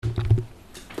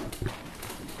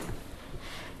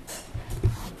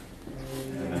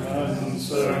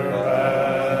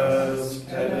surpass,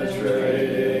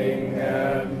 penetrating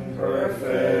and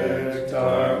perfect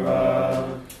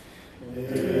Dharma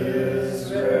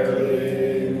is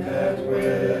rarely met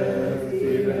with,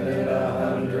 even in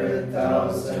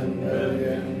 100,000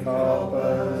 million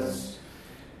kalpas.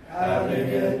 Having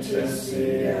it to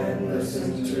see and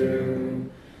listen to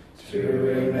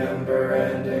remember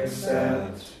and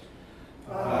accept,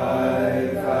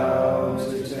 I vow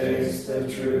to taste the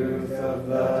truth of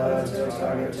the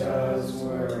Tathagata's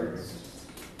words.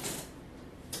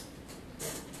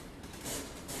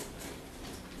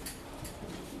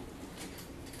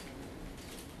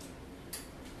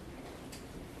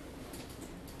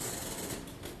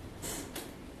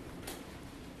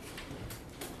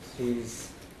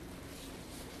 Please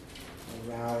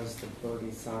arouse the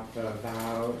Bodhisattva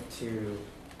vow to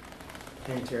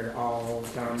enter all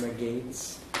Dharma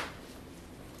gates,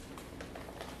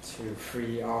 to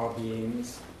free all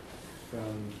beings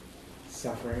from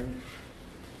suffering,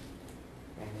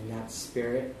 and in that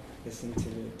spirit, listen to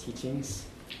the teachings.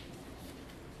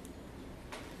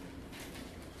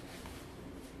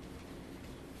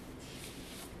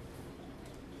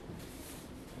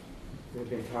 We've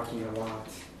been talking a lot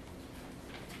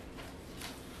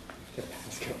the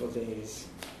past couple of days.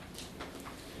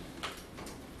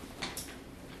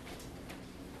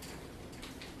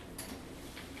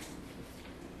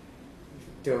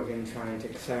 Dogen trying to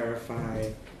clarify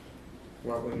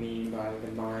what we mean by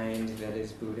the mind that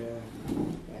is Buddha,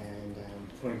 and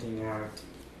pointing out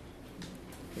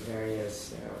the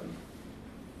various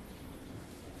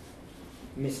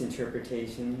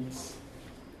misinterpretations.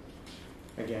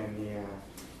 Again,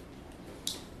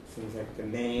 the seems like the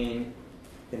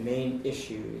main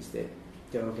issues that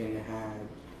Dogen had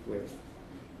with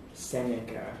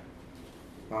Seneca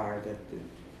are that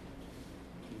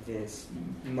this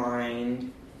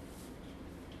mind,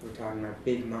 we're talking about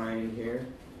big mind here,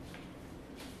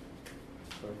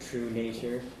 or true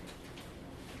nature,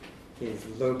 is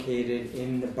located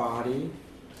in the body.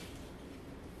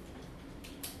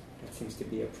 That seems to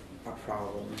be a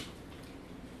problem.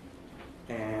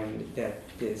 And that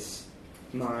this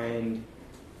mind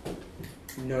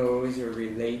knows or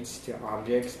relates to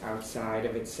objects outside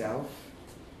of itself.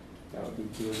 That would be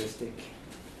dualistic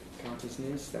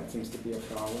consciousness. That seems to be a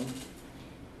problem.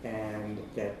 And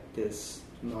that this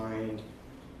mind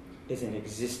is an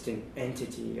existent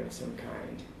entity of some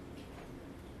kind,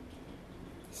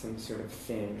 some sort of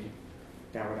thing.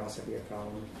 That would also be a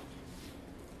problem.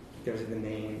 Those are the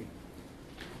main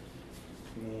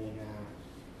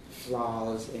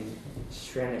flaws in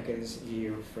Srenika's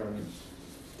view from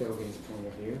Dogen's point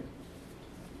of view.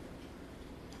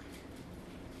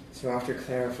 So after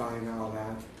clarifying all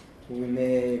that, we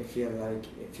may feel like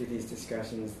through these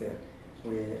discussions that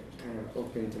we're kind of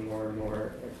open to more and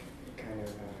more a kind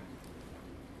of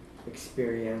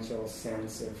experiential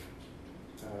sense of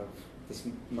this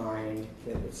mind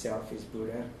that itself is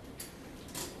Buddha.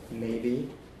 Maybe.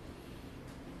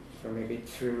 Or maybe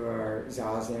through our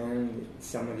Zazen,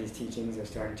 some of these teachings are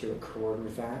starting to accord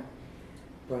with that.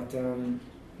 But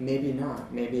maybe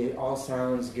not. Maybe it all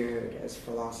sounds good as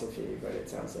philosophy, but it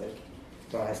sounds like,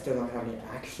 well, I still don't have any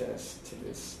access to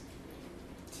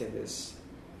this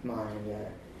mind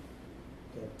yet.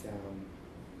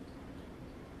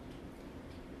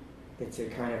 It's a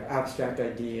kind of abstract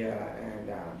idea,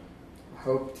 and I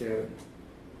hope to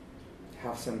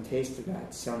have some taste of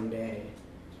that someday.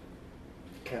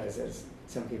 Because, as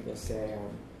some people say,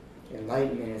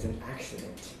 enlightenment is an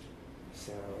accident.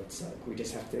 So it's like we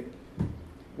just have to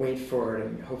wait for it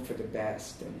and hope for the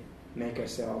best and make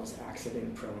ourselves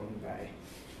accident prone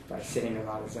by sitting a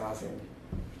lot of zazen.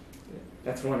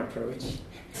 That's one approach.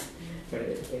 But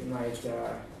it might,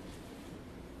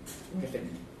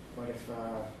 what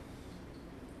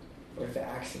if the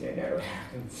accident never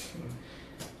happens?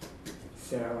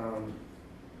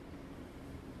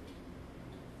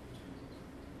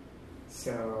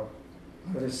 So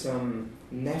what are some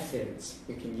methods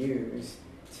we can use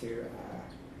to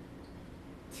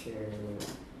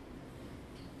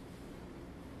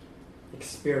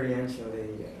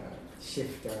experientially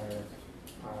shift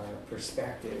our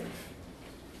perspective?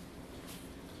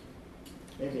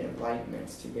 Maybe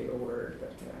enlightenment's too big a word,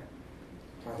 but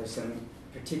are there some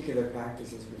particular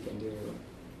practices we can do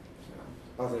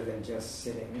other than just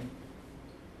sitting?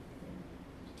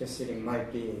 Just sitting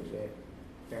might be the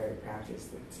very practice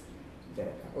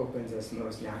that opens us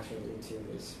most naturally to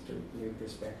this new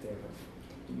perspective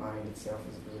of mind itself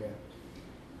as Buddha.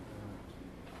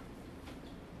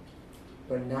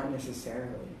 But not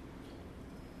necessarily.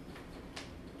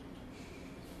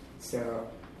 So,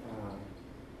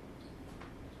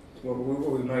 what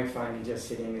we might find in just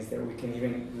sitting is that we can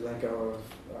even let go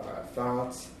of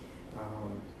thoughts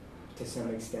to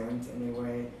some extent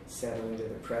anyway, settle into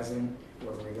the present.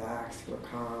 We're relaxed, we're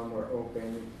calm, we're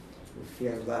open. We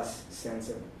feel less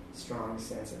strong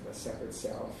sense of a separate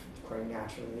self quite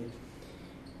naturally.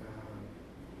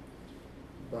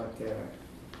 But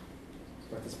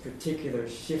this particular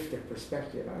shift of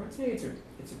perspective, I would say it's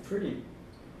a pretty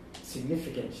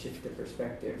significant shift of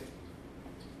perspective,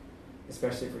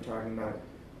 especially if we're talking about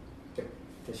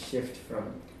the shift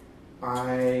from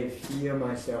I feel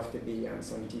myself to be on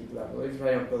some deep level. Even if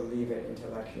I don't believe it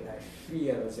intellectually, I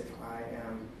feel as if I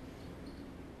am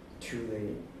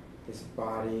truly this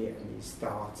body and these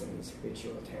thoughts and these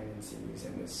habitual tendencies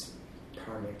and this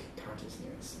karmic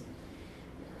consciousness.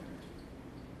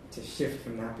 To shift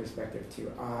from that perspective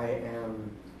to I am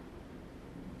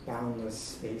boundless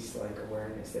space-like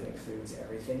awareness that includes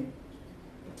everything,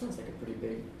 that sounds like a pretty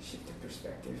big shift of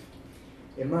perspective.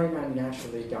 It might not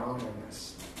naturally dawn on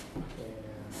us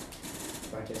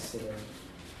by just sitting.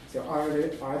 So are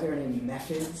there any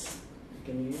methods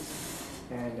you can use?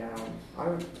 And I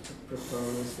would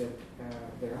propose that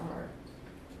there are.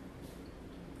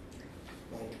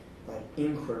 Like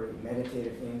inquiry,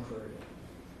 meditative inquiry.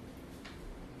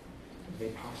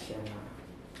 Vipassana.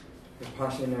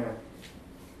 Vipassana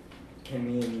can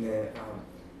mean the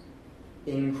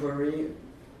inquiry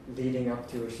leading up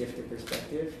to a shift of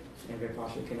perspective, and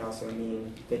vipassana can also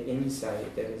mean the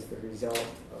insight that is the result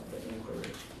of the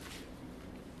inquiry.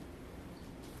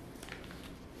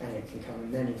 And it can come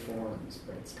in many forms,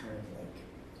 but it's kind of like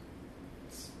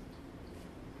it's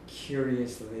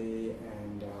curiously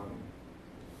and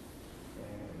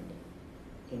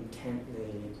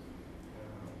intently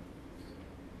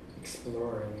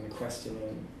exploring and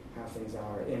questioning how things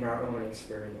are in our own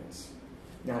experience,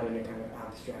 not in a kind of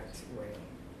abstract way.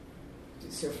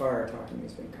 So far our talking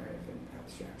has been kind of an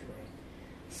abstract way.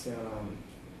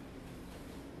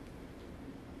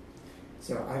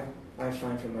 So I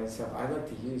find for myself, I like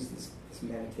to use this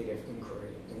meditative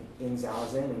inquiry in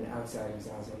Zazen and outside of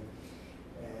Zazen.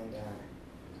 And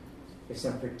there's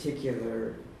some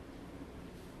particular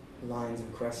lines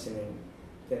of questioning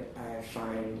that I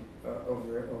find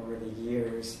over the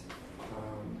years.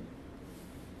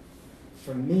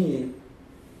 For me,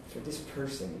 for this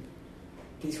person,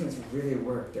 these ones really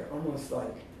work. They're almost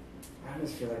like, I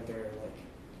almost feel like they're like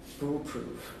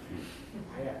foolproof.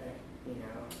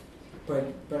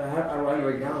 But I want to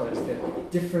acknowledge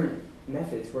that different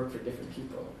methods work for different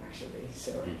people, actually.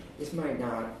 So this might be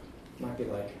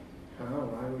like, oh,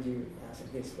 why would you ask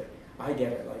like this? But I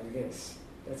get it like this.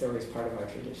 That's always part of our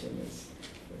tradition. Is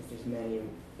there's many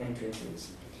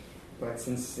entrances, but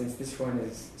since this one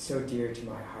is so dear to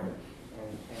my heart,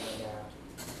 and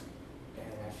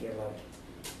I feel like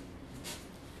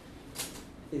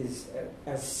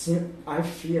I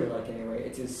feel like anyway,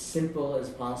 it's as simple as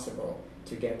possible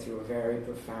to get to a very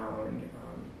profound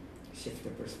shift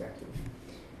of perspective.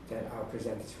 That I'll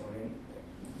present this one. And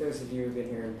those of you who've been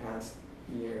here in past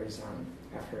years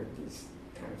have heard these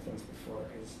kind of things before,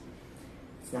 because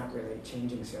it's not really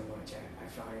changing so much. I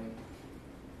find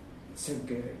it's so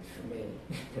good for me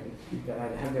that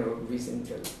I have no reason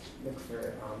to look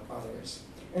for others.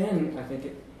 And I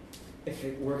think if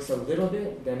it works a little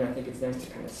bit, then I think it's nice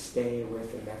to kind of stay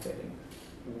with the method and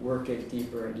work it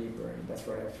deeper and deeper. And that's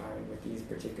what I find with these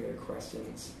particular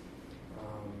questions.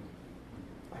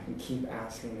 I can keep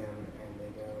asking them, and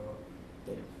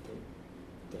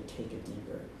they take it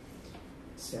deeper.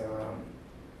 So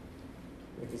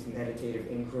with this meditative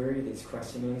inquiry, these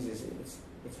questionings,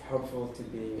 it's helpful to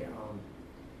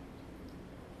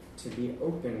be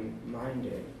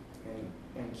open-minded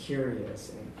and curious,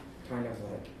 and kind of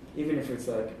like, even if it's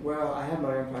like, well, I have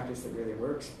my own practice that really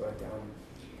works, but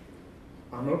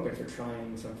I'm open for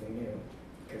trying something new,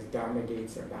 because Dharma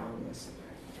gates are boundless.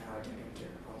 I'm allowed to enter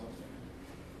all of them.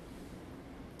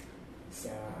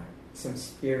 So some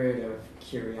spirit of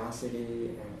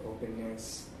curiosity and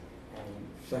openness and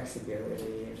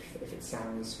flexibility, if it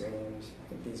sounds strange. I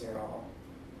think these are all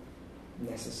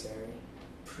necessary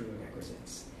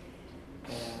prerequisites.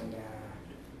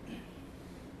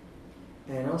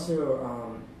 And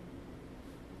also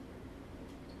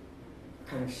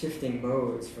kind of shifting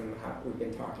modes from how we've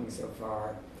been talking so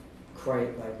far,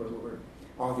 quite like we're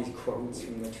all these quotes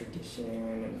from the tradition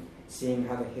and seeing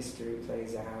how the history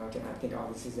plays out, and I think all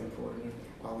this is important,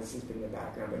 all this has been in the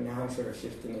background, but now I'm sort of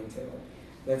shifting into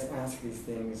let's ask these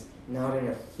things not in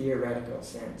a theoretical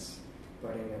sense,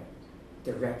 but in a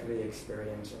directly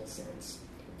experiential sense.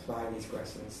 Apply these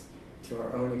questions to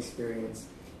our own experience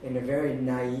in a very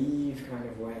naive kind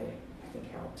of way, I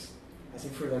think helps. As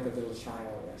if we're like a little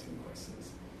child asking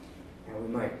questions. And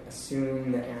we might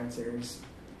assume the answers,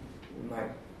 we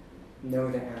might know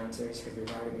the answers because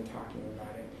we've already been talking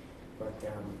about it,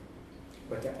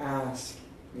 but to ask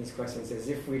these questions as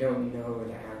if we don't know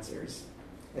the answers.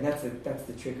 And that's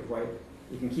the trick of why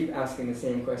you can keep asking the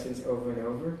same questions over and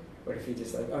over, but if you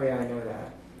just like, oh yeah, I know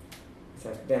that, it's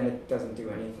like, then it doesn't do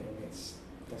anything, it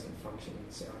doesn't function.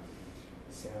 So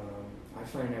I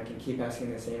find I can keep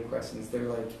asking the same questions.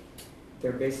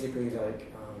 They're basically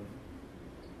like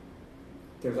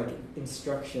they're like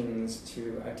instructions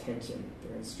to attention.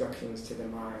 They're instructions to the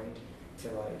mind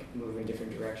to like move in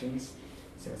different directions.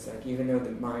 So it's like, even though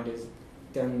the mind has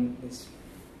done this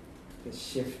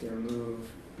shift or move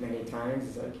many times,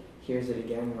 it's like, here's it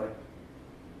again. Like,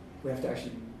 we have to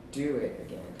actually do it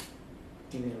again.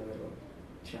 Do it a little,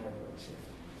 try a little shift.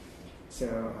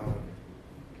 So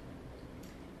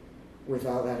with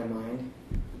all that in mind,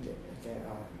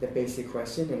 the basic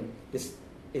question, and this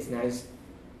is nice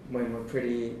when we're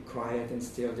pretty quiet and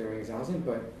still during exhaustion,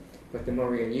 but the more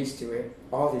we get used to it,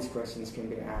 all these questions can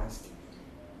be asked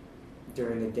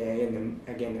during the day, and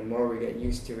again, the more we get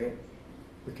used to it,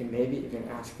 we can maybe even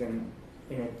ask them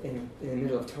in the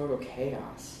middle of total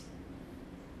chaos.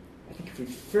 I think if we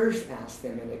first ask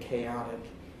them in a chaotic,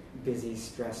 busy,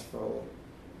 stressful,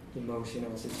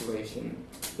 emotional situation,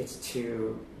 we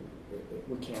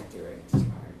can't do it, it's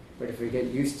hard. But if we get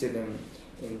used to them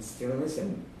in stillness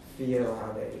and feel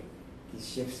how these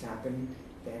shifts happen,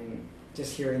 then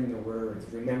just hearing the words,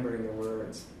 remembering the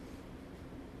words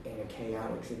in a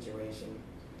chaotic situation,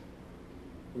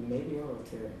 we may be able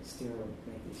to still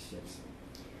make these shifts.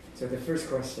 So the first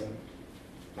question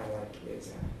I like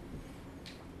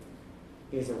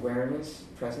is awareness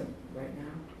present right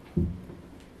now?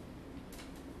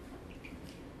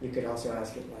 You could also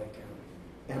ask it like,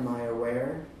 am I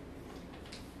aware?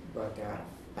 But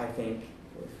I think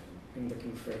I'm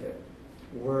looking for the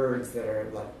words that are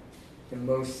like the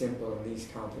most simple and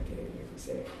least complicated. If we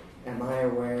say, am I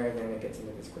aware? Then it gets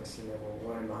into this question of, well,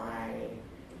 what am I?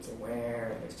 It's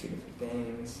aware, there's two different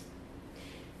things.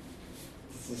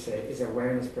 To say, is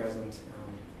awareness present?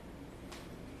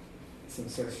 It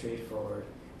seems so straightforward.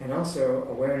 And also,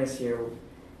 awareness here,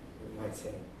 we might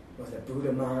say, was the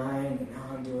Buddha mind, the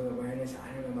non-dual awareness?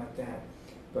 I don't know about that.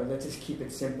 But let's just keep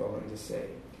it simple and just say,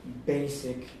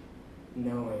 basic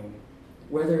knowing.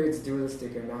 Whether it's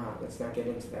dualistic or not, let's not get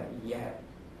into that yet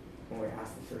when we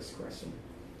ask the first question.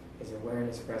 Is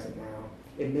awareness present now?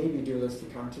 It may be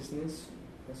dualistic consciousness,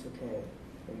 that's okay.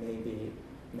 It may be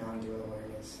non-dual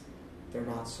awareness. They're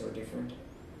not so different,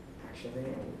 actually,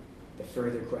 and the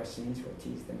further questions will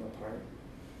tease them apart.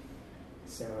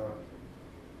 So,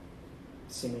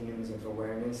 synonyms of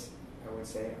awareness, I would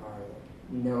say, are like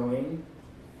knowing,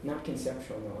 not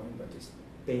conceptual knowing, but just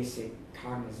basic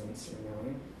cognizance or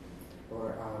knowing,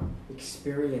 or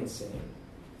experiencing.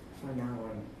 I find that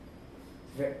one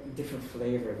very different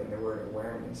flavor than the word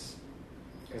awareness,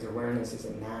 because awareness is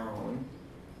a noun.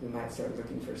 We might start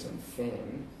looking for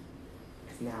something.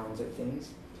 Nouns are things,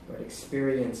 but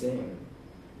experiencing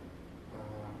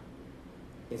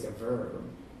is a verb.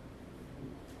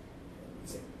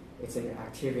 It's an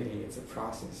activity, it's a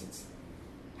process. It's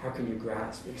how can you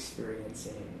grasp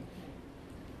experiencing?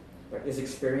 But is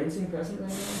experiencing present right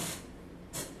now?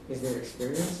 Is there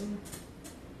experiencing?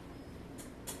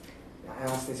 I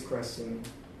ask this question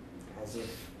as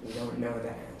if we don't know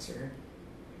the answer,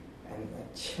 and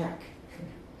check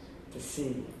to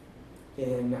see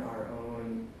in our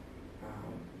own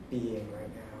being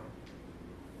right now.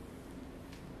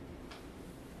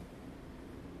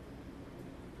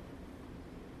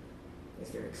 Is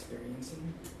there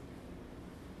experiencing?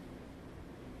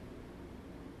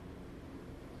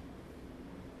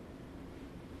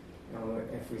 Now,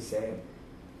 if we say,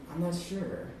 I'm not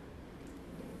sure,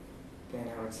 then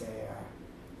I would say,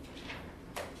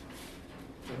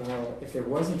 well, if there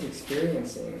wasn't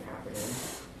experiencing happening,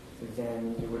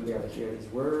 then you wouldn't be able to hear these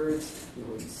words, you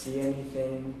wouldn't see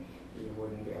anything, you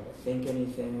wouldn't be able to think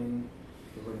anything,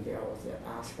 you wouldn't be able to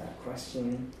ask that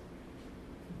question.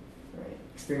 Right?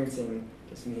 Experiencing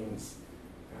just means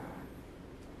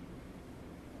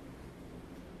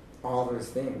all those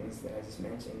things that I just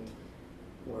mentioned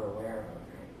we're aware of.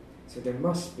 Right? So there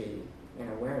must be an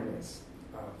awareness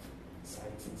of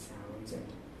sights and sounds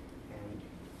and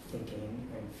thinking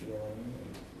and feeling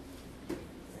and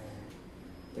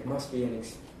there must be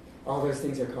all those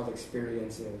things are called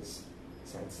experiences.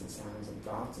 Sights and sounds and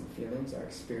thoughts and feelings are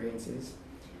experiences.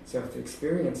 So if the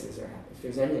experiences are if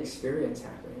there's any experience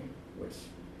happening, which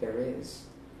there is,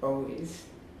 always,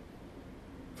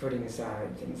 putting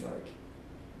aside things like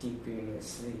deep dreaming,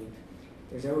 sleep,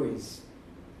 there's always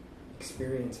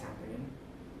experience happening.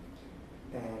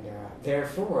 And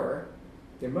therefore,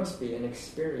 there must be an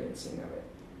experiencing of it.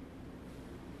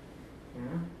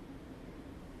 Yeah?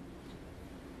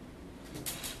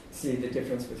 See the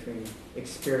difference between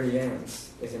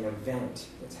experience is an event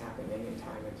that's happening in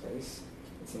time and place.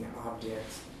 It's an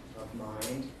object of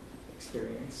mind,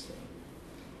 experience.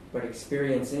 But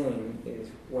experiencing is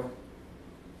what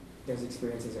those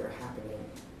experiences are happening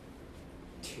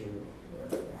to, or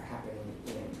are happening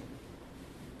in.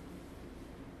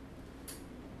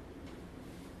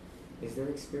 Is there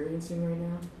experiencing right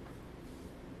now?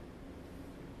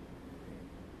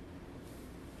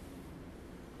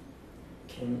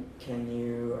 Can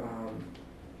you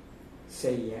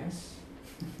say yes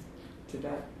to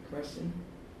that question?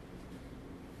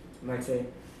 You might say,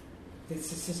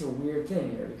 this is just a weird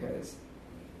thing here because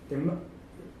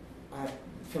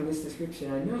from this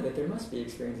description I know that there must be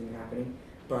experiencing happening,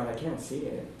 but I can't see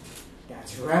it.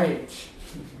 That's right.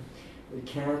 We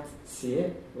can't see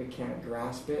it, we can't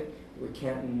grasp it, we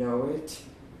can't know it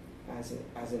as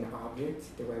an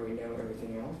object the way we know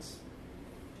everything else,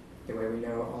 the way we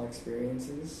know all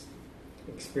experiences.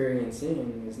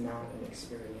 Experiencing is not an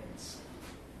experience.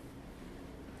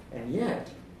 And yet,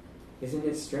 isn't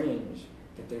it strange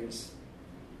that there's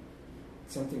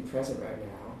something present right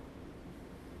now,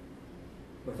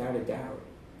 without a doubt,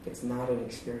 that's not an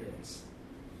experience?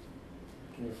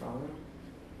 Can you follow?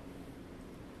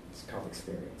 It's called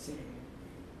experiencing,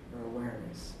 or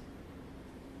awareness.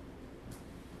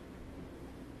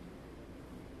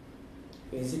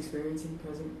 Is experiencing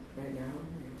present right now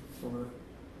for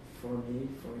me,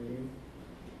 for you?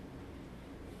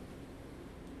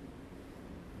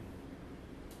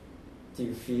 Do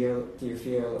you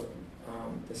feel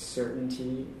the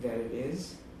certainty that it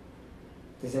is?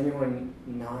 Does anyone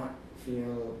not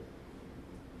feel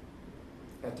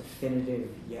a definitive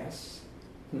yes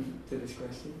to this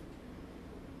question?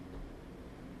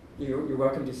 You're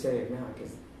welcome to say it now,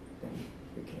 because then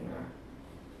we can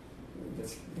we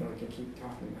can keep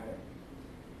talking about it.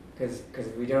 Because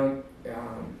if we don't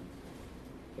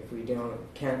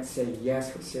can't say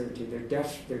yes with certainty, there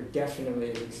definitely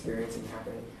is experiencing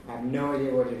happening. I have no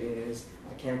idea what it is.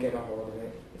 I can't get a hold of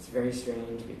it. It's very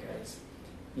strange because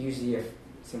usually if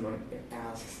someone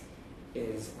asks,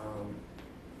 is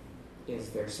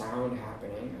there sound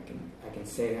happening? I can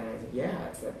say that. And yeah,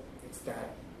 it's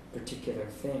that particular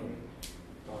thing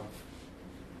of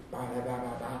ba ba ba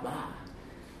ba ba ba.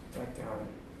 But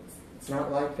it's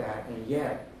not like that, and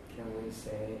yet can we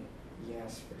say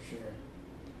yes for sure?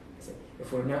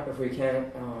 If we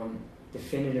can't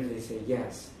definitively say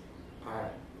yes,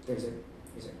 there's a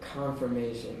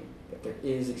confirmation that there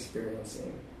is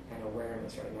experiencing and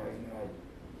awareness right now, even though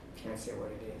I can't say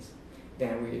what it is.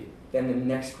 Then the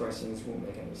next questions won't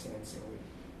make any sense, and we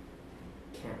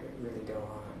can't really go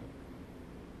on.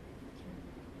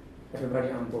 Everybody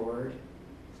on board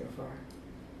so far?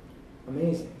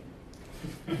 Amazing.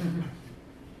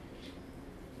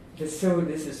 This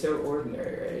is so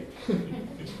ordinary,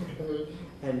 right?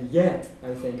 And yet,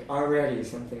 I think already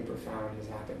something profound has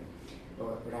happened.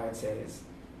 What I would say is,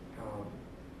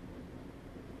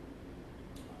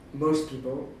 most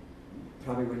people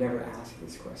probably would never ask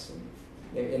this question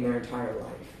in their entire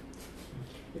life.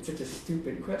 It's such a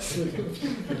stupid question.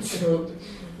 So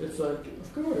it's like,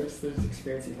 of course, there's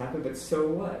experiencing happen, but so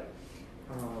what?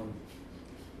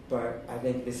 But I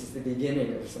think this is the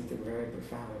beginning of something very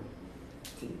profound.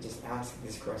 To just ask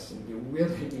this question. You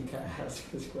really need to ask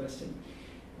this question.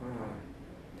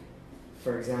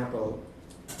 For example,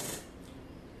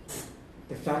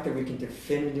 the fact that we can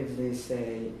definitively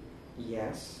say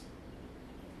yes,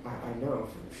 I know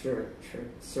for sure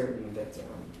certain that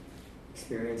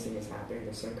experiencing is happening.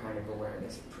 There's some kind of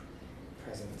awareness,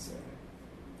 presence,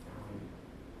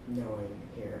 knowing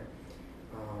here.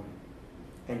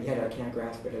 And yet I can't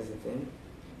grasp it as a thing.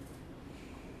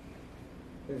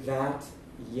 That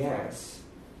yes,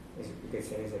 you could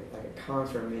say, is like a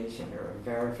confirmation or a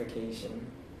verification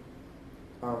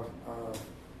of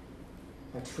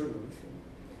a truth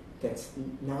that's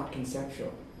not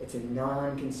conceptual. It's a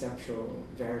non-conceptual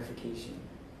verification.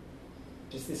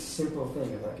 Just this simple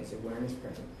thing of like, is awareness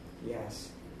present? Yes.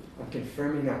 I'm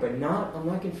confirming that, but I'm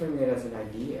not confirming it as an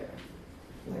idea.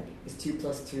 Like, is 2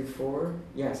 + 2 4?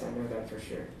 Yes, I know that for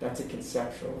sure. That's a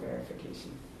conceptual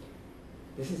verification.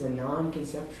 This is a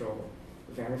non-conceptual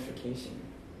verification.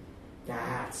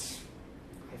 That's,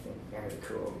 I think, very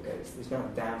cool, because there's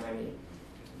not that many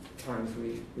times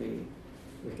we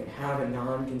can have a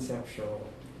non-conceptual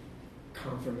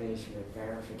confirmation or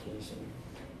verification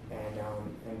and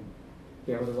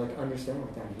be able to like understand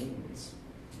what that means.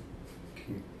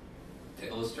 To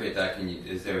illustrate that,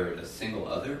 is there a single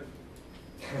other?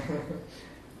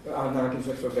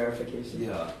 Non-conceptual verification.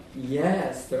 Yeah.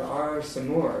 Yes, there are some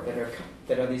more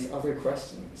that are these other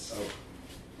questions. Oh.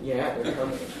 Yeah, they're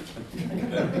coming.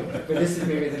 But this is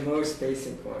maybe the most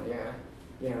basic one. Yeah,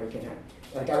 yeah, we can have.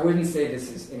 Like, I wouldn't say this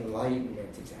is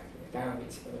enlightenment exactly. That would be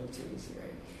a little too easy,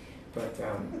 right? But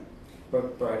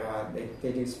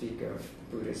they do speak of,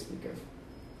 Buddhists speak of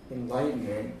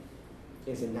enlightenment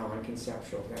is a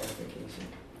non-conceptual verification.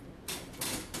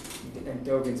 And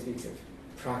Dogen speaks of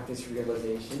practice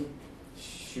realization.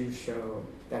 Shusho,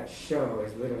 that sho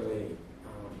is literally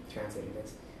translated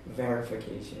as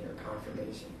verification or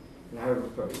confirmation. And I would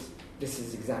propose this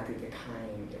is exactly the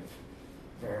kind of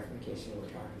verification we're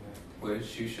talking about. What is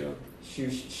shusho?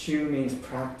 Shu means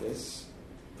practice.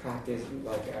 Practice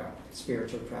like a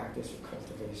spiritual practice or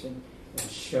cultivation. And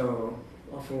sho,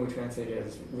 often we translate it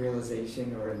as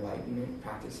realization or enlightenment.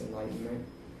 Practice enlightenment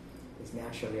is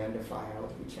naturally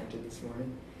undefiled. We chanted this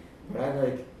morning. But I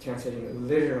like translating it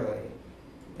literally.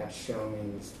 That sho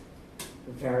means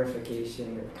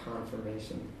verification or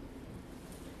confirmation.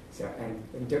 So, and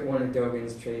one of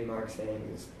Dogen's trademark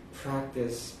saying is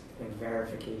practice and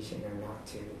verification are not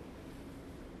two.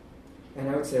 And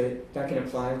I would say that can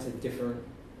apply to different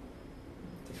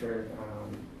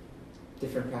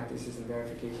practices and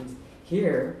verifications.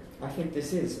 Here, I think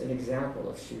this is an example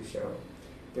of shusho.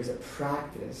 There's a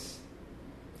practice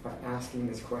of asking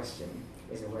this question,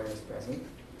 is awareness present?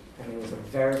 And there's a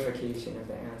verification of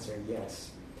the answer,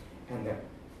 yes. And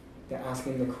the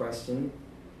asking the question,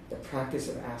 the practice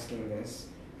of asking this,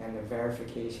 and the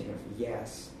verification of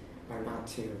yes are not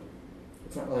two.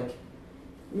 It's not like,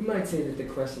 we might say that the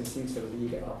question seems to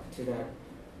lead up to that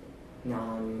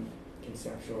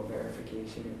non-conceptual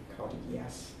verification called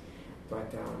yes.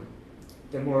 But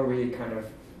the more we kind of,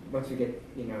 once we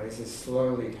get, this is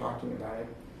slowly talking about it,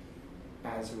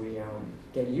 as we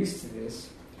get used to this,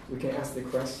 we can ask the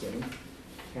question,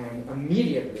 and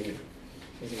immediately,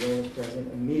 is awareness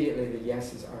present, immediately the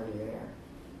yes is already there.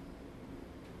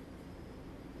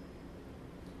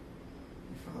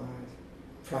 You follow?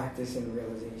 Practice and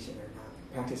realization are not,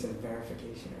 practice and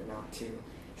verification are not two.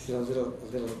 This is a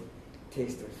little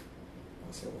taste of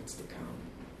also what's to come.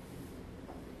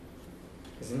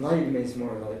 Because enlightenment is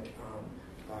more like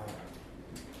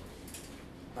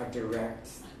a direct,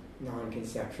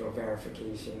 non-conceptual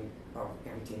verification of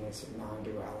emptiness or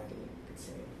non-duality, you could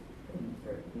say,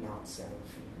 or not self,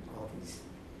 and all these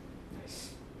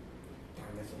nice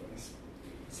Dharma things.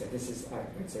 So this is, I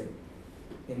would say,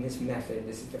 in this method,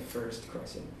 this is the first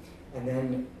question. And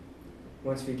then,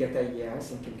 once we get that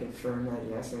yes, and can confirm that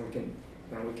yes, and we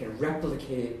can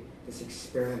replicate this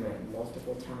experiment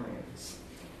multiple times,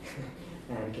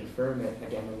 and confirm it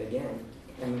again and again.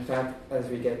 And in fact, if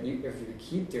we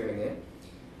keep doing it,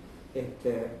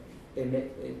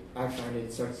 I find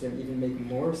it starts to even make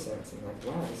more sense. I'm like,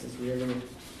 wow,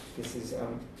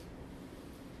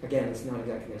 again, it's not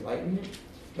exactly enlightenment,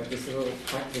 but this little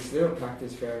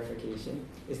practice verification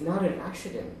is not an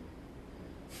accident.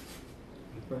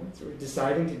 Right? So we're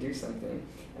deciding to do something,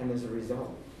 and there's a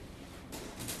result.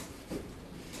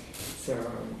 So,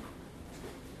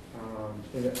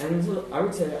 I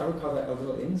would call that a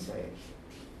little insight.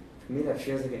 For me, that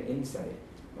feels like an insight.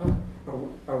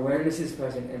 Awareness is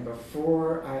present, and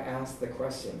before I asked the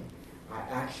question, I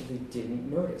actually didn't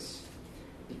notice,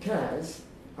 because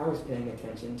I was paying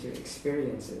attention to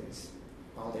experiences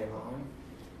all day long.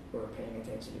 We were paying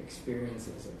attention to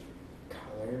experiences of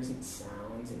colors and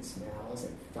sounds and smells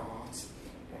and thoughts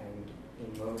and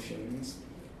emotions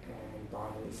and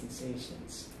bodily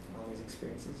sensations. All these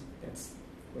experiences. That's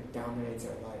what dominates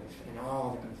our life, and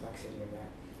all the complexity of that.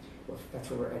 That's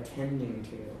what we're attending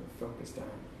to, we're focused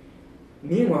on.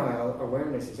 Meanwhile,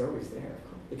 awareness is always there.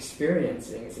 It's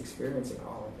experiencing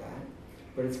all of that,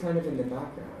 but it's kind of in the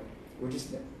background.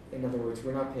 In other words,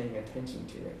 we're not paying attention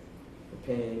to it.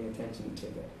 We're paying attention to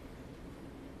the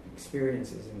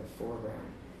experiences in the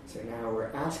foreground. So now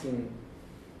we're asking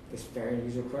this very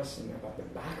unusual question about the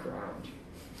background.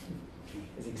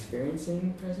 Is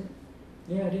experiencing present?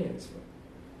 Yeah, it is.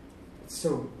 It's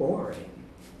so boring.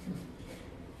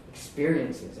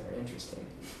 Experiences are interesting.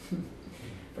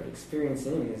 But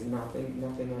experiencing is nothing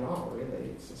at all, really.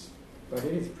 It's just, but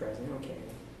it is present, okay.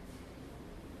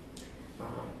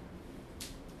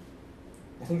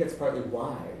 I think that's partly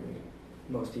why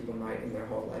most people might in their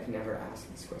whole life never ask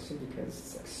this question, because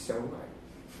it's like so what?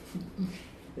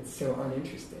 It's so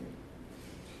uninteresting.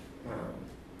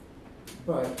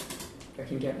 But it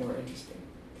can get more interesting.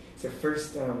 So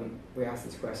first we ask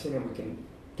this question, and we can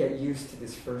get used to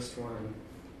this first one,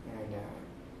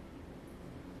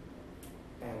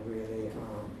 and really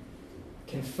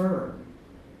confirm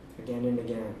again and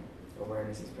again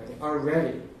awareness is present.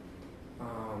 Already,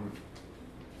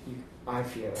 I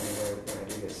feel anyway when I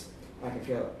do this, I can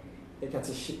feel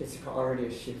it's already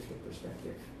a shift in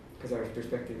perspective, because our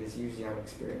perspective is usually on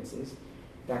experiences.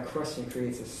 That question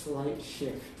creates a slight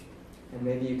shift, and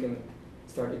maybe you can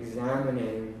start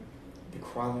examining the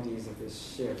qualities of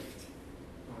this shift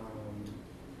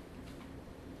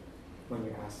when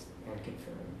you ask and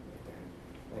confirm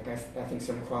like that. Like I think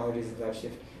some qualities of that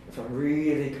shift, if I'm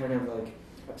really kind of like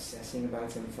obsessing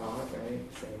about some thought, right,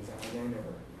 say zazen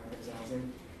or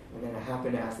zazen, and then I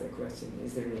happen to ask that question,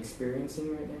 is there an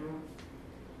experiencing right now?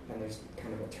 And there's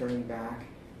kind of a turning back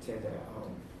to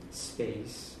the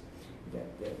space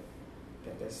that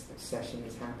this obsession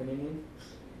is happening in.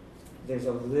 There's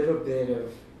a little bit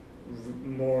of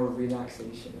more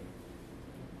relaxation.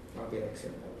 I'll be like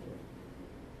sort of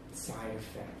a side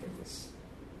effect of this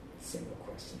single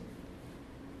question.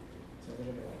 So a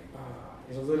little bit like,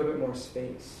 there's a little bit more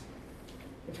space.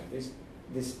 In fact, there's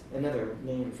this another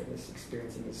name for this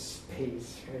experiencing is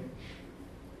space, right?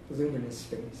 Luminous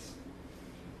space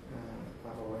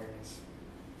of awareness.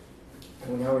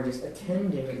 And now we're just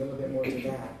attending a little bit more to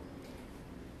that.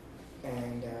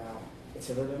 And it's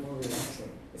a little bit more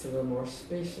relaxing. It's a little more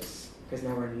spacious, because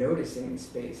now we're noticing the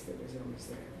space that was always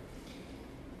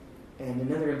there. And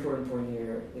another important point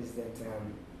here is that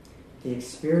the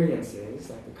experiences,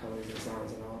 like the colors and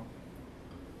sounds and all,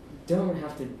 don't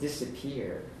have to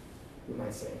disappear, you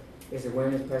might say. Is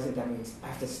awareness present? That means I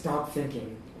have to stop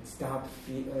thinking and stop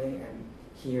feeling and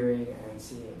hearing and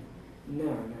seeing.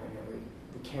 No,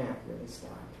 we can't really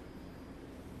stop.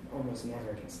 Almost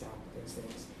never can stop those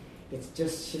things. It's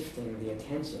just shifting the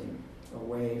attention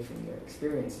away from the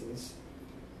experiences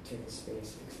to the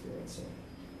space of experiencing.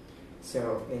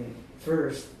 So,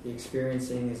 first, the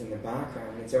experiencing is in the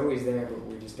background. It's always there, but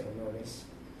we just don't notice.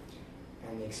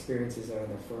 And the experiences are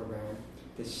in the foreground.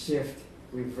 The shift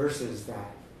reverses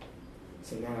that.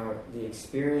 So now the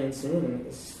experiencing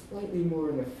is slightly more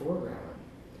in the foreground.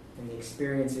 And the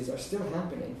experiences are still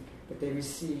happening, but they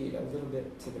recede a little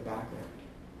bit to the background.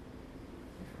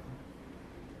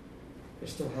 They're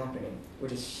still happening. We're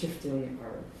just shifting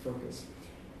our focus.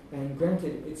 And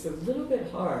granted, it's a little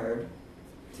bit hard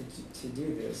to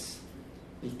do this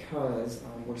because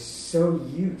we're so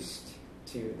used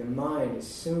to, the mind is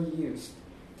so used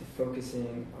to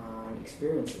focusing on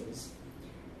experiences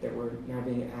that we're now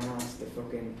being asked to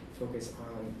focus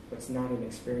on what's not an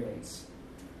experience.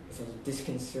 It's a little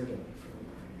disconcerting for the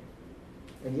mind.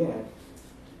 And yet,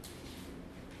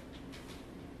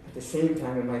 at the same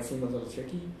time, it might seem a little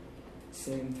tricky. At the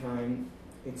same time,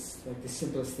 it's like the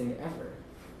simplest thing ever.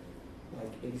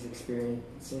 Like, is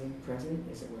experiencing present?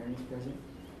 Is awareness present?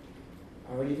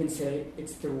 I would even say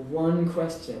it's the one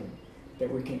question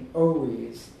that we can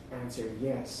always answer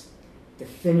yes,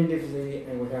 definitively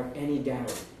and without any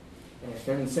doubt. And if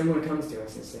then someone comes to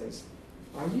us and says,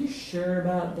 are you sure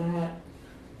about that?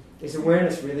 Is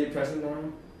awareness really present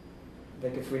now?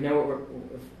 Like, if we know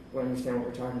if we understand what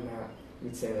we're talking about,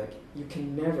 we'd say, like, you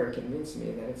can never convince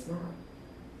me that it's not.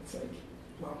 It's like,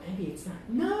 well, maybe it's not.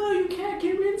 No, you can't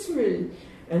convince me.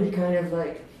 Any kind of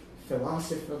like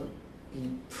philosophical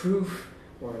proof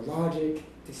or logic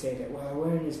to say that, well,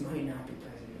 awareness might not be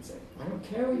present. It's like, I don't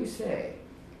care what you say.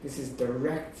 This is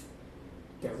direct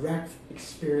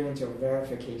experiential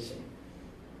verification.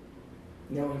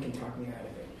 No one can talk me out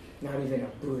of it. Not even a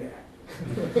Buddha.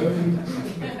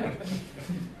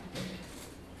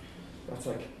 That's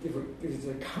like, it's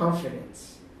a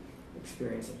confidence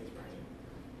experiencing is present.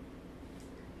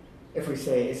 If we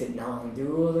say, is it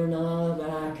non-dual or not,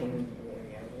 that can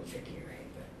get a little tricky, right?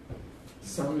 But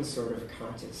some sort of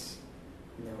conscious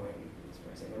knowing is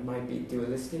present. It might be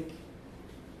dualistic.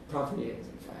 Probably is,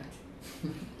 in fact.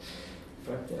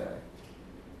 But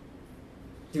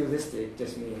dualistic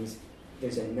just means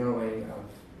there's a knowing of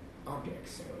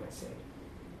objects, so let's say.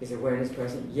 Is awareness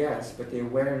present? Yes, but the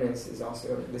awareness is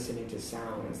also listening to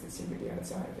sounds that seem to be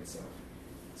outside of itself.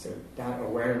 So that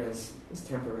awareness is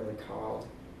temporarily called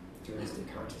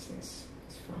dualistic consciousness.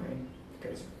 It's fine,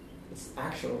 because its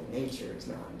actual nature is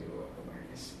non-dual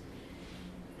awareness.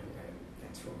 And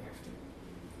that's what we have to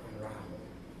unravel.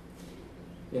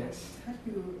 Yes? How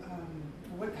do you,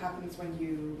 what happens when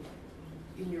you,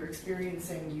 in your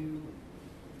experiencing, you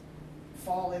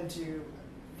fall into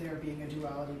there being a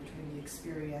duality between the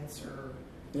experiencer?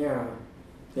 Yeah,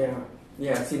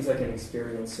 it seems like an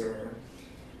experiencer.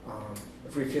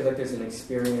 If we feel like there's an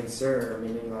experiencer,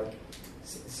 meaning like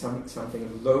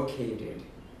something located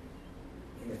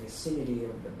in the vicinity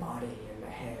of the body and the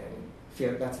head,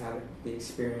 feel that's how the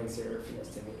experiencer feels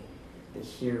to me. The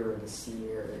hearer, the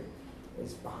seer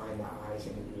is behind the eyes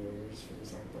and the ears, for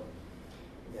example.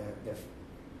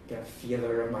 the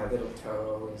feeler of my little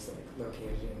toe is like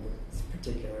located in this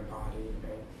particular body,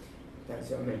 right?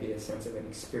 That's maybe a sense of an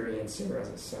experiencer as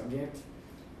a subject.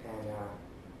 And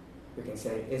we can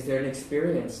say, is there an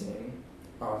experiencing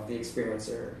of the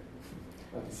experiencer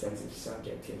of the sense of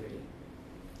subjectivity?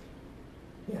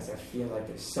 Yes, I feel like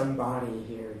there's somebody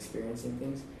here experiencing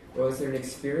things. Well, is there an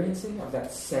experiencing of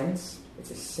that sense?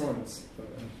 It's a sense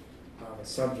of a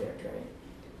subject, right?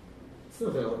 This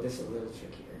is a little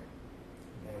trickier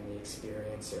than the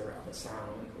experiencer of a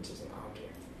sound, which is an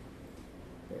object.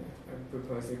 Yeah, I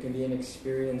propose there can be an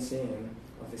experiencing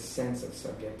of the sense of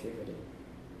subjectivity.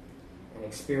 And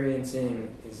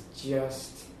experiencing is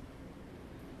just,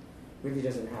 really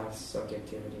doesn't have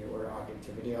subjectivity or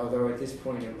objectivity, although at this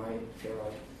point it might feel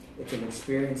like it's an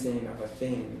experiencing of a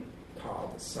thing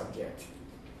called subject.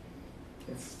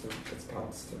 It's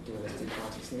called dualistic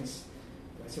consciousness,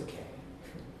 but it's okay.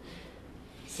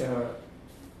 So,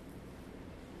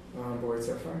 on board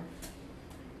so far?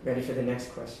 Ready for the next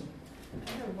question?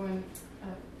 I have one.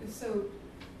 So,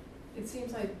 it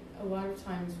seems like a lot of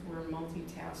times we're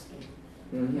multitasking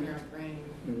in our brain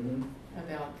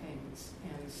about things,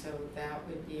 and so that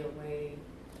would be a way,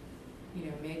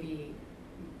 maybe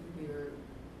we were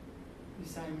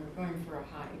deciding we're going for a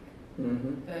hike,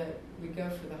 but we go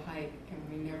for the hike and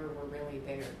we never were really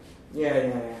there.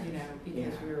 Yeah.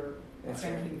 Because we were That's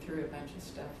cranking right. through a bunch of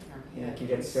stuff in our Yeah, head. it can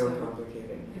get so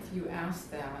complicated. If you ask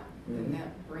that, then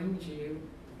that brings you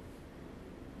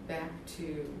back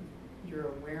to your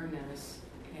awareness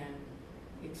and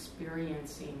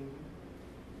experiencing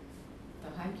the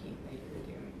hiking that you were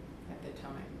doing at the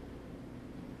time.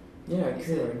 Yeah, it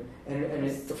could. And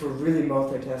if we're really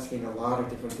multitasking a lot of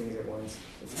different things at once,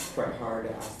 it's quite hard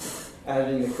to ask.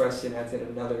 Adding the question adds in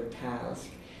another task,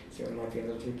 so it might be a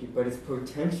little tricky. But it's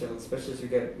potential, especially as we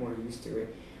get more used to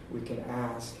it, we can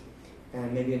ask.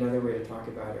 And maybe another way to talk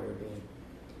about it would be,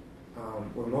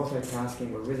 we're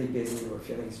multitasking, we're really busy, we're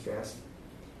feeling stressed.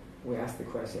 We ask the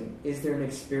question, is there an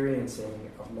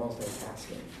experiencing of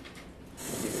multitasking?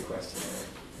 Would be the question.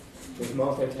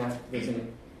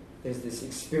 There's this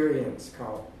experience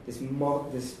called, this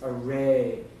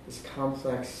array, this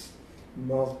complex,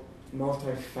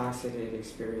 multifaceted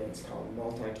experience called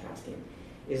multitasking.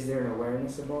 Is there an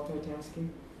awareness of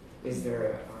multitasking? Is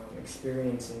there an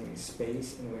experiencing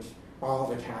space in which all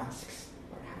the tasks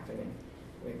are happening?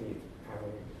 Maybe how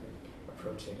we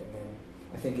approach it. And then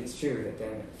I think it's true that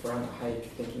then if we're on a hike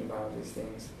thinking about these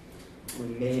things, we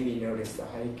maybe notice the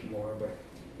hike more, but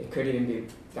it could even be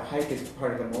the hike is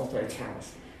part of the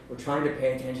multitask. We're trying to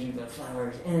pay attention to the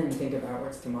flowers and think about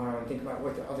what's tomorrow and think about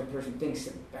what the other person thinks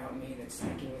about me that's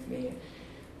hiking with me.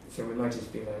 So we might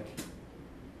just be like,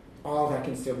 all that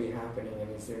can still be happening,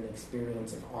 and is there an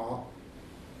experience of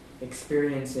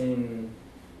experiencing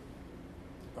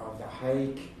of the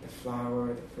hike, the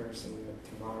flower, the person, the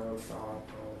tomorrow thought,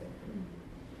 all of it.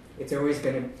 It's always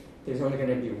there's only going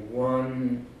to be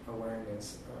one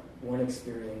awareness, one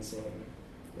experiencing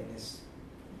in this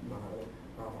model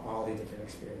of all the different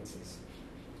experiences.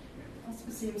 It also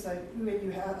seems like when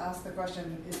you have asked the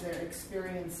question, is there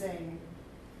experiencing,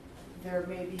 there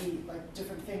may be like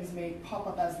different things may pop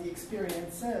up as the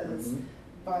experiences,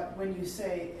 but when you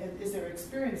say, is there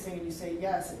experiencing, and you say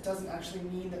yes, it doesn't actually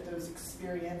mean that those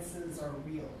experiences are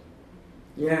real.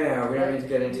 Yeah, we don't need to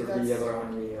get into real or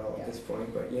unreal at this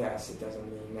point, but yes, it doesn't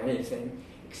mean anything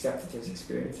except that there's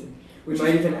experiencing. We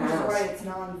might even ask. Right, it's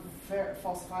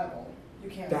non-falsifiable. You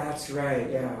can't. That's right.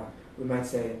 Yeah, we might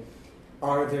say,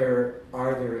 are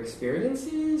there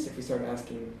experiences? If we start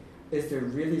asking, is there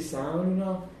really sound and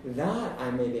all that?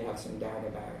 I maybe have some doubt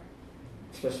about,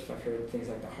 especially if I've heard things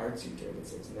like the Heart Sutra that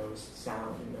says no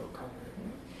sound and no color.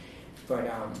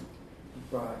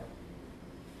 But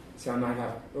so I might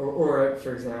have, or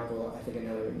for example, I think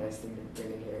another nice thing to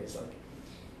bring in here is like,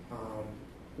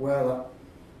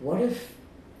 what if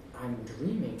I'm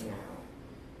dreaming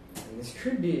now? And this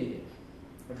could be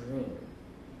a dream,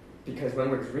 because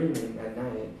when we're dreaming at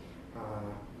night,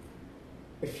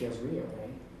 it feels real,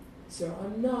 right? So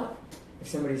I'm not, if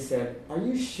somebody said, are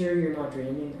you sure you're not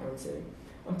dreaming? I would say,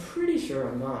 I'm pretty sure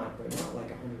I'm not, but not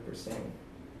like 100%.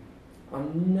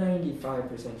 I'm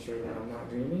 95% sure that I'm not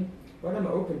dreaming, but I'm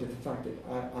open to the fact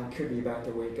that I could be about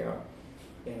to wake up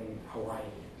in Hawaii.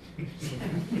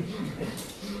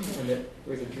 And it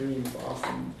was a dream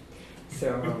Boston.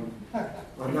 So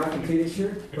I'm not completely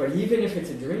sure, but even if it's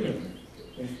a dream,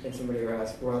 and somebody will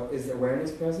ask, well, is the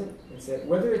awareness present? And say,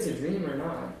 whether it's a dream or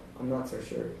not, I'm not so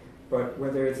sure. But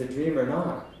whether it's a dream or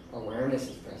not, awareness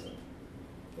is present.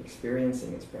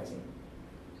 Experiencing is present.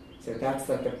 So that's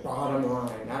like the bottom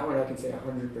line. That one I can say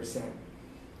 100%.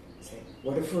 say,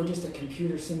 what if we're just a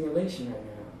computer simulation right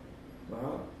now?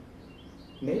 Well,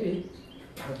 maybe,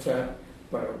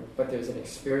 but there's an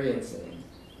experiencing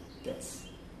that's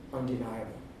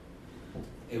undeniable.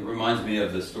 It reminds me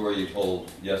of the story you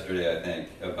told yesterday, I think,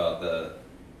 about the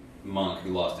monk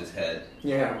who lost his head.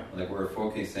 Yeah. Like we're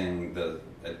focusing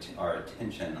our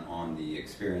attention on the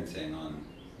experiencing, on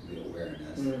the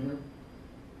awareness. Mm-hmm.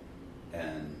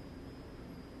 And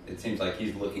it seems like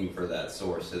he's looking for that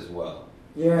source as well.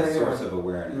 Yeah, the source of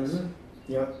awareness.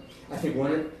 Mm-hmm. Yep. I think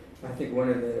one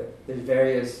of the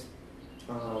various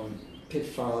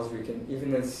pitfalls we can,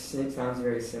 even though it sounds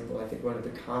very simple, I think one of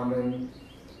the common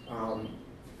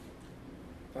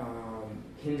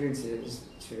hindrances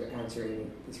to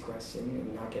answering this question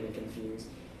and not getting confused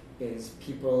is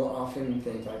people often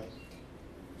think like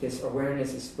this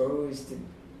awareness is supposed to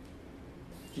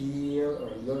feel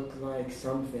or look like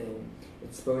something.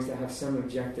 It's supposed to have some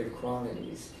objective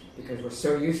qualities because we're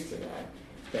so used to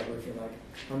that we feel like,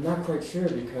 I'm not quite sure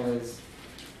because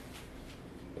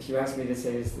if you ask me to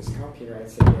say, is this cup here, I'd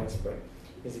say yes, but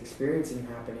is experiencing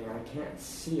happening? I can't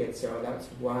see it, so that's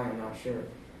why I'm not sure.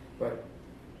 But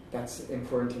that's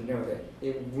important to know that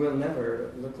it will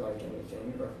never look like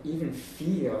anything or even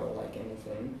feel like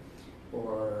anything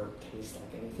or taste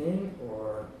like anything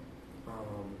or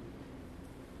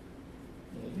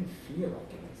even feel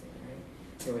like anything, right?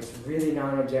 So it's really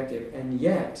non-objective, and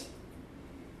yet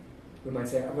we might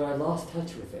say, well, I lost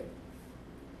touch with it.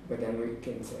 But then we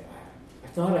can say, I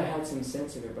thought I had some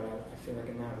sense of it, but I feel like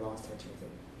I now have lost touch with it.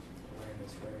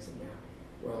 Where is it now?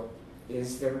 Well,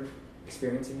 is there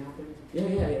experiencing happening?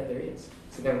 Yeah, there is.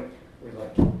 So then we're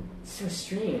like, it's so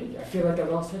strange. I feel like I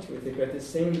lost touch with it, but at the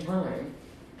same time,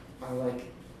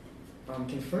 I'm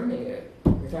confirming it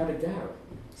without a doubt.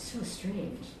 It's so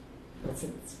strange. That's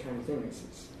the kind of thing this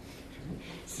is.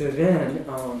 So then,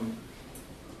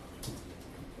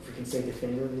 if we can say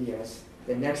definitively yes,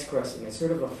 the next question is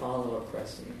sort of a follow-up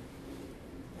question.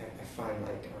 I find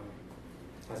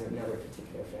has another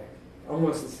particular effect.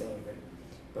 Almost the same,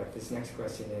 but this next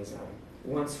question is,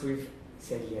 once we've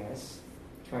said yes,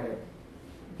 try to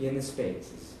be in the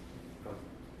spaces of,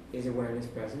 is awareness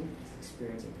present? Is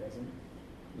experiencing present?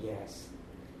 Yes.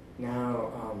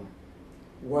 Now,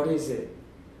 what is it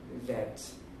that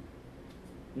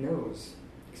knows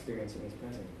experiencing is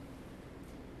present?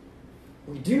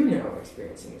 We do know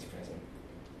experiencing is present,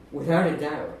 without a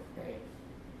doubt, right?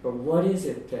 But what is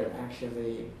it that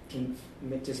actually can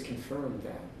just confirm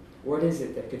that? What is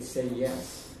it that could say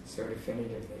yes so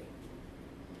definitively?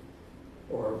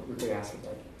 Or we could ask it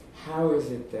like, how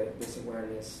is it that this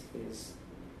awareness is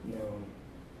known?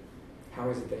 How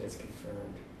is it that it's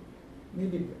confirmed?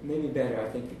 Maybe better, I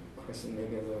think the question may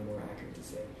be a little more accurate to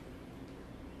say,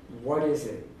 what is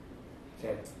it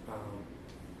that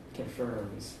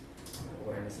confirms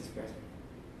awareness is present?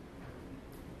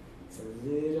 It's a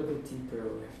little bit deeper,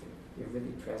 we have to be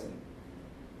really present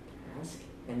to ask,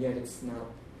 and yet it's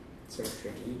not so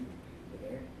tricky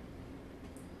there.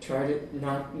 Try to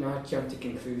not jump to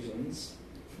conclusions,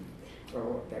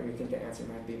 or that we think the answer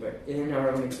might be, but in our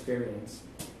own experience,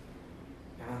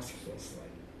 ask this,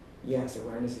 like, yes,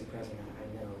 awareness is present, I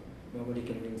know. Nobody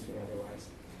can convince me otherwise.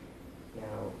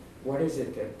 Now, what is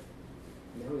it that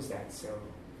knows that so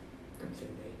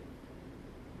completely?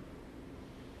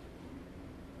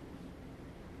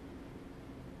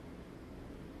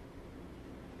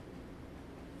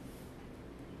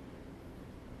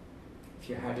 If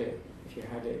you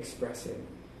had to express it,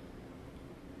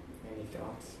 any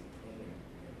thoughts,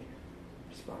 any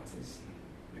responses?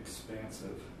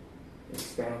 Expansive.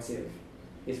 Expansive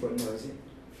is what knows it.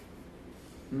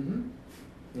 Mm-hmm.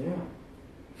 Yeah.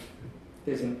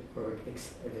 There's an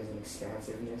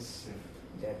expansiveness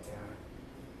that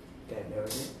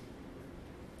knows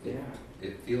it. Yeah.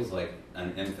 It feels like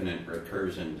an infinite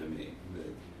recursion to me.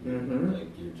 Mm-hmm. Like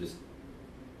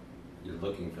you're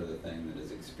looking for the thing that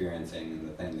is experiencing and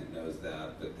the thing that knows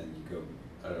that, but then you go,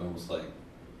 it almost like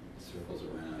circles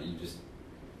around. You just...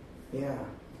 Yeah,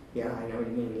 I know what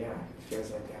you mean. Yeah, it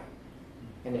feels like that.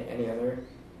 Any other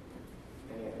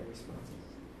responses?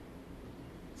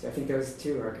 So I think those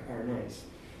two are nice.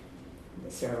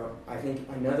 So I think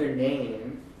another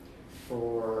name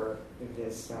for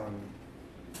this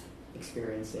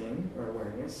experiencing or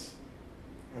awareness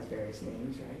has various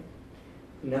names, right?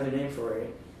 Another name for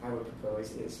it I would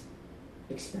propose is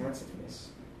expansiveness.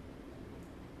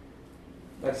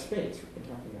 Like space we've been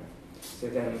talking about. So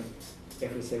then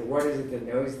if we say, what is it that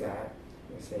knows that?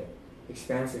 We say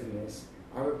expansiveness.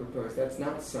 I would propose that's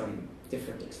not some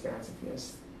different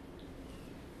expansiveness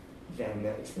than the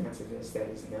expansiveness that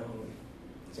is known.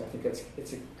 So I think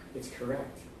it's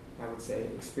correct. I would say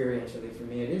experientially for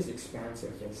me it is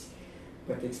expansiveness,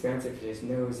 but the expansiveness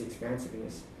knows the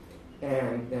expansiveness.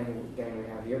 And then we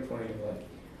have your point of like,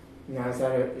 now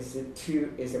is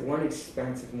it one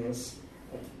expansiveness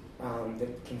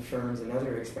that confirms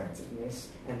another expansiveness,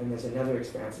 and then there's another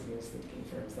expansiveness that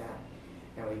confirms that.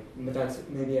 But that's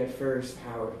maybe at first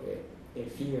how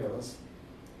it feels,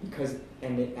 because I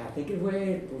think the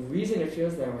reason it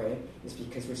feels that way is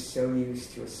because we're so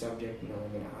used to a subject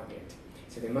knowing an object.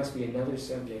 So there must be another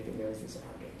subject that knows this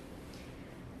object.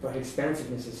 But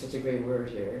expansiveness is such a great word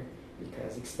here,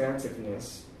 because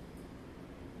expansiveness,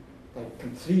 like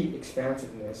complete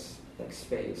expansiveness, like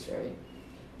space, right,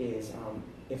 is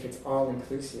if it's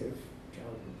all-inclusive, which I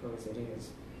would propose it is,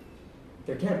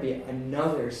 there can't be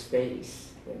another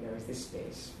space that knows this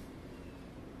space.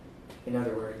 In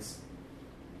other words,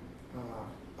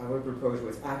 I would propose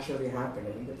what's actually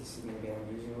happening, but this is maybe an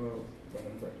unusual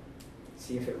thing, but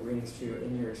see if it rings true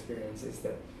in your experience, is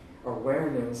that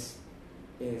awareness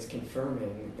is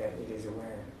confirming that it is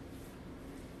aware.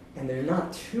 And there are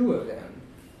not two of them.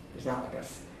 There's not like a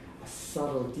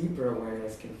subtle, deeper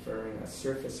awareness conferring a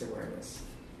surface awareness.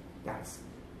 That's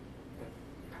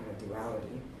a kind of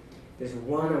duality. There's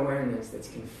one awareness that's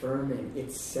confirming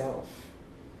itself,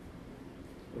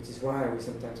 which is why we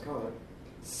sometimes call it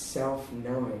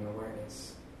self-knowing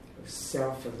awareness, or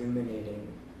self-illuminating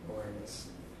awareness.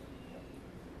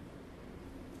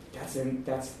 That's a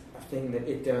thing that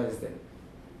it does that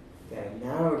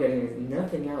now we're getting is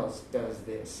nothing else does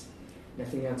this.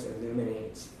 Nothing else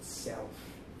illuminates itself.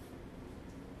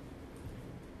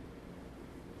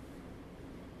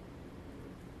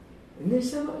 And there's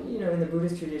some, in the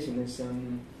Buddhist tradition, there's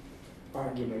some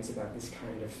arguments about this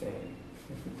kind of thing.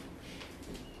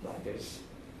 Like there's,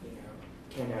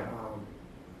 can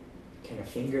a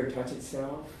finger touch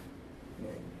itself?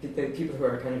 The people who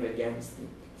are kind of against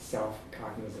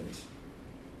self-cognizant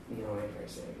knowing are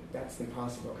saying that's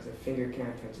impossible because a finger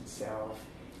can't touch itself,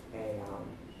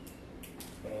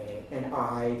 an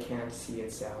eye can't see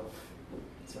itself.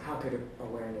 So how could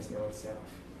awareness know itself?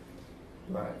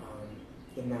 But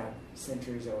in that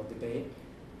centuries-old debate,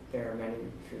 there are many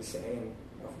who say, and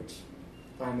of which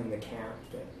I'm in the camp,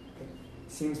 that it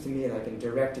seems to me like in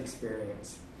direct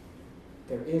experience,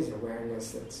 there is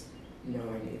awareness that's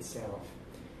knowing itself.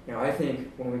 Now I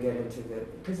think when we get into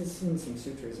because it's in some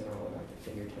sutras and all about the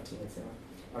finger touching itself,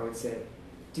 I would say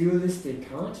dualistic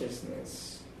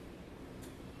consciousness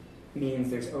means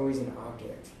there's always an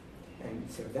object. And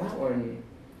so that one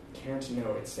can't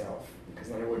know itself, because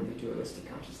then it wouldn't be dualistic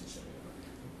consciousness anymore.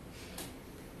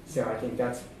 So I think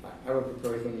I would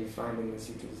propose when you find in the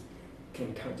sutras,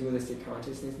 can dualistic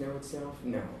consciousness know itself?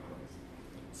 No. I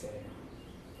would say no.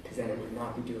 Because then it would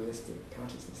not be dualistic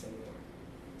consciousness anymore.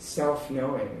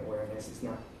 Self-knowing awareness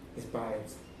is by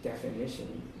its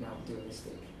definition not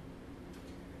dualistic.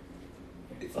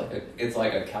 It's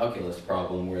like a calculus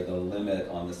problem where the limit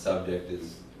on the subject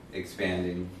is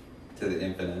expanding to the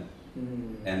infinite,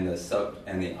 and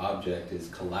the object is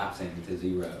collapsing to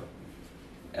zero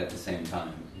at the same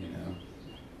time.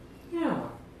 Yeah,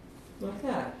 like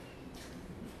that.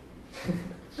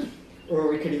 Or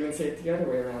we could even say it the other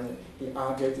way around. The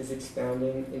object is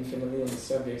expanding infinitely and the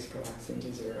subject's collapsing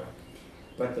to zero.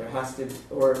 But there has to,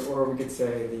 or we could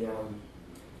say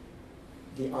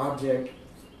the object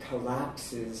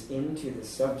collapses into the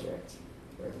subject,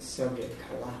 or the subject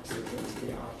collapses into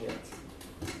the object.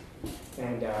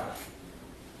 And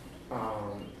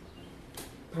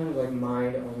kind of like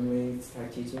mind-only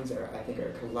type teachings I think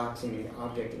are collapsing the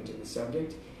object into the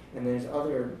subject. And there's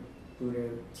other Buddha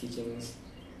teachings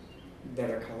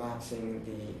that are collapsing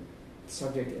the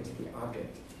subject into the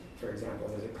object. For example,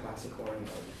 there's a classic one,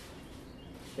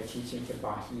 like the teaching to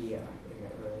Bahiya in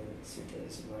the early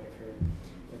sutras. You might have heard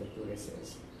where the Buddha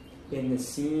says, in the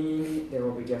seen, there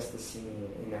will be just the seen.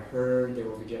 In the heard, there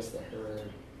will be just the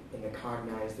heard. In the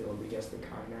cognized, there will be just the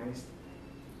cognized.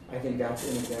 I think that's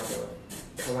an example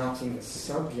of collapsing the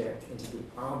subject into the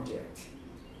object.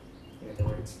 In other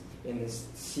words, in the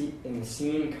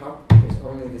seen cup, there's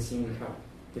only the seen cup.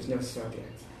 There's no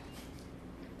subject.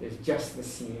 There's just the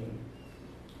seen.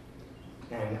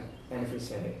 And if we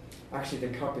say, actually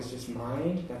the cup is just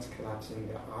mind, that's collapsing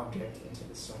the object into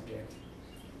the subject.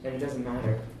 And it doesn't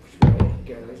matter which way it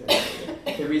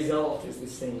goes. The result is the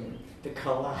same. The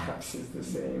collapse is the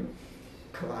same.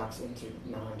 Collapse into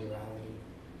non-duality.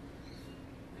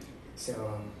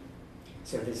 So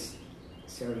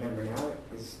remember now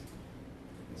is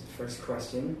the first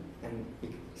question, and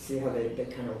you see how they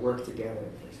kind of work together.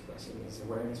 The first question is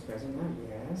awareness present now?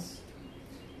 Yes.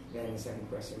 Then the second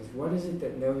question is what is it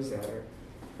that knows that, or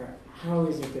how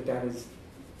is it that is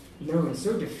known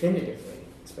so definitively?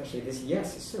 especially this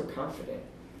yes is so confident.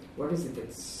 What is it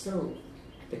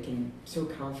that can so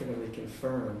confidently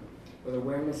confirm? Well,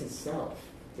 awareness itself.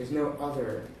 There's no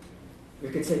other. We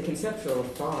could say conceptual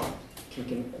thought.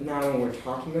 Now when we're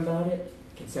talking about it,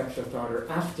 conceptual thought, or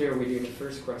after we do the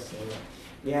first question,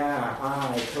 yeah,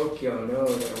 I, Tokyo, know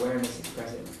that awareness is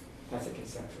present. That's a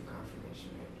conceptual confirmation,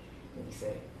 right? When you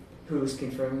say, who's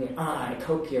confirming it? I,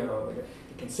 Tokyo, the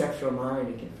conceptual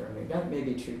mind is confirming. That may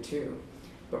be true too.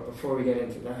 But before we get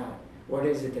into that, what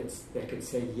is it that could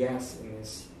say yes in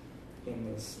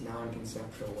this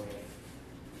non-conceptual way?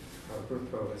 Our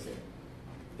Rupo is it?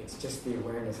 It's just the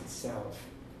awareness itself.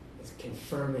 It's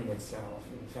confirming itself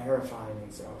and verifying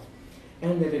itself.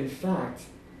 And that in fact,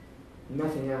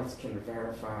 nothing else can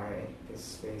verify this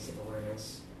space of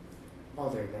awareness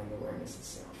other than awareness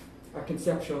itself. Our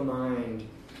conceptual mind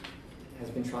has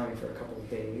been trying for a couple of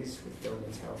days with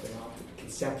Dogen's help and all to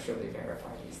conceptually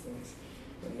verify these things.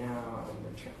 But now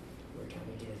we're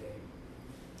trying to do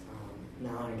the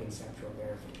non-conceptual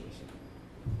verification.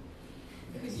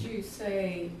 Could you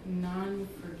say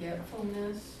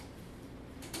non-forgetfulness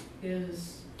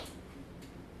is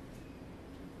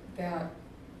that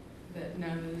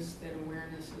knows that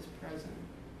awareness is present?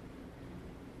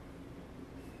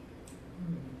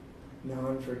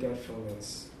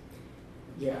 Non-forgetfulness.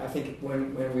 Yeah, I think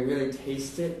when we really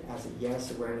taste it as a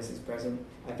yes, awareness is present,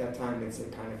 at that time it's a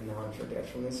kind of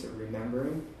non-forgetfulness or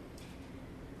remembering.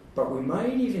 But we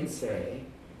might even say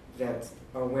that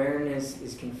awareness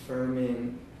is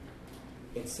confirming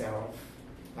itself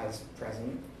as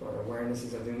present, or awareness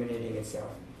is illuminating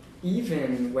itself,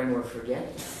 even when we're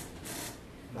forgetting.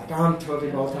 Like, I'm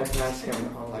totally multitasking,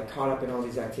 I'm like caught up in all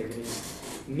these activities.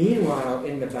 Meanwhile,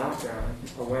 in the background,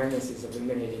 awareness is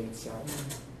illuminating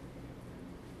itself.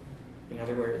 In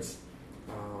other words,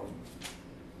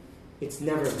 it's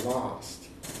never lost.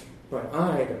 But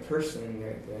I, the person,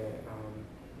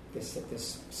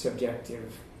 this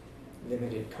subjective,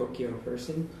 limited Tokyo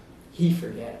person, he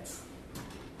forgets.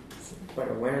 But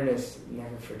awareness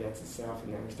never forgets itself,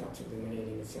 and never stops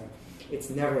illuminating itself. It's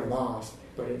never lost,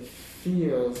 but it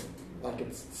feels like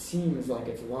it seems like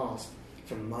it's lost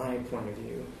from my point of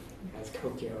view as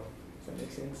Tokyo. Does that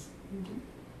make sense? Mm-hmm.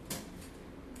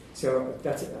 So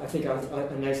that's, I think,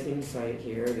 a nice insight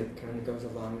here that kind of goes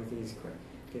along with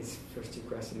these first two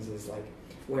questions is like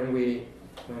when we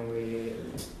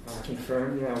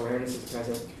confirm that awareness is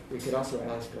present, we could also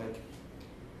ask like,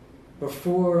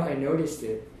 before I noticed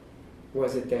it,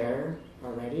 was it there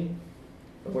already?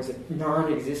 Or was it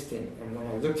non-existent, and when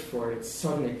I looked for it, it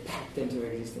suddenly popped into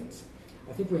existence?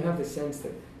 I think we have the sense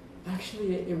that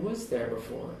actually it was there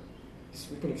before.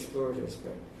 So we can explore this,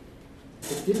 but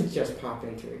it didn't just pop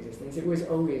into existence. It was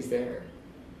always there,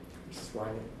 which is why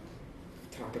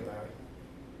we talk about it.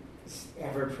 It's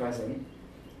ever-present.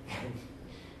 And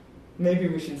maybe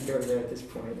we shouldn't go there at this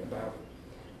point about,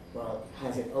 well,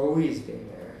 has it always been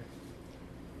there?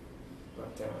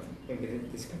 But maybe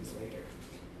this comes later.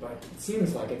 But it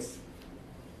seems like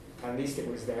at least it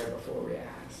was there before we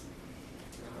asked.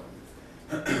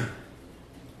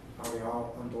 Are we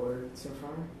all on board so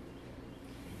far?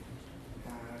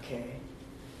 Okay.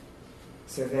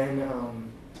 So then,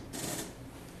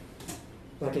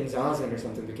 like in Zazen or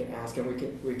something, we can ask, and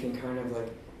we can kind of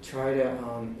like try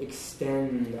to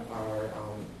extend our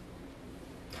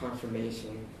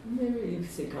confirmation. Maybe you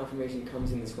could say confirmation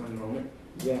comes in this one moment.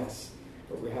 Yes,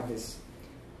 but we have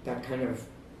that kind of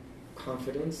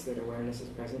confidence that awareness is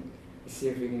present. Let's see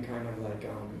if we can kind of like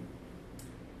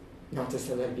not just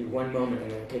to let it be one moment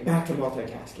and then okay, back to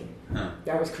multitasking. Huh.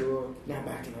 That was cool. Now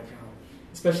back to my problem.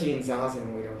 Especially in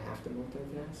Zazen, we don't have to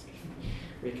multitask.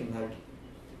 We can like,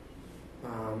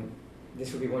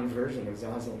 this would be one version of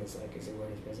Zazen. It's like, is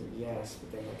awareness present? Yes,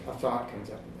 but then like a thought comes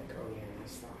up and like, oh yeah,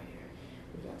 nice thought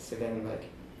here. So then like,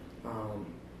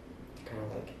 kind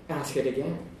of like ask it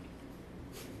again.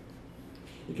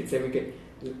 You could say we could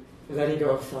letting go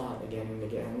of thought again and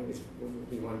again. This would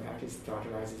be one practice. Thought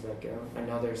arises, let go.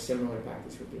 Another similar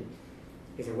practice would be,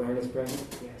 is awareness present?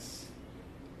 Yes.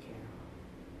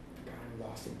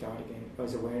 Lost in thought again.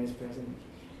 Was awareness present?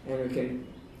 And we can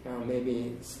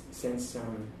maybe sense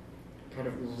some kind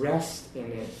of rest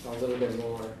in it a little bit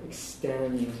more,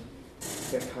 extend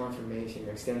the confirmation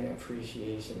or extend the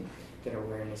appreciation that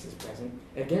awareness is present.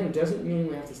 Again, it doesn't mean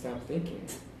we have to stop thinking,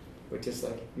 but just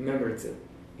like remember, it's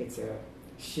a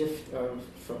shift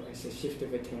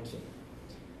of attention.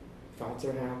 Thoughts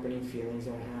are happening, feelings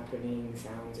are happening,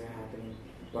 sounds are happening,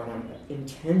 but I'm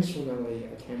intentionally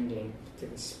attending to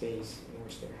the space in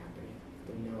which they're happening,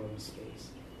 the known space.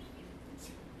 It's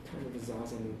kind of a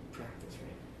Zazen practice,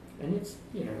 right? And it's,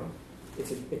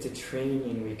 it's a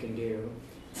training we can do.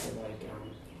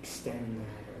 extend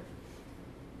that or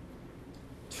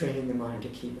train the mind to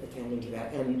keep attending to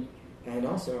that. And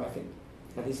also, I think,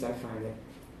 at least I find that,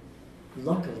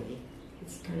 luckily,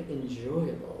 it's kind of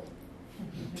enjoyable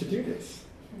to do this.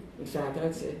 In fact,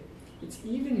 I'd say it's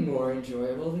even more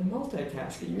enjoyable than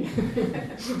multitasking.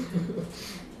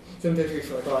 Sometimes we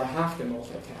feel like, I have to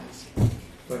multitask.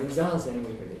 But in Zazen,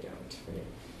 we really don't.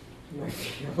 We might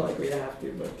feel like we have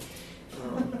to, but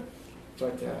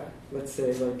let's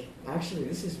say, actually,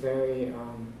 this is very,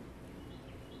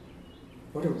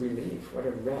 what a relief, what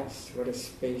a rest, what a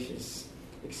spacious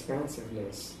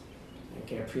expansiveness I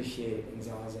can appreciate in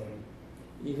Zazen,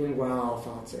 even while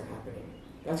thoughts are happening.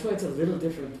 That's why it's a little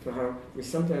different from how we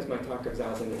sometimes might talk of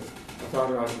Zazen as a thought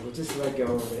arising, we'll just let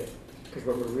go of it, because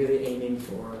what we're really aiming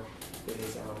for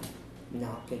is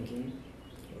not thinking,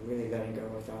 really letting go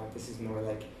of thought. This is more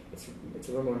like, it's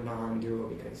a little more non-dual,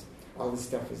 because all this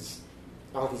stuff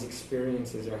all these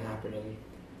experiences are happening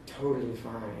totally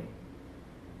fine,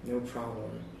 no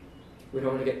problem. We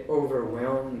don't want to get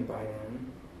overwhelmed by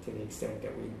them to the extent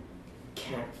that we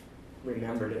can't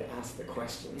remember to ask the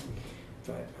question,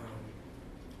 but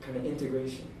kind of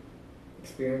integration.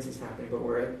 Experience is happening, but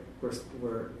we're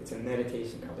it's a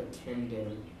meditation called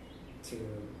attending to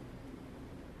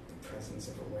the presence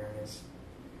of awareness.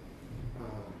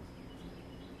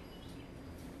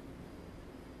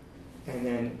 And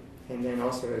then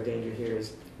also a danger here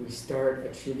is we start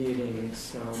attributing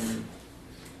some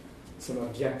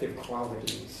objective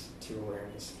qualities to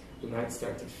awareness. We might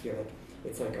start to feel like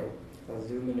it's like a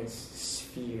luminous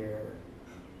sphere.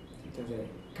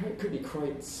 It could be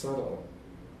quite subtle.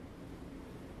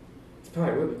 It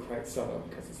probably will be quite subtle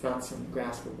because it's not some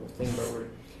graspable thing, but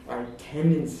our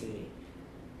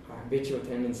habitual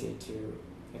tendency to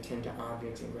attend to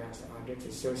objects and grasp objects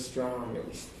is so strong that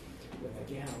we're like,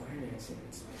 awareness, and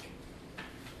it's like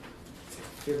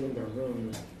filling the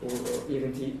room, or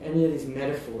even to any of these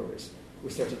metaphors, we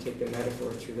start to take the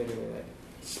metaphor too literally, like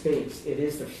space. It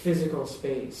is the physical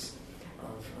space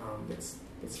of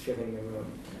that's filling the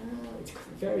room. It's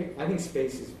I think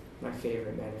space is my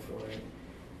favorite metaphor.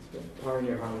 The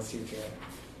Parinirvana Sutra,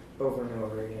 over and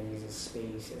over again, uses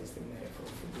space as the metaphor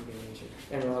for Buddha nature,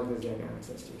 and a lot of the Zen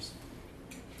ancestors.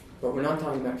 But we're not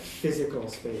talking about physical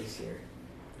space here.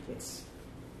 It's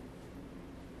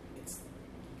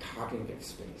cognitive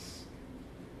space.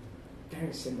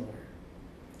 Very similar.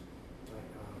 But,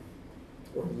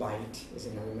 or light is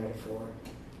another metaphor.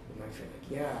 You might feel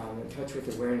like, I'm in touch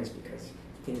with awareness because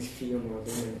things feel more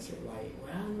luminous or light.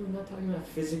 Well, I'm not talking about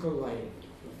physical light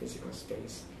or physical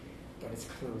space, but it's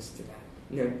close to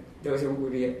that. Those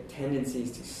would be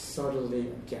tendencies to subtly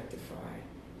objectify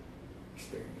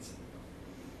experience.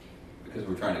 Because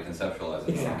we're trying to conceptualize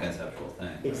a non-conceptual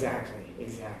thing. Exactly.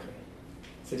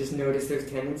 So just notice those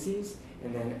tendencies,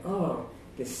 and then,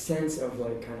 this sense of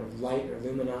kind of light or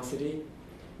luminosity.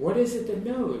 What is it that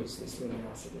knows this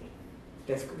luminosity?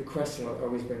 That's the question will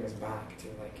always bring us back to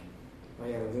the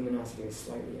luminosity is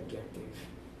slightly objective,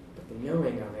 but the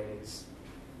knowing of it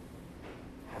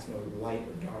has no light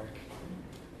or dark.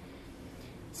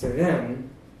 So then,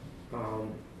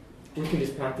 we can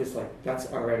just practice that's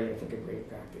already, I think, a great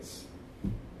practice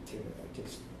to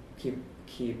just keep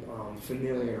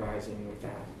familiarizing with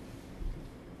that,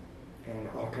 and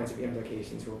all kinds of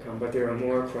implications will come. But there are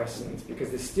more questions because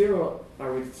there still, I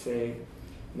would say,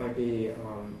 might be a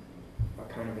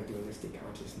kind of a dualistic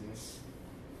consciousness.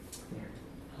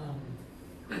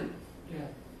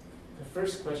 The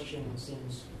first question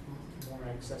seems more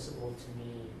accessible to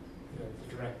me,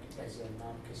 the direct as a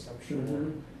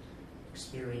non-conceptual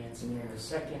experience, and the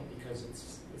second, because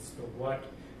it's the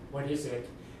what is it,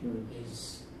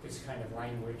 is this kind of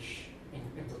language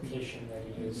implication that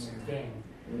it is a thing.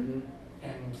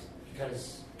 And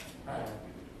because I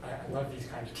love these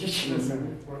kind of teachings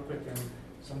and work with them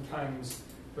sometimes,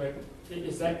 but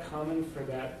is that common for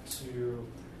that to,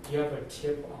 do you have a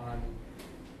tip on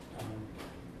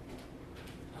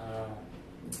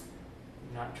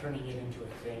not turning it into a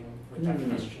thing with that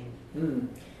question?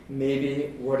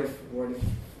 Maybe, what if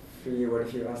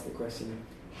you ask the question,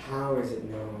 how is it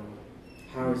known?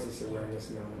 How is this awareness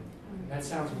known? That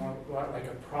sounds more like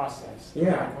a process.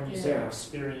 Yeah. Like when you say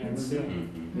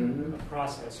experiencing a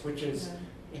process, which is,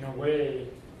 in a way,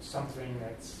 something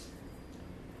that's,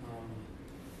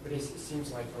 but it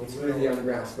seems like it's really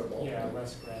ungraspable. Yeah,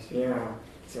 less graspable. Yeah.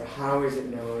 So how is it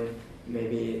known?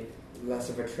 Maybe less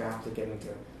of a trap to get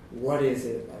into. What is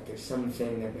it? Like there's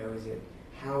something that knows it.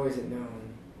 How is it known?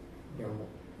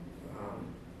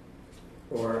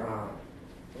 Or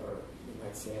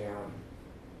let's say,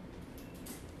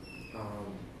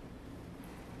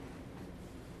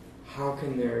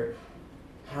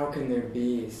 how can there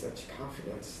be such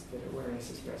confidence that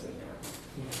awareness is present now?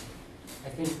 Yeah. I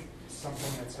think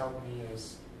something that's helped me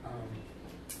is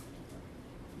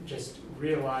just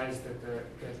realize that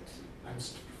I'm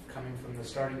coming from the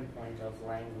starting point of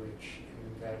language,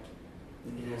 and that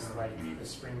it is like the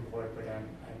springboard, but I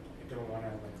don't want to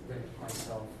like limit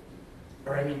myself.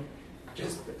 Or I mean,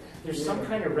 just there's some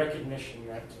kind of recognition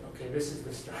that okay, this is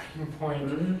the starting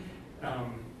point,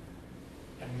 Mm-hmm.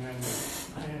 And then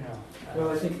I don't know. Well,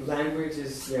 I think language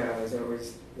is as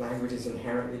always, language is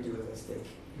inherently dualistic.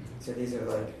 So these are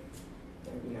like,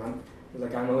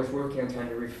 like I'm always working on trying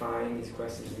to refine these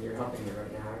questions, and you're helping me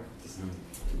right now. Just,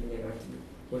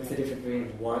 what's the difference between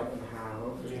what and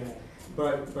how? Yeah.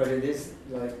 But it is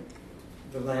like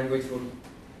the language will,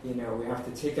 we have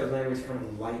to take the language kind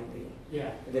of lightly.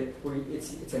 Yeah. That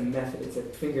it's a method. It's a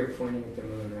finger pointing at the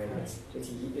moon, right? Right.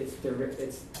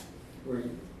 We're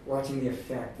watching the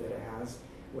effect that it has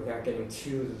without getting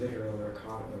too literal or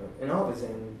caught in it. And all the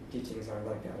Zen teachings are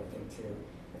like that, I think, too.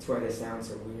 That's why they sound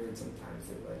so weird sometimes.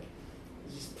 They're like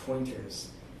just pointers.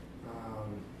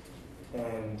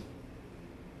 And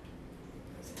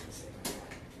what was I going to say about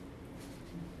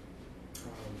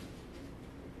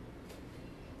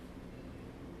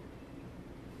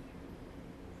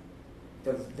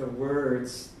that? The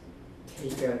words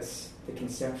take us, the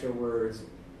conceptual words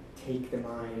take the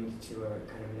mind to a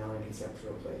kind of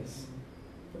non-conceptual place.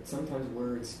 But sometimes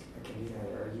words can do that,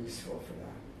 are useful for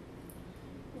that.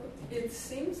 Well, it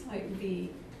seems like the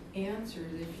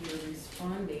answers, if you're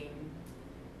responding,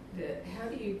 that how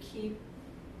do you keep,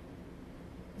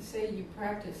 say you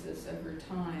practice this over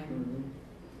time,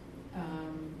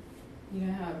 you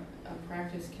know how a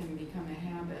practice can become a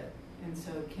habit, and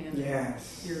so can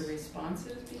your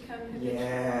responses become habitual?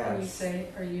 Yes. And you say,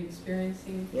 are you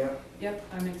experiencing? Yep,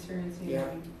 I'm experiencing.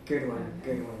 Yep, good one.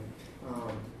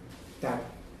 That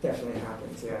definitely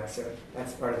happens, So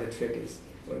that's part of the trick is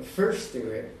when you first do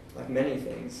it, like many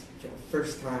things, for the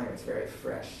first time it's very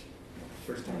fresh.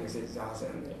 The first time is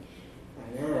awesome.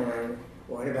 And then,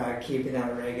 what about keeping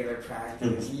that regular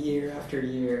practice year after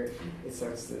year? It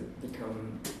starts to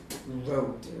become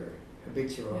rote or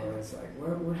habitual, and it's like,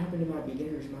 what happened to my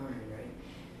beginner's mind, right?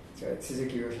 So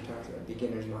Suzuki Roshi talks about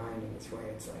beginner's mind in this way.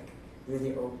 It's like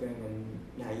really open and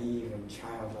naive and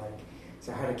childlike.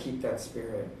 So how to keep that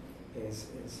spirit is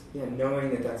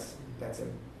knowing that that's a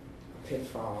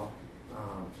pitfall.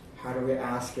 How do we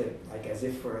ask it like as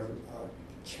if we're a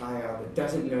child that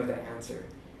doesn't know the answer?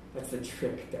 That's the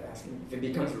trick to asking. If it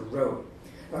becomes rote,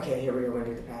 okay, here we go, we're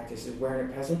going to do the practice. Is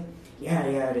awareness present? Yeah,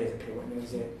 it is. Okay, what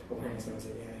knows it? Awareness knows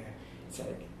it. Yeah. It's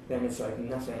like, then it's like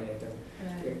nothing. It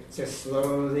doesn't. Right. So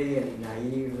slowly and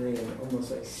naively and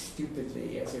almost like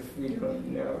stupidly, as if we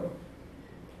don't know.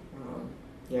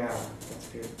 That's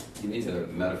good. You need a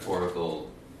metaphorical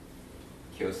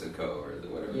kyosako or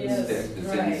whatever stick, the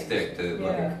city stick to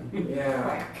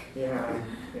whack.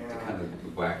 To kind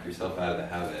of whack yourself out of the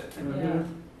habit.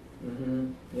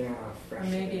 Or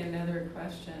maybe another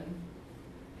question: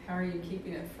 how are you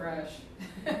keeping it fresh?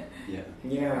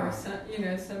 Or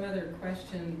some other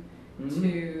question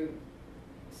to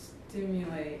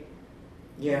stimulate.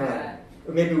 That.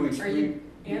 Or maybe we try new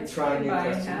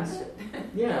questions.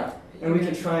 Habit? And we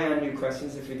can try on new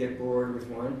questions if we get bored with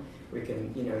one. We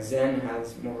can, Zen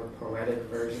has more poetic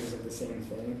versions of the same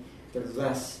thing. They're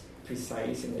less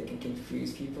precise and they can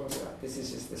confuse people. So this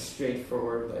is just the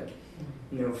straightforward, like,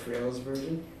 no frills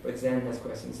version. But Zen has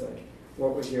questions like,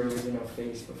 what was your original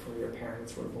face before your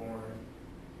parents were born?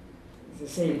 It's the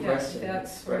same question,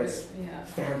 but it's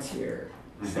fancier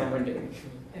sounding.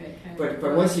 But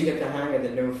once you get the hang of the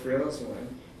no frills one,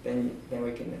 then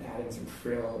we can add in some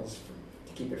frills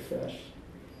to keep it fresh.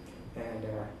 And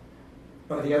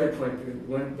the other point,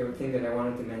 the thing that I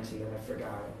wanted to mention that I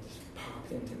forgot, and just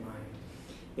popped into mind,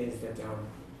 is that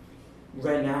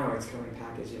right now it's coming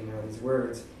packaged in these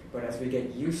words, but as we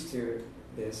get used to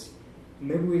this,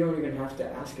 maybe we don't even have to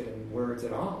ask it in words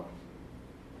at all.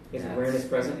 Is awareness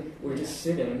present? We're just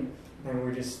sitting, and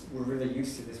we're really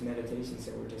used to this meditation,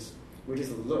 so we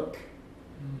just look.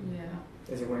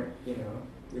 There's awareness,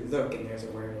 we look and there's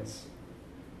awareness.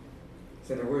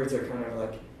 So the words are kind of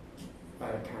like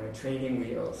kind of training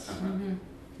wheels.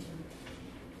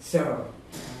 So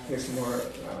here's some more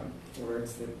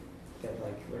words that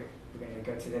like we're going to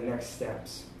go to the next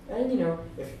steps. And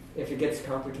if it gets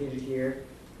complicated here,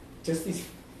 just the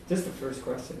first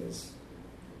question is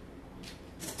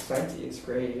plenty, it's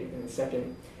great. And the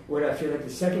second, what I feel like the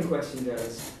second question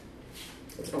does,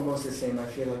 it's almost the same. I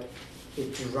feel like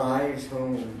it drives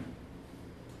home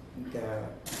the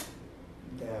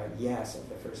yes of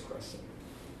the first question.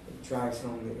 It drives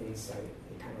home the insight.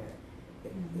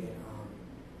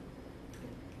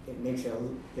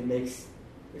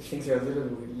 if things are a little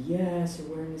weird, yes,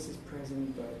 awareness is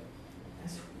present, but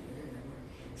that's weird.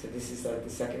 So this is like the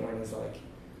second one is like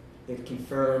it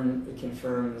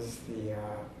confirms the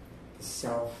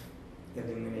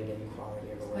self-illuminating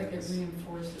quality of awareness. Like it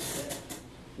reinforces it.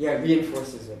 Yeah, it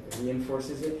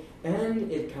reinforces it,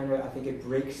 and it kind of, I think it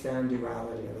breaks down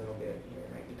duality a little bit here,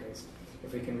 right? Because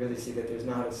if we can really see that there's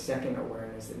not a second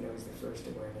awareness that knows the first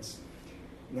awareness,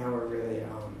 now we're really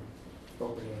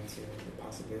opening into the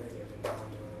possibility of a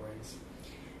non-dual awareness.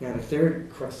 Now the third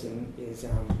question is,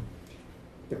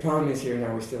 the problem is here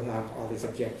now we still have all these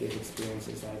objective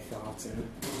experiences like thoughts and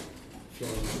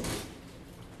feelings and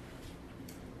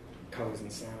colors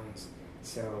and sounds.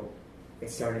 So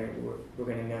it's starting, we're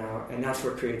going to now, and that's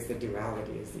what creates the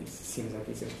duality, is these, seems like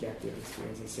these objective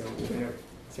experiences. So we're going to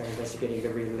start investigating the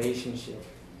relationship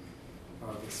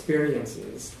of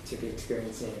experiences to the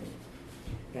experiencing.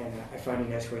 And I find a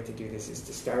nice way to do this is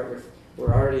to start with,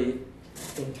 we're already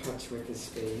in touch with this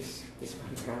space, this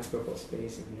ungraspable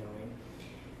space of knowing.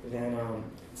 Then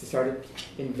to start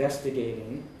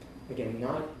investigating, again,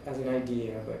 not as an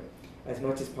idea, but as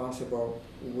much as possible,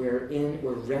 we're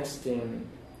resting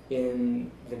in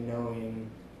the knowing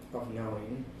of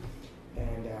knowing.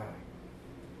 And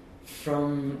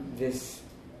from this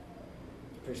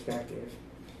perspective,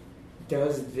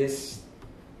 does this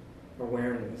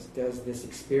awareness, does this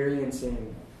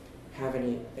experiencing have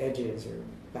any edges or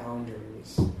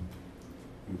boundaries?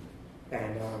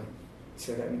 And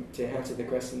so that to answer the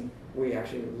question, we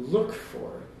actually look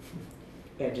for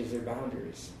edges or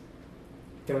boundaries.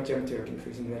 Don't jump to a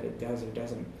conclusion that it does or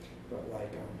doesn't, but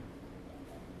like,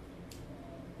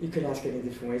 you could ask it in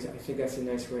different ways. I think that's a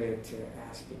nice way to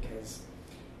ask, because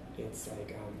it's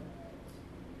like,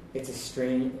 it's a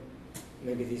strain,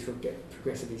 maybe these will get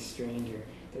progressively stranger.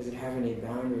 Does it have any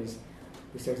boundaries?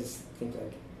 We start to think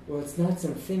like, well, it's not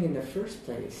something in the first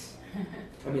place.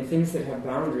 I mean, things that have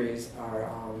boundaries are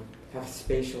have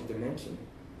spatial dimension.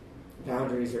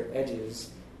 Boundaries or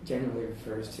edges generally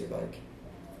refers to like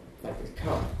a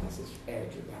cup has this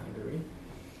edge or boundary,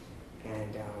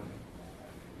 and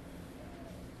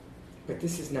but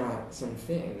this is not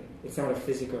something. It's not a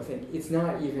physical thing. It's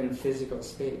not even physical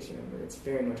space. Remember, it's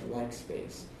very much like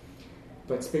space.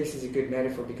 But space is a good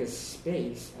metaphor because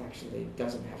space actually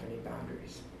doesn't have any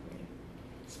boundaries. Right?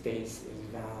 Space is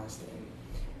vast,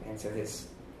 and so this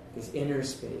inner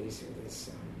space, or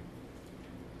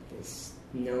this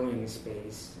knowing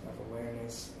space of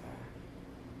awareness,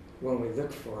 when we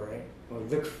look for it, when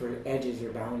we look for edges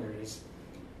or boundaries,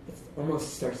 it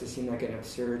almost starts to seem like an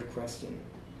absurd question.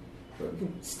 But we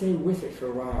can stay with it for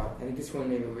a while. I think this one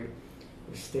maybe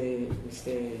we stay.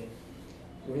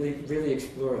 Really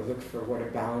explore, look for what a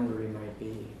boundary might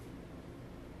be.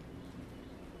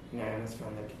 And I almost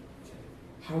found like,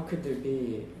 how could there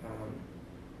be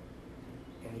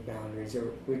any boundaries?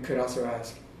 Or we could also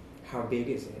ask, how big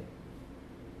is it?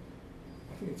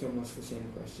 I think it's almost the same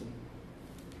question.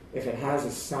 If it has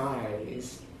a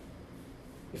size,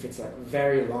 if it's like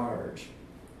very large,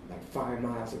 like 5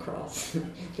 miles across,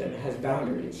 then it has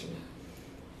boundaries.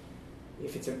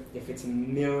 If it's a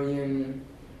million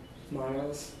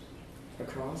miles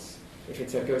across, if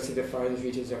it goes to the farthest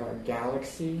reaches of our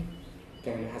galaxy,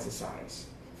 then it has a size.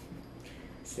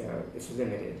 So it's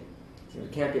limited. So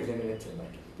it can't be limited to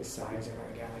like the size of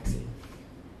our galaxy.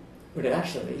 But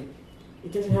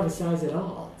it doesn't have a size at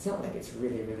all. It's not like it's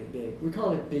really, really big. We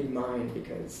call it big mind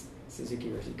because Suzuki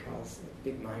Roshi calls it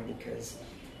big mind because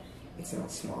it's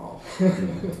not small.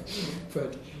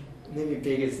 But maybe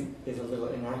big is a little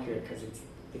inaccurate because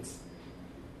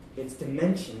it's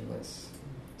dimensionless.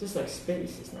 Just like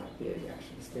space is not big,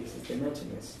 actually. Space is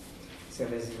dimensionless. So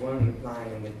there's one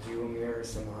line in the Jewel Mirror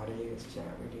Samadhi, this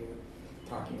chant we do,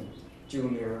 talking. Jewel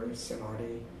Mirror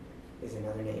Samadhi is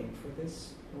another name for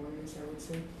this awareness, I would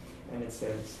say. And it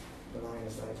says, the line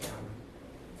is like,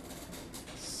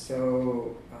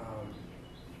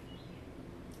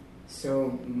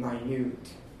 so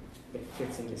minute it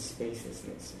fits into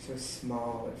spacelessness. So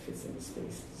small it fits into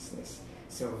spacelessness.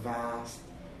 So vast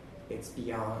it's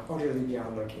utterly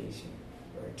beyond location,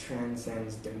 or it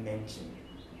transcends dimension.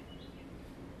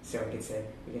 So we could say,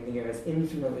 we can think of it as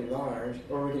infinitely large,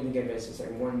 or we can think of it as just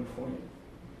like one point.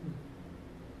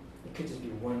 It could just be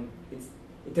one.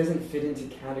 It doesn't fit into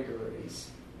categories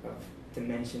of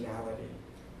dimensionality.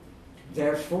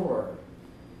 Therefore,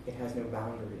 it has no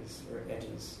boundaries or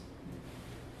edges.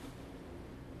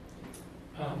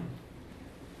 I'd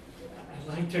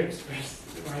like to express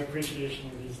my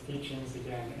appreciation of these teachings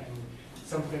again, and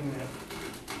something that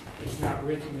is not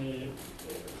with me,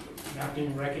 not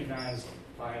being recognized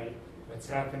by what's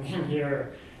happening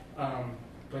here.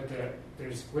 but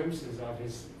there's glimpses of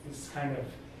this kind of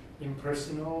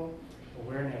impersonal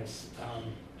awareness.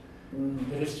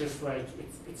 That is just like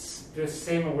it's the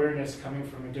same awareness coming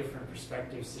from a different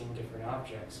perspective, seeing different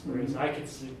objects. Whereas I could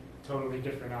see totally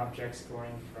different objects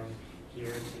going from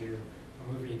here to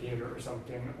a movie theater or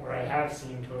something, or I have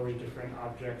seen totally different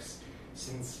objects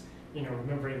since,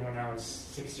 remembering when I was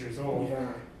 6 years old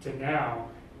to now.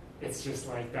 It's just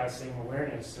like that same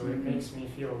awareness. So it makes me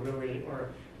feel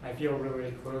I feel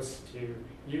really close to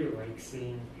you, like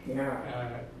seeing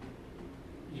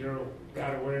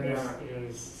that awareness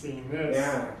is seeing this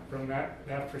from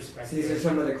that perspective. So these are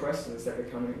some of the questions that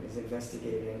Becoming is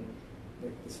investigating,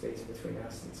 the space between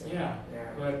us and so on. Yeah,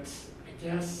 but I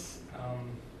guess,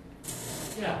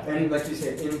 And like you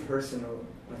said, impersonal,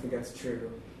 I think that's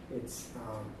true. It's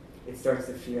it starts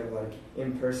to feel like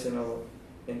impersonal,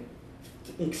 and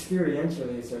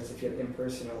experientially it starts to feel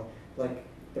impersonal, like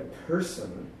the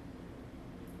person,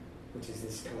 which is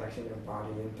this collection of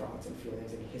body and thoughts and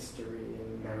feelings and history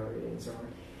and memory and so on.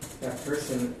 That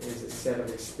person is a set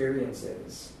of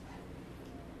experiences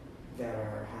that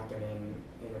are happening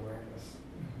in awareness.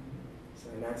 So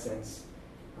in that sense,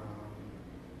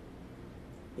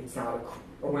 it's not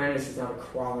awareness is not a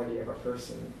quality of a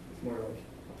person. It's more like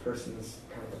a person's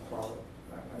kind of a quality,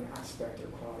 an aspect or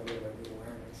quality of the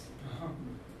awareness.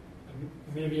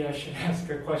 Maybe I should ask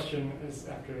a question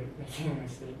after making my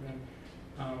statement.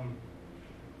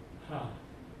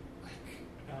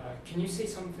 Can you say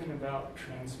something about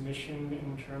transmission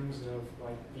in terms of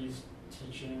like these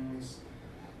teachings?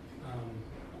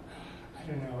 I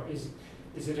don't know.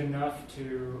 Is it enough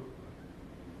to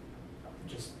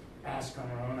just ask on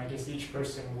our own? I guess each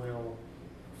person will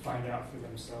find out for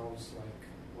themselves, like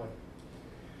what.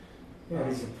 Yeah,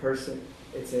 it's a person.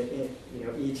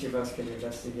 Each of us can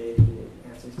investigate the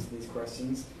answers to these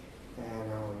questions,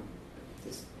 and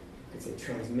it's a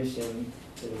transmission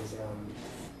is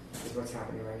what's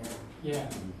happening right now. Yeah.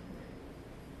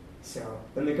 So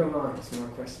let me go on. Some more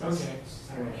questions. Okay.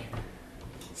 Sorry.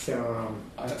 So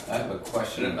I have a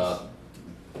question about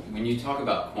when you talk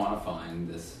about quantifying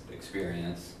this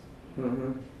experience.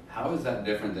 How is that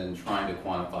different than trying to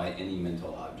quantify any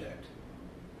mental object?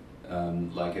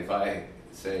 Like if I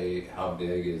say how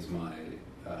big is my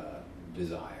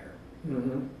desire,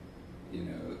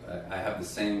 I have the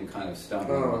same kind of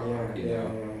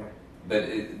stumbling.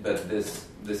 But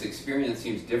this experience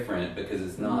seems different because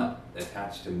it's not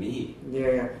attached to me.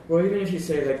 Yeah. Well, even if you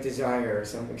say like desire or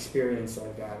some experience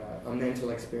like that, a mental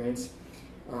experience,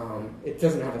 it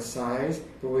doesn't have a size,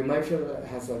 but we might feel that it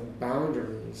has like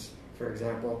boundaries. For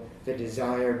example, the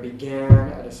desire began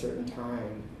at a certain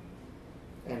time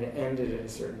and it ended at a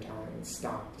certain time and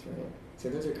stopped, right? So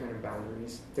those are kind of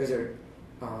boundaries. Those are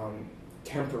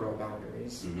temporal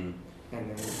boundaries. And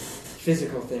then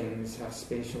physical things have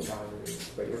spatial boundaries.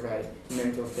 But you're right,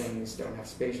 mental things don't have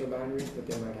spatial boundaries, but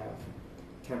they might have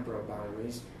temporal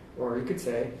boundaries. Or you could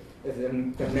say that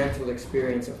the mental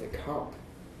experience of the cup,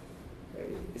 right,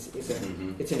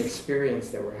 it's an experience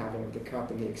that we're having of the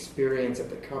cup, and the experience of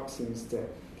the cup seems to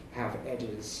have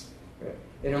edges. Right?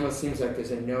 It almost seems like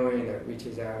there's a knowing that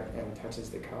reaches out and touches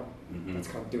the cup. That's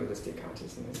called dualistic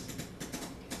consciousness.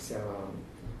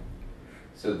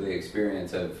 So the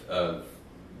experience of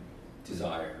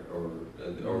desire or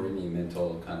any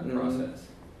mental kind of process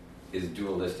is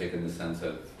dualistic in the sense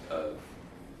of that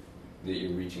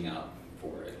you're reaching out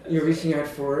for it. You're reaching out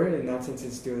for it. In that sense,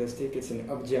 it's dualistic. It's an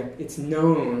object. It's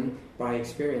known by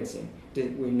experiencing.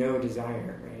 We know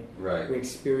desire, right? Right. We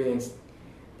experience.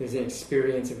 There's an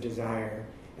experience of desire,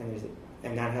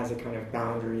 and that has a kind of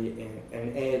boundary and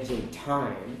an edge in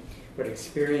time. But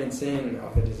experiencing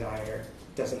of the desire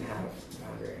doesn't have a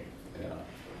boundary. Yeah.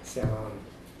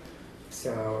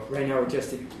 So right now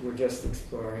we're just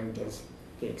exploring, does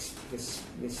this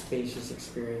spacious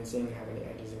experiencing have any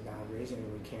edges and boundaries, and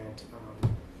we can't.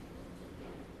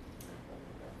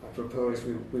 I propose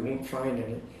we won't find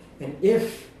any. And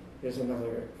if there's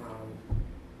another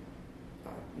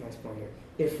nice point here,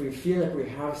 if we feel like we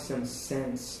have some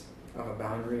sense of a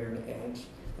boundary or an edge,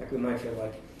 like we might feel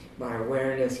like my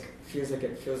awareness feels like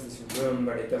it fills this room,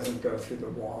 but it doesn't go through the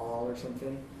wall or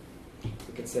something.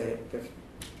 We could say it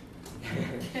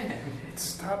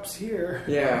stops here.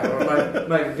 Yeah, or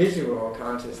my visual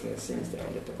consciousness seems to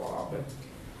end at the wall,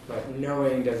 but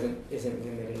knowing isn't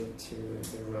limited to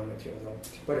the room, it feels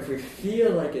like. But if we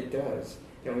feel like it does,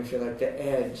 then we feel like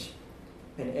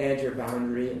an edge or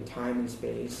boundary in time and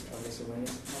space of this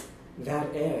awareness,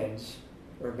 that edge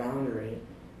or boundary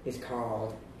is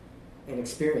called an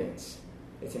experience.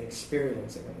 It's an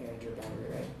experience of an edge or boundary,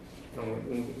 right? And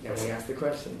we ask the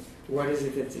question, what is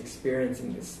it that's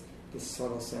experiencing this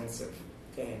subtle sense of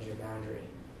edge or boundary.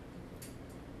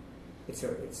 It's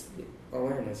the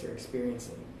awareness or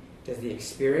experiencing. Does the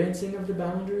experiencing of the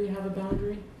boundary have a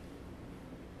boundary?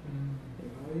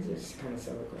 Well, these are just kind of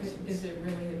subtle questions. Is it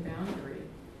really a boundary?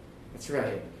 That's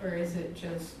right. Or is it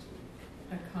just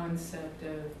a concept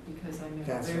of, because I'm in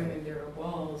That's a room right. and there are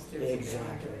walls, there's a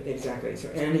boundary? Exactly. So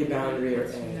any boundary or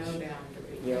It's edge. no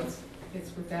boundary. Yep.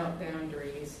 It's without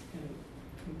boundaries and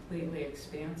completely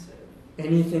expansive.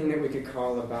 Anything that we could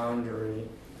call a boundary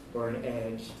or an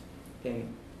edge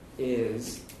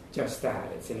is just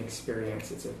that. It's an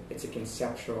experience. It's a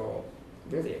conceptual.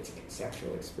 Really, it's a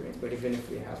conceptual experience. But even if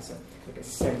we have some like a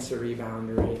sensory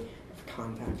boundary of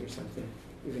contact or something,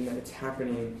 even that it's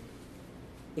happening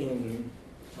in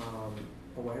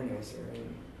awareness or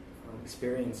in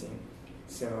experiencing.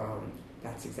 So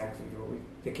that's exactly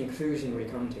the conclusion we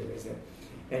come to is that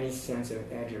any sense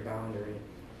of edge or boundary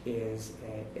is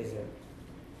a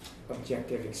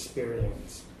objective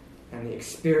experience, and the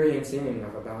experiencing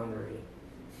of a boundary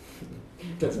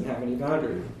doesn't have any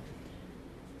boundary.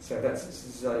 So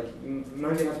it's like you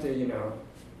might have to,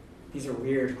 these are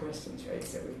weird questions, right?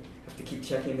 So we have to keep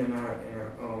checking them out in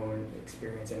our own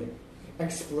experience and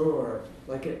explore.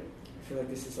 I feel like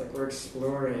this is like we're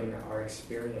exploring our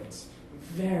experience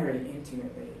very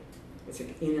intimately. It's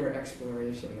an inner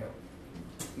exploration that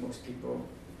most people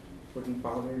wouldn't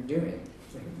bother doing.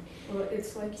 Well,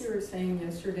 it's like you were saying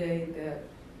yesterday that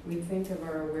we think of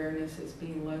our awareness as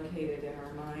being located in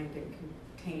our mind and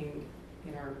contained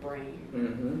in our brain.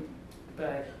 Mm-hmm.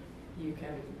 But you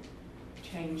can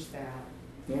change that.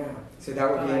 Yeah, so that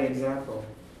would be an example.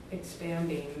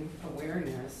 Expanding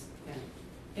awareness and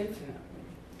infinitely.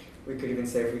 We could even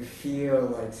say if we feel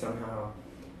like somehow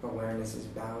awareness is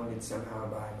bounded somehow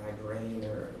by my brain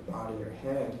or body or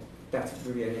head, that's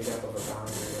really an example of a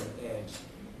boundary or an edge.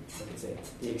 I could say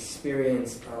the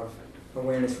experience of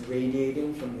awareness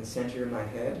radiating from the center of my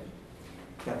head,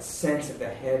 that sense of the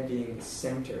head being the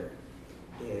center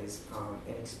is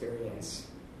an experience.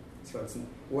 So it's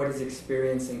what is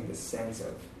experiencing the sense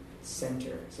of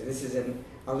center. So this is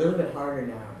a little bit harder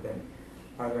now than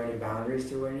are there any boundaries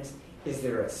to awareness? Is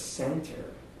there a center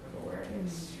of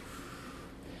awareness?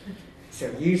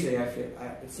 So usually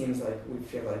it seems like we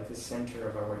feel like the center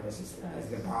of awareness is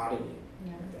the body,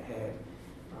 the head.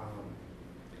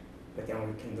 But then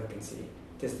we can look and see,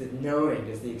 does the knowing,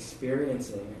 does the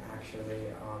experiencing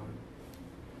actually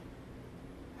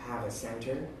have a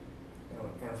center?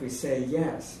 And if we say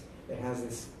yes, it has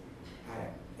this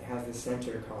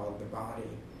center called the body,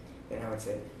 then I would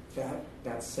say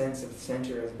that sense of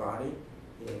center as body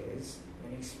is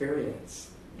an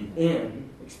experience in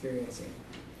experiencing.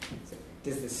 So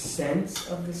does the sense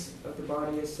of the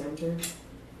body as center?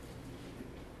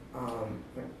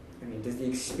 Does the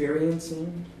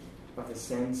experiencing of the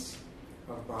sense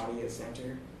of body as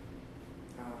center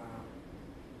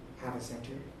have a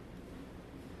center?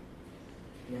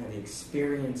 No, the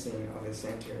experiencing of the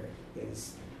center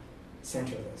is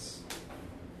centerless.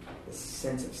 The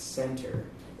sense of center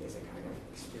is a kind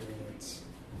of experience.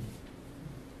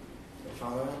 You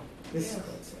follow that? This is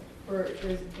what it said. Or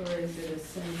is it a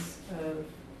sense of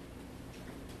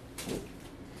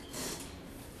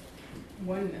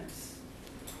oneness?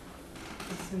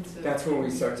 That's when we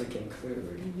start to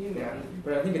conclude. Unity. Yeah,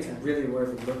 but I think it's really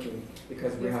worth looking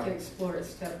because we have to explore it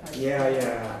step by step.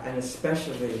 Yeah, and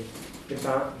especially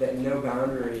that no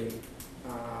boundary,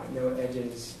 no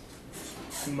edges.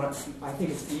 I think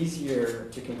it's easier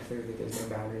to conclude that there's no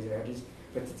boundaries or edges,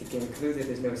 but to conclude that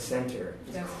there's no center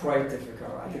is quite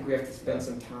difficult. I think we have to spend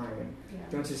some time and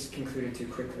don't just conclude it too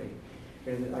quickly.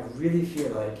 But I really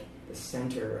feel like the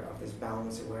center of this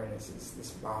balanced awareness is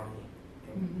this body.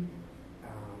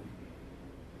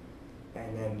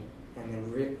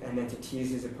 And then to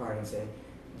tease this apart and say,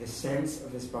 the sense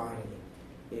of this body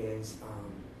is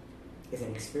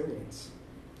an experience,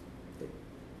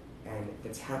 and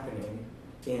it's happening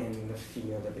in the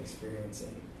field of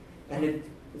experiencing, and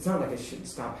it's not like it should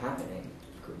stop happening.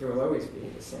 There will always be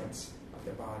the sense of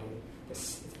the body.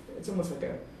 It's almost like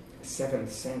a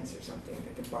seventh sense or something,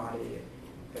 that the body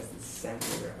is the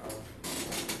center of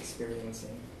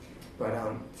experiencing. But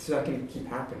so that can keep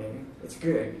happening. It's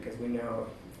good because we know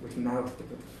which mouth to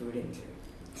put the food into.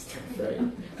 Right?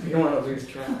 We don't want to lose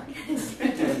track.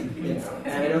 And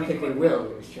I don't think we will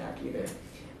lose track either.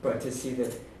 But to see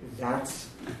that that's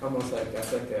almost like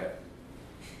that's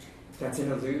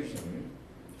an illusion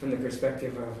from the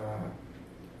perspective of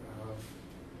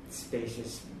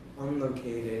spacious,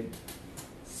 unlocated,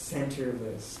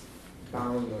 centerless,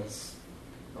 boundless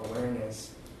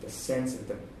awareness. The sense of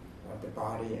the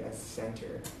body as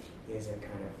center is a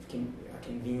kind of a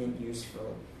convenient,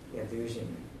 useful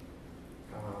illusion.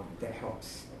 that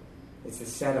helps. It's the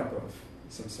setup of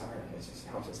samsara. It just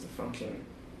helps us to function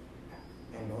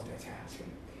and multitask.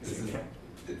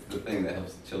 It's the thing that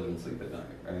helps children sleep at night,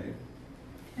 right?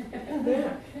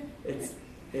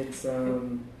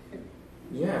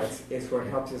 Yeah, it's what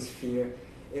helps us feel.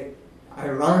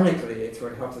 Ironically, it's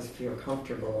what helps us feel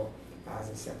comfortable as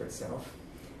a separate self.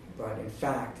 But in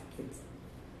fact, it's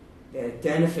the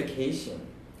identification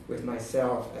with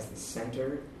myself as the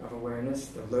center of awareness,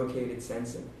 the located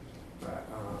sense of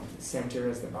center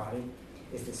as the body,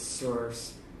 is the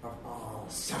source of all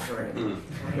suffering.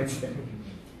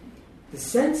 The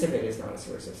sense of it is not a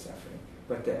source of suffering,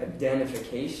 but the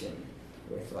identification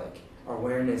with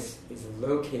awareness is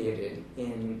located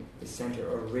in the center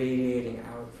or radiating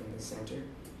out from the center.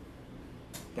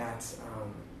 That's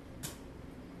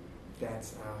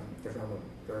the realm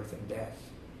of birth and death.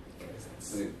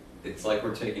 It's like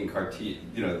we're taking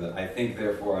Cartesian, I think,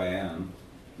 therefore I am,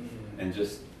 and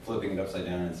just flipping it upside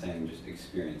down and saying just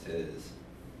experience is.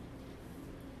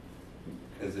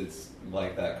 Because it's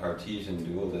like that Cartesian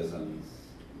dualism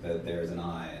that there's an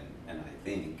I and I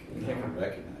think, and I can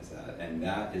recognize that. And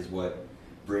that is what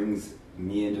brings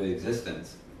me into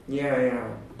existence. Yeah.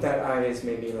 That I is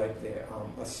maybe like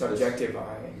a subjective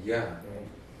I. Yeah. Right?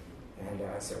 And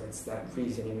so it's that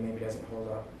reasoning maybe doesn't hold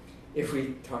up. If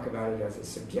we talk about it as a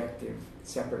subjective,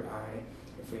 separate I,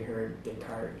 if we heard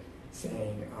Descartes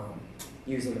saying,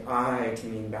 using I to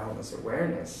mean boundless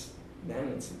awareness, then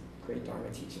it's a great Dharma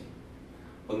teaching.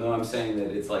 Well, no, I'm saying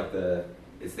that it's like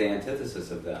it's the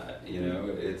antithesis of that,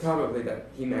 It's probably that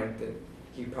he meant that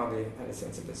he probably had a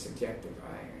sense of the subjective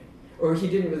I, right? Or he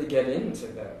didn't really get into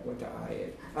what the I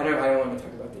is. I don't want to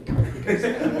talk about Descartes because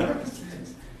I don't know his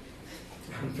teachings.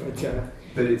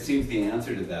 But it seems the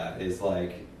answer to that is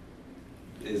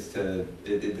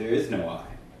there is no I.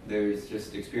 There's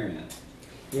just experience.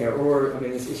 Yeah, or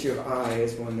this issue of I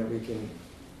is one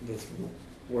that's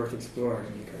worth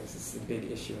exploring because it's a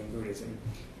big issue in Buddhism.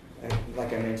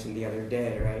 Like I mentioned the other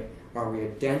day, right? Are we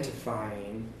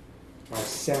identifying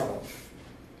ourself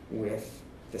with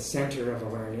the center of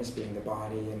awareness, being the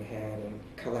body and head and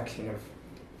collection of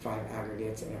 5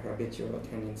 aggregates and our habitual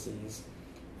tendencies,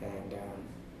 and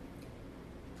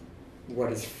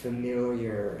what is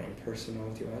familiar and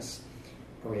personal to us?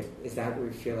 Is that what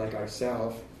we feel like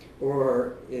ourself,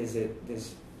 or is it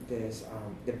this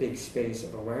the big space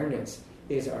of awareness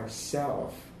is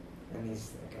ourself? And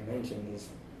these, like I mentioned, these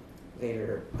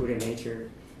later Buddha nature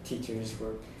teachers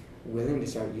were willing to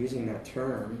start using that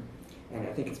term, and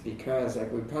I think it's because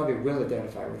we probably will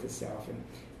identify with the self, and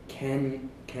can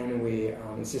we?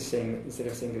 It's just saying, instead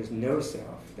of saying there's no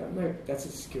self, that's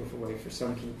a skillful way for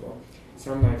some people.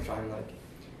 Some might find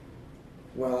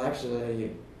well,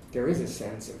 actually, there is a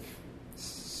sense of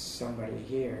somebody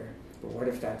here, but what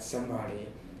if that somebody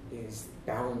is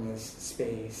boundless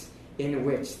space in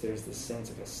which there's this sense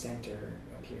of a center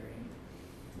appearing,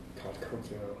 called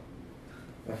Kokyo,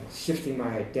 of shifting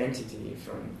my identity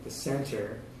from the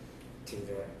center to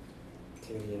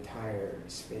the entire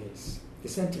space. The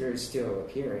center is still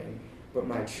appearing, but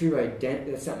my true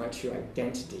that's not my true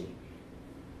identity.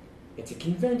 It's a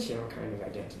conventional kind of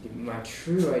identity. My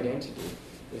true identity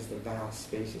is the vast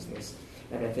spaciousness.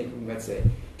 And I think we might say,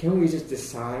 can we just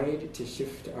decide to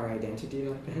shift our identity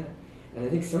like that? And I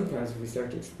think sometimes if we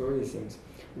start to explore these things,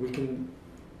 we can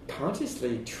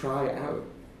consciously try out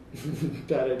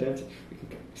that identity. We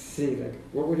can see,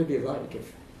 what would it be like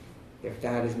if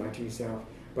that is my true self?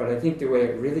 But I think the way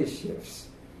it really shifts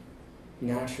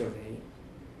naturally,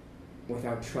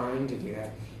 without trying to do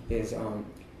that, is, and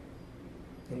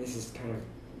this is kind of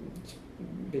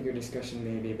bigger discussion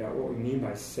maybe about what we mean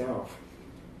by self.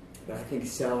 But I think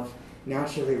self,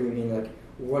 naturally we mean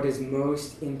what is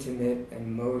most intimate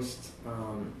and most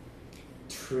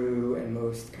true and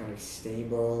most kind of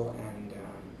stable and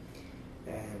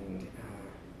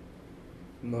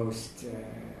most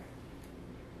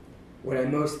what I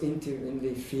most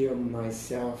intimately feel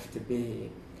myself to be,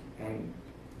 and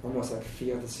almost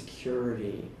feel the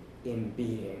security in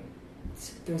being.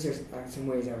 Those are some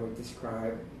ways I would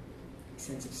describe a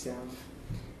sense of self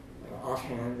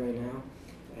offhand right now.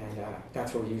 And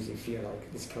that's what we usually feel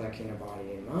like. This collection of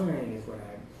body and mind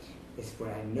is what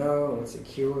I know, what's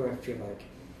secure. I feel like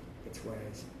it's what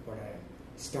I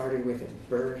started with at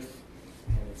birth,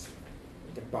 and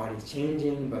the body's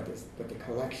changing, but the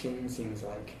collection seems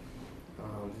like,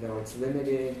 though it's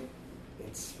limited,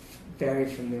 it's very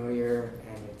familiar,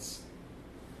 and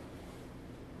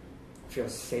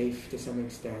feels safe to some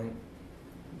extent.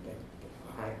 That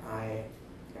I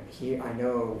am here. I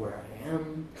know where I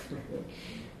am.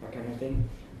 That kind of thing,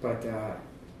 but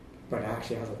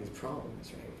actually has all these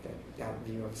problems, right? That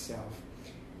view of self.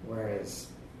 Whereas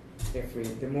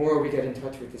the more we get in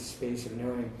touch with this space of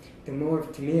knowing, the more,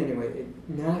 to me anyway, it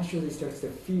naturally starts to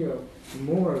feel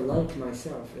more like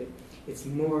myself. It's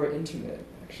more intimate,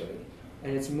 actually,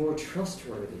 and it's more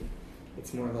trustworthy.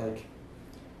 It's more like,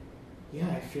 yeah,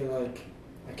 I feel like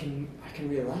I can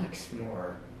relax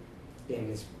more in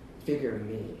this bigger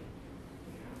me. You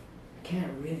know? I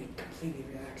can't really completely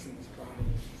relax in this body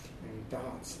and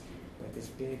thoughts, but this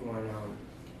big one,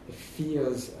 it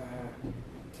feels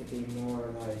to be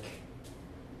more like,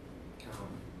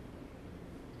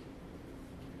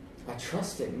 I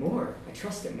trust it more. I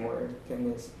trust it more than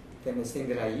this thing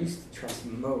that I used to trust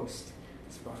most,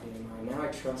 this body and mind. Now I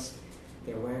trust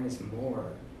the awareness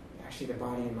more. Actually, the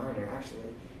body and mind are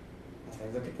actually, as I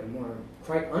look at them more,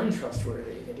 quite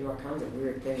untrustworthy. They do all kinds of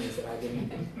weird things that I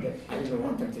didn't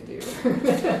want them to do.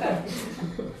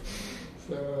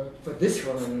 So, but this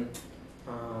one,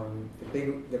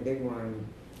 the big one,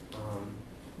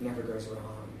 never goes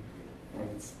wrong, and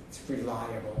it's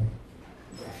reliable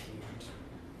refuge.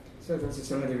 So those are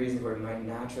some of the reasons where it might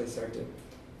naturally start to,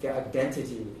 the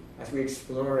identity, as we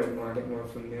explore it more, get more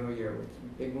familiar with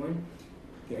the big one,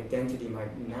 the identity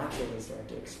might naturally start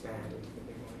to expand into the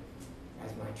big one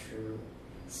as my true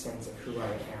sense of who I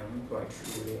am, who I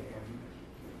truly am.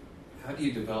 How do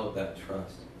you develop that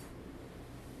trust?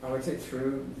 I would say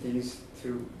through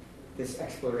this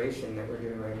exploration that we're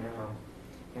doing right now,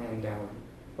 and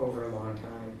over a long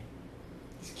time,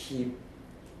 just keep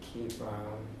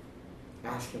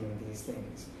asking these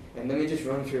things. And let me just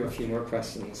run through a few more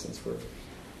questions since we're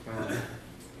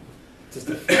just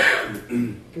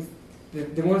because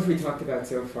the ones we talked about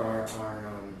so far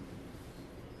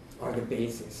are the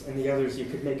basis, and the others you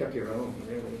could make up your own,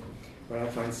 really. But I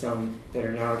find some that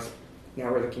are now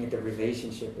we're looking at the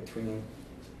relationship between,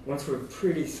 once we're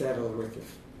pretty settled with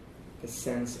the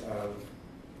sense of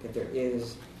that there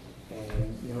is a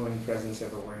knowing presence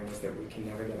of awareness that we can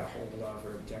never get a hold of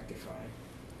or objectify,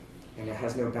 and it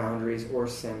has no boundaries or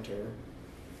center,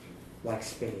 like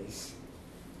space.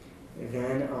 And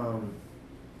then,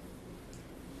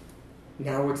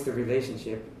 now what's the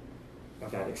relationship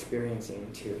of that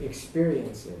experiencing to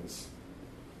experiences?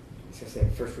 So say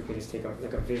first we could just take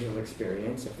like a visual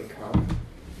experience of the cup.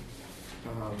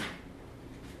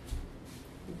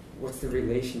 What's the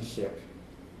relationship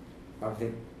of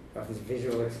this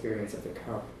visual experience of the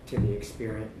cup to the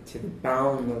experience, to the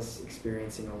boundless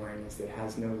experiencing awareness that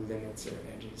has no limits or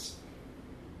edges?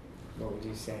 What would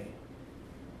you say?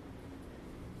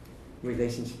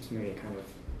 Relationship to me a kind of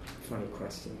funny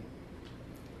question.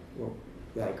 Well,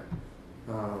 like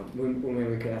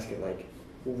when we could ask it like,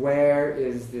 where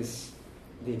is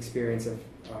the experience of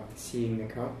seeing the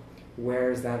cup?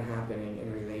 Where is that happening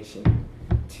in relation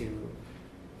to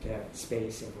the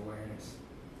space of awareness?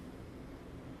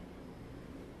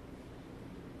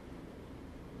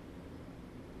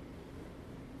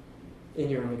 In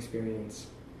your own experience.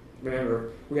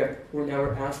 Remember,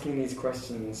 we're asking these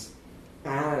questions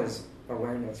as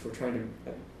awareness. We're trying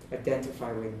to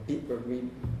identify where we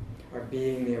are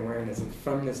being the awareness, and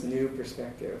from this new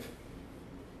perspective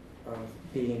of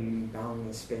being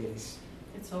boundless space.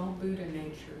 It's all Buddha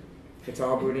nature. It's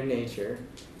all Buddha nature.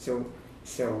 So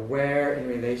where in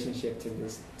relationship to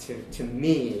this, to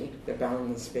me, the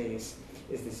boundless space,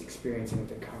 is this experiencing of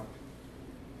the cup?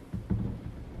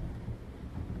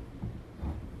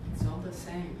 It's all the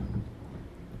same.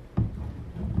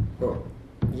 Oh,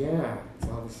 yeah, it's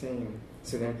all the same.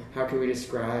 So then, how can we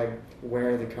describe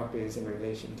where the cup is in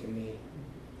relation to me?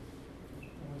 It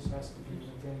always has to be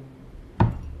within.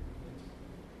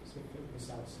 So if it was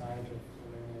outside of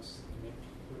awareness, then it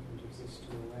wouldn't exist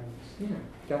to awareness.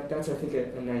 Yeah, that's I think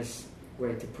a nice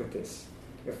way to put this.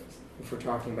 If we're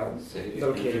talking about Say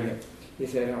locating it, he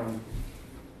said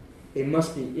it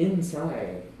must be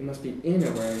inside. It must be in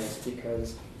awareness,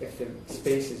 because if the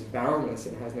space is boundless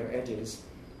and has no edges,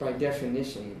 by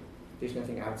definition, there's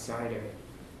nothing outside of it.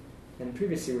 And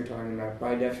previously we were talking about,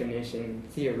 by definition,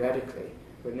 theoretically.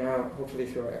 But now, hopefully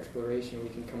through our exploration, we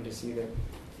can come to see that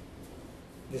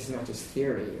this is not just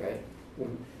theory, right?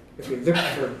 If we look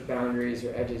for boundaries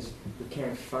or edges, we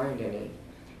can't find any.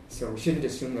 So we shouldn't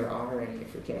assume there are any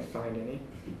if we can't find any.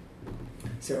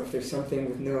 So if there's something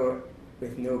with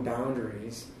no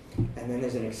boundaries, and then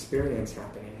there's an experience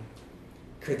happening,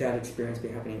 could that experience be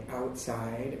happening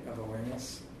outside of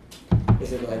awareness?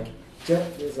 Is it like,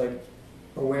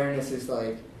 awareness is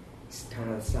like,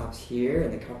 kind of stops here,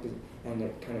 and the cup is, and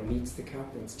it kind of meets the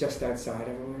cup, and it's just outside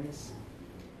of awareness?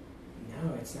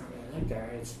 No, it's not really like that.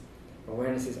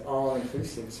 Awareness is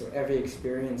all-inclusive, so every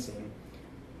experience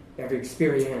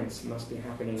must be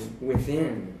happening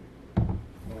within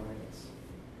awareness.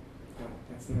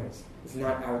 That's nice. It's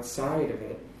not outside of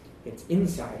it, it's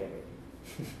inside of it.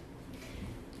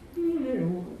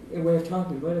 A way of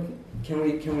talking about it. Can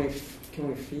we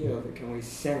feel that? Can we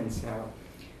sense how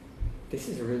this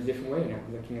is a really different way now?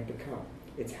 Looking at the cup,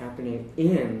 it's happening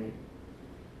in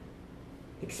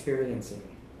experiencing,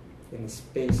 in the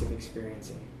space of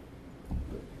experiencing.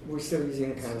 We're still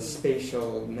using a kind of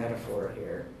spatial metaphor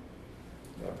here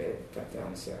a bit, but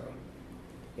so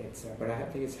it's. But I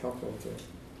think it's helpful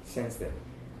to sense that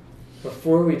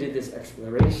before we did this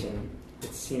exploration,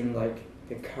 it seemed like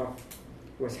the cup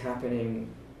was happening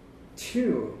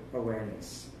to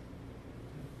awareness.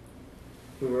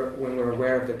 When we're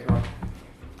aware of the cup,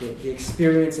 the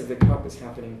experience of the cup is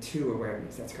happening to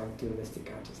awareness. That's called dualistic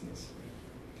consciousness.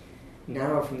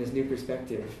 Now, from this new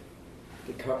perspective,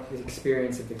 the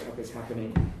experience of the cup is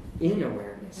happening in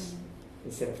awareness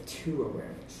instead of to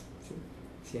awareness.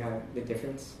 See how the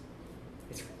difference?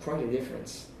 It's quite a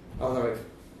difference. Although it's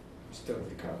still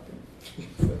the cup.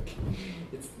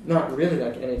 It's not really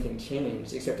like anything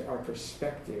changed, except our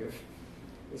perspective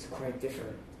is quite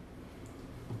different.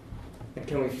 And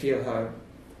can we feel how,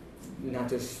 not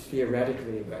just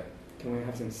theoretically, but can we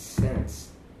have some sense?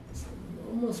 It's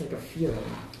almost like a feeling.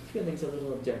 Feeling's a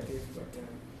little objective, but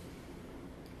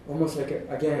almost like,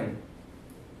 a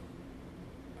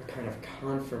kind of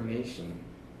confirmation.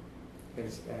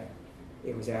 As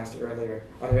it was asked earlier,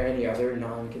 are there any other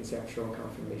non-conceptual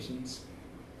confirmations?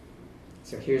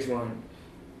 So here's one.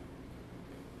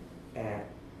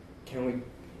 Can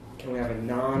we have a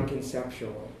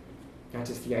non-conceptual, not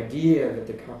just the idea that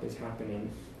the cup is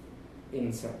happening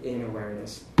in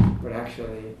awareness, but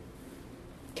actually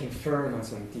confirm on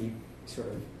some deep sort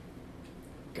of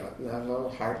gut level,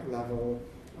 heart level,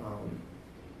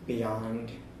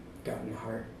 beyond gut and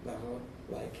heart level.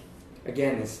 Like,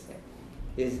 again, this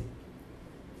is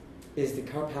the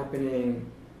cup happening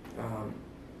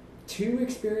to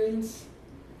experience,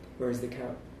 or is the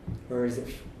cup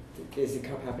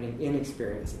happening in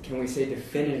experience? Can we say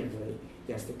definitively,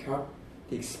 yes, the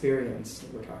experience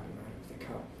that we're talking about, the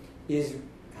cup, is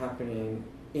happening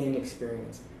in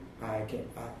experience?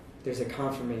 There's a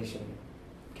confirmation.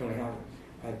 Can we have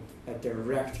a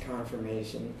direct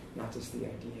confirmation, not just the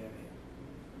idea of it?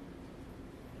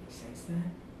 Can you sense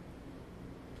that?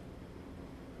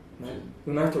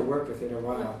 We might have to work with it a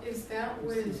while. Well, is that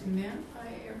what is meant by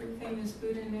everything is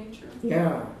Buddha nature?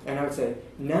 Yeah, and I would say,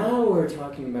 now we're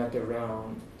talking about the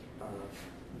realm of,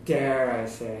 dare I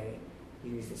say,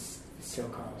 use this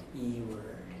so-called E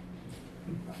word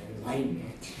of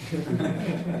enlightenment.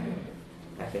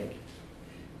 I think.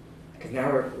 Because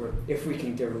now we're, if we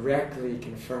can directly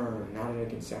confirm, not in a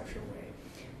conceptual way,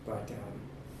 but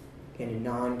in a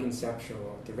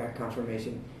non-conceptual, direct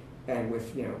confirmation, and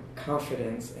with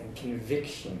confidence and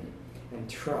conviction and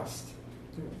trust,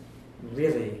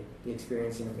 really the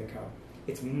experiencing of the cup.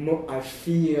 I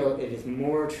feel it is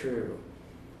more true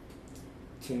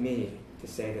to me to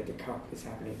say that the cup is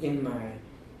happening in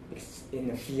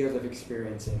the field of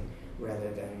experiencing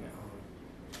rather than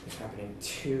it's happening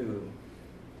to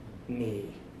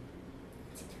me.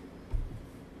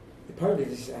 The part of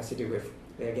this has to do with,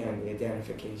 again, the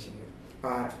identification.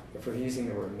 If we're using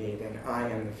the word me, then I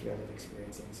am the field of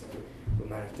experiencing. So we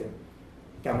might have to,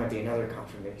 that might be another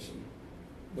confirmation,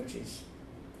 which is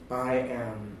I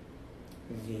am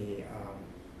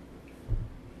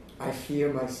I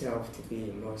feel myself to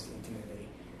be most intimately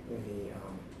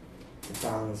the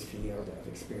balanced field of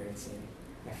experiencing.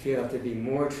 I feel it to be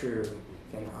more true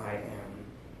than I am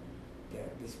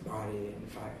this body in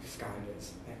 5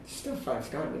 skandhas. There's still 5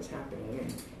 skandhas happening,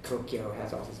 and Kokyo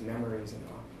has all his memories and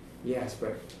all. Yes,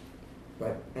 but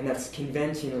and that's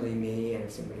conventionally me, and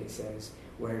if somebody says,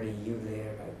 where do you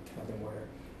live? I tell them where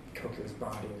Kokyo's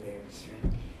body lives,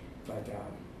 right? But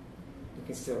we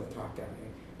can still talk that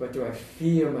way. But do I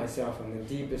feel myself on the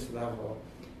deepest level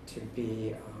to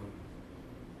be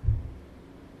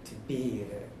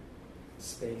the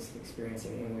space of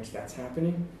experiencing in which that's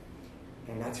happening?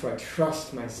 And that's who I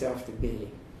trust myself to be.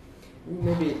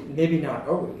 Maybe not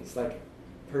always. Like,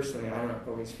 personally, I don't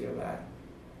always feel that.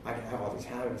 I can have all these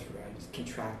habits where I just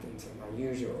contract into my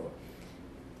usual,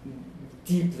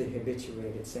 deeply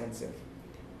habituated sense of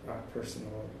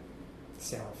personal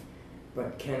self.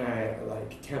 But can I,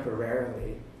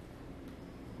 temporarily,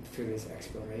 through this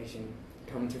exploration,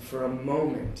 come to, for a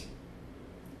moment,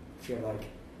 feel like,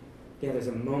 there's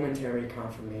a momentary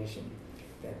confirmation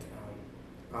that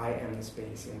I am the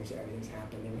space in which everything's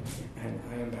happening, and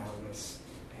I am boundless,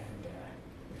 and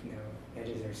with no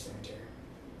edges or center.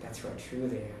 That's who I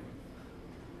truly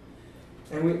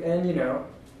am. And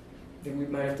we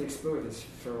might have to explore this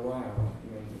for a while.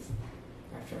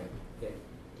 After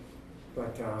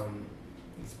but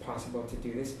it's possible to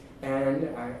do this,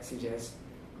 and I suggest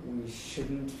we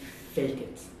shouldn't fake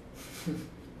it.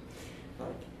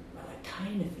 Like, well, I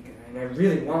kind of think of that, and I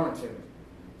really want to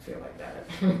feel like that.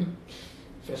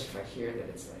 Especially if I hear that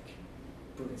it's like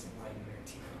Buddha's enlightenment,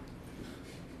 you know.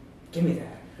 Give me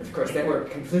that. Of course, then we're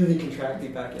completely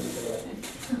contracted back into it.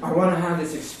 I want to have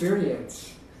this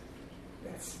experience.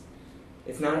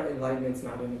 It's not enlightenment's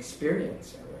not an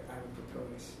experience. I would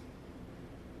propose.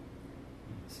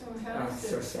 So how is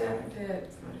so it sad. that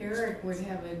Eric would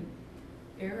have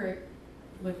Eric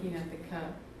looking at the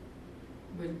cup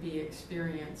would be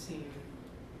experiencing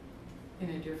in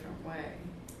a different way?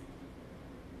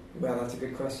 Well, that's a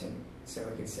good question. So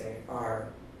we could say our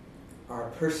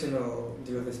personal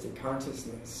dualistic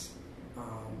consciousness,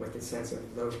 with the sense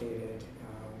of located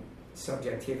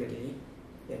subjectivity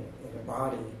in a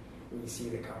body, we see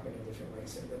the cup in a different way.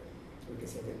 So that we could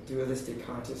say that dualistic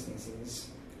consciousnesses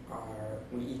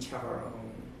we each have our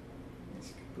own,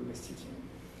 as Buddha's teaching.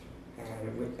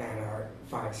 And our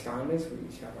 5 skandhas, we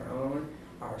each have our own.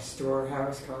 Our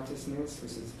storehouse consciousness,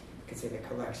 which is, you could say, the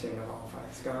collection of all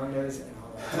 5 skandhas and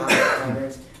all our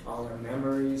patterns, all our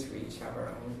memories, we each have our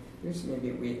own. There's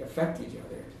maybe we affect each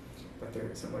other, but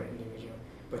they're somewhat individual.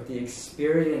 But the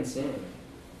experiencing,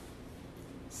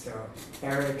 so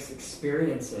Eric's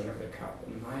experiencing of the cup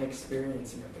and my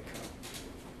experiencing of the cup,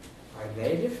 are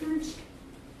they different?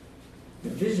 The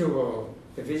visual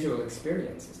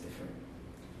experience is different,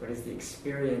 but is the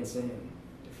experiencing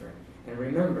different? And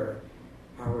remember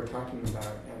how we're talking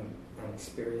about and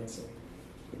experiencing.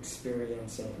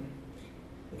 Experiencing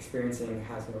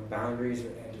has no boundaries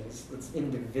or edges. It's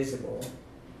indivisible.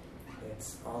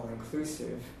 It's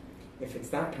all-inclusive. If it's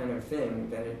that kind of thing,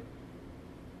 then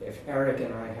if Eric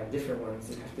and I had different ones,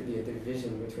 it'd have to be a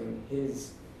division between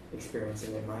his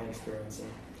experiencing and my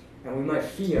experiencing. And we might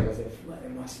feel as if, well,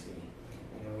 it must be.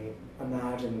 And we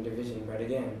imagine the division, but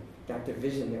again, that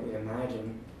division that we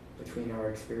imagine between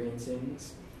our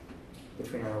experiencings,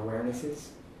 between our awarenesses,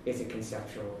 is a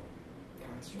conceptual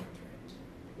construct, right?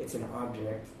 It's an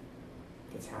object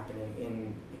that's happening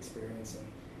in experiencing.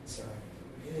 So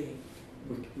really,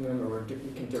 remember,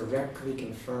 we can directly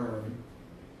confirm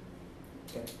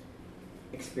that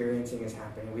experiencing is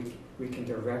happening. We can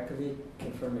directly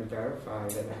confirm and verify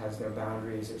that it has no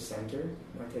boundaries or center.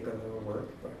 It might take a little work,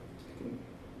 but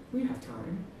we have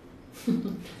time.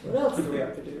 What else do we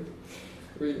have to do?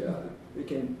 We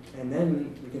can, and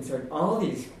then we can start all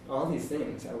these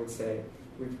things. I would say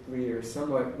we are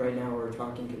somewhat right now. We're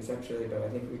talking conceptually, but I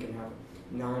think we can have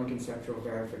non-conceptual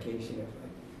verification of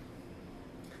like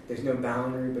there's no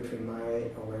boundary between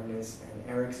my awareness and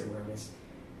Eric's awareness,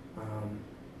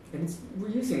 and we're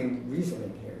using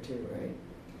reasoning here too, right?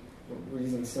 We're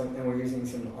using some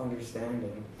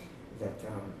understanding that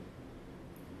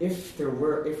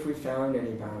if we found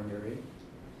any boundary,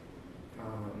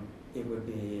 it would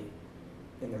be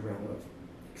in the realm of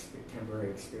temporary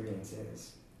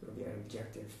experiences. It would be an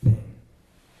objective thing.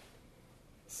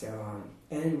 So,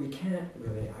 and I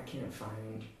can't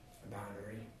find a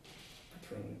boundary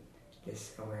between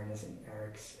this awareness and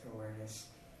Eric's awareness.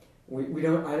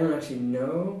 I don't actually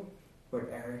know what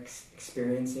Eric's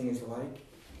experiencing is like,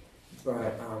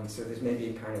 but so there's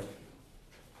maybe kind of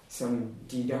some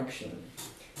deduction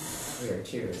here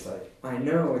too. It's like, I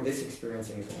know what this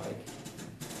experiencing is like.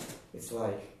 It's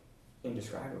like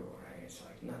indescribable, right? It's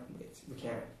like nothing.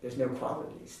 There's no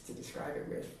qualities to describe it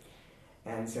with.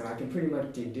 And so I can pretty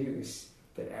much deduce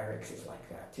that Eric's is like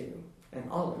that too. And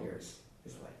all of yours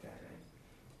is like that,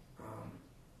 right?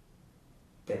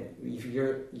 That if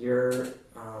you're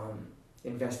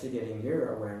investigating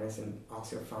your awareness and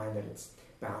also find that it's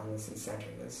boundless and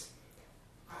centerless,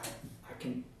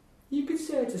 you could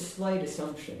say it's a slight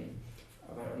assumption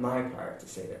on my part to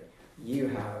say that you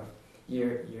have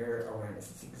your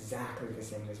awareness is exactly the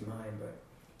same as mine, but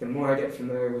the more I get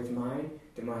familiar with mine,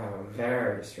 the more I have a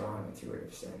very strong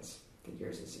intuitive sense that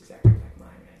yours is exactly like mine,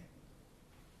 right?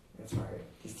 That's why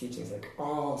these teachings, like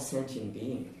all sentient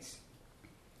beings,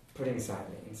 putting aside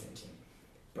being sentient,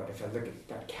 but if I look at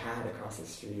that cat across the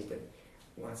street that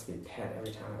wants to be pet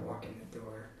every time I walk in the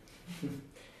door,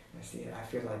 I see it, I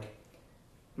feel like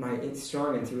my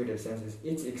strong intuitive sense is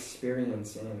its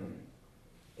experiencing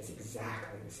is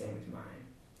exactly the same as mine.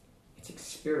 Its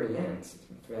experience is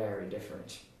very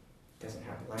different. It doesn't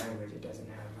have language, it doesn't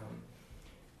have,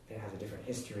 it has a different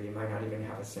history. It might not even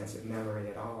have a sense of memory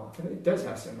at all. I mean, it does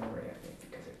have some memory, I think,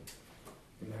 because it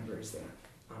remembers that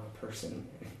I'm a person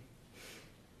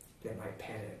that might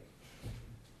pet it.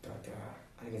 But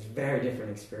I think it's a very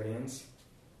different experience.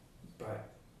 But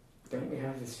don't we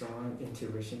have the strong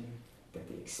intuition that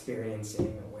the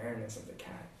experiencing awareness of the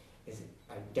cat is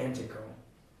identical.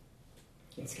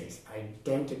 In this case,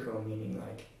 identical meaning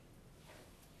like,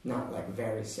 not like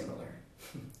very similar,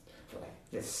 but like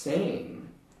the same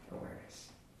awareness.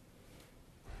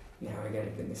 Now I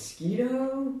got the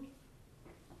mosquito.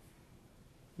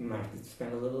 You might have to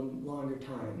spend a little longer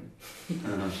time.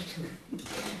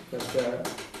 But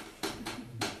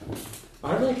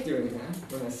I like doing that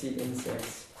when I see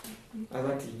insects. I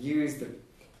like to use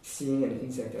seeing an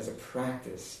insect as a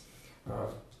practice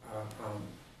of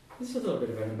this is a little bit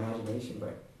of an imagination,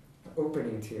 but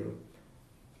opening to.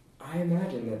 I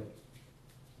imagine that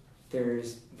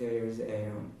there's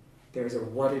a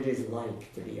what it is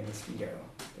like to be a mosquito.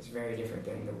 It's very different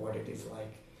than the what it is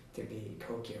like to be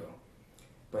Kokyo.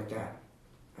 But that,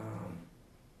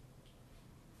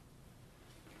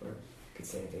 or you could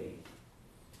say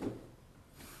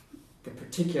the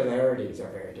particularities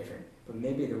are very different. But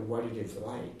maybe the what it is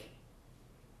like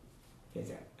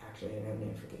is actually an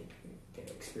name for the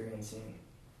experiencing.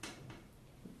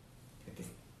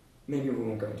 Maybe we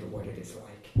won't go into what it is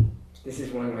like. This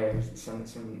is one way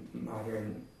some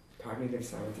modern cognitive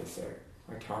scientists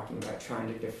are talking about trying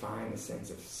to define the sense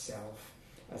of self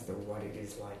as the what it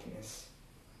is likeness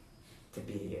to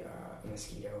be a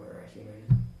mosquito or a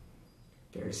human.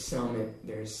 There's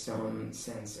some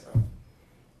sense of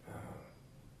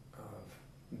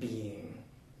being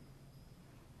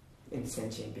in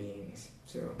sentient beings.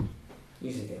 So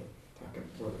usually they talk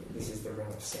about this is the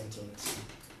realm of sentience,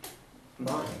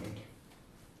 mind.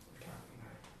 We're talking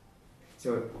about.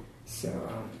 So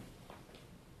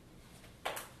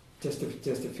just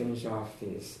to finish off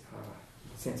this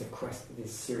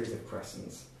this series of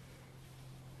questions.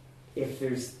 If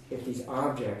these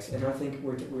objects, and I think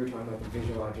we're talking about the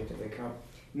visual object of the cup,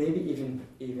 maybe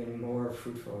even more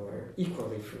fruitful or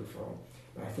equally fruitful.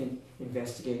 But I think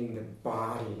investigating the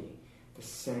body, the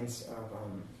sense of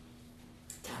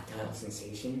tactile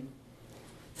sensation,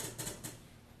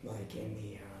 like in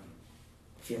the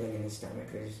feeling in the stomach.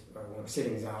 When we're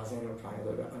sitting zazen, we're probably a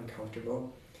little bit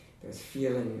uncomfortable. Those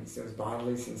feelings, those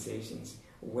bodily sensations,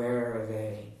 where are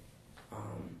they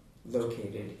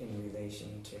located in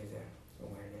relation to the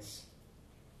awareness?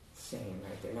 Same,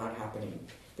 right? They're not happening.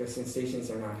 Those sensations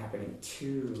are not happening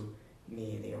to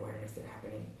me. The awareness, they're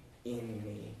happening in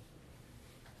me,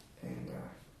 and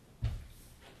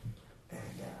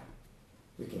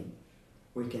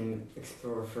we can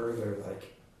explore further,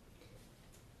 like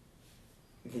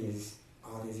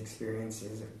all these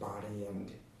experiences of body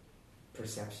and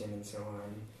perception and so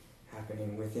on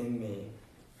happening within me.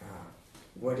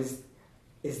 What is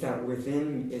that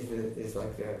within? Is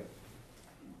like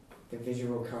the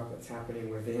visual cup that's happening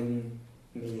within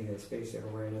me, the space of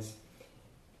awareness.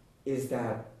 Is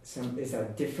that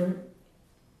different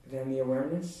than the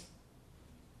awareness?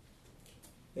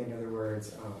 In other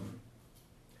words,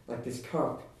 like this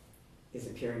cup is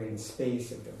appearing in the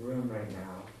space of the room right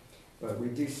now, but we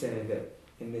do say that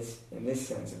in this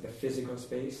sense of the physical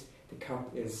space, the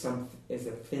cup is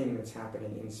a thing that's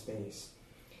happening in space.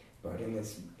 But in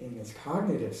this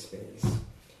cognitive space,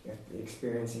 the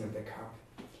experiencing of the cup,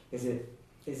 is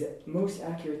it most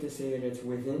accurate to say that it's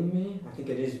within me? I think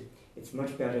it is. It's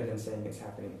much better than saying it's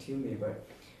happening to me, but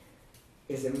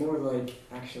is it more like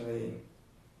actually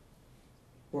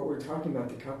what we're talking about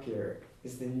the cup here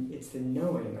is it's the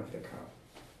knowing of the cup.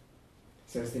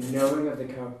 So is the knowing of the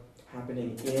cup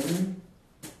happening in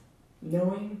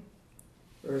knowing?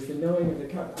 Or is the knowing of the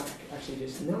cup actually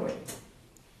just knowing?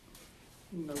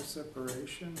 No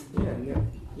separation.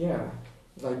 Yeah,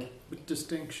 like with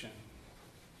distinction.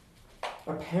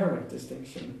 Apparent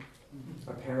distinction,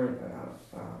 apparent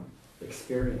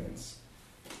experience.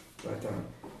 But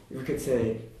we could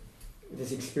say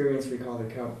this experience we call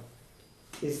the cup.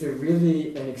 Is there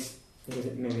really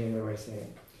maybe another way to say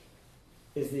it?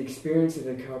 Is the experience of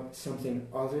the cup something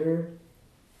other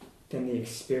than the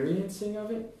experiencing of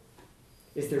it?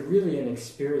 Is there really an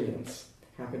experience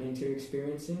happening to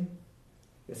experiencing?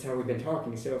 That's how we've been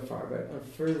talking so far, but a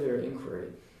further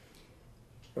inquiry,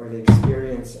 or the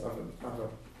experience of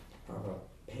a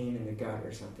pain in the gut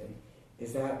or something,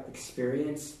 is that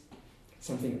experience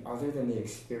something other than the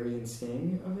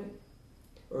experiencing of it?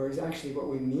 Or is actually what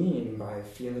we mean by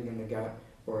feeling in the gut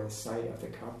or the sight of the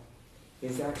cup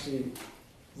is actually,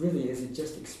 really, is it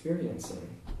just experiencing,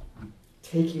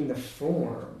 taking the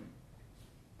form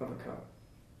of a cup,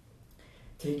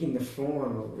 taking the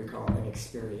form of what we call an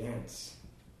experience?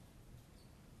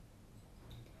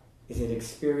 Is it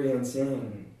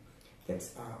experiencing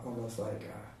that's almost like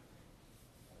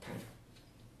kind of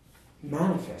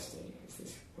manifesting, is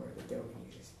this word that Dogen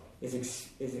uses?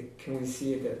 Can we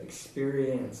see it that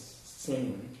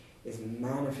experiencing is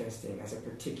manifesting as a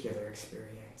particular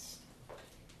experience.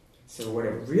 So what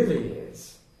it really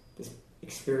is, this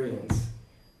experience,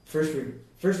 first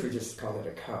we just called it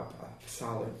a cup, a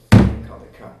solid thing called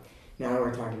a cup. Now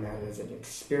we're talking about it as an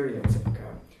experience of a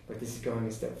cup, but this is going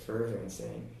a step further and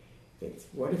saying,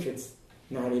 what if it's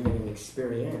not even an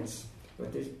experience, but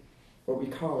what we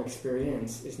call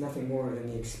experience is nothing more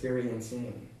than the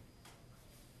experiencing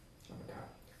of a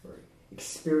cup. Or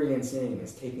experiencing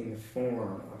is taking the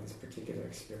form of this particular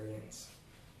experience.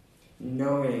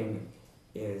 Knowing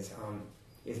is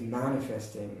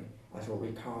manifesting as what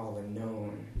we call the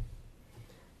known.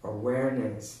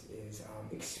 Awareness is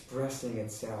expressing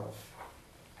itself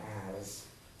as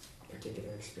a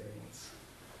particular experience.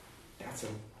 That's a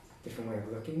different way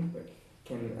of looking, but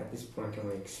at this point can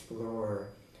we explore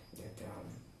that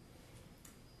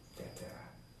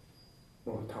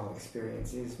what we call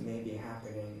experience is maybe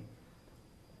happening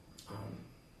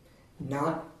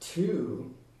not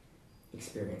to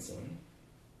experiencing,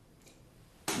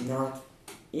 not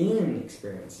in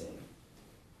experiencing,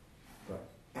 but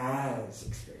as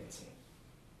experiencing.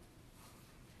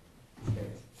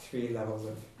 There's 3 levels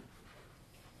of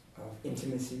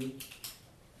intimacy.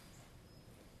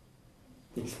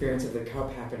 The experience of the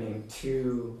cup happening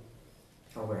to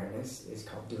awareness is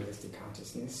called dualistic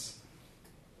consciousness.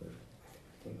 I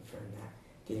can confirm that.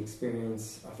 The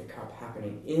experience of the cup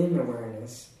happening in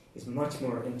awareness is much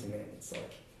more intimate.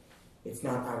 It's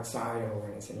not outside of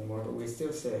awareness anymore, but we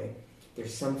still say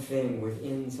there's something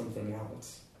within something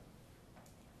else.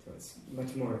 So it's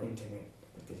much more intimate.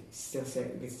 But we still say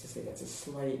that's a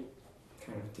slight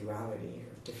kind of duality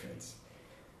or difference.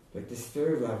 But this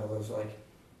third level is like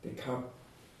the cup,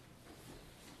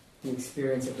 the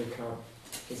experience of the cup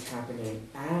is happening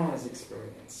as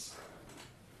experience.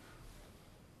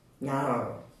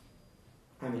 Now,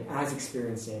 as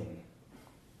experiencing.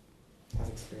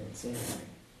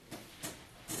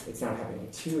 It's not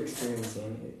happening to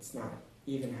experiencing, it's not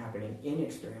even happening in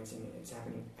experiencing, it's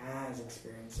happening as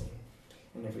experiencing.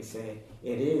 And if we say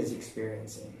it is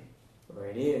experiencing, or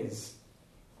it is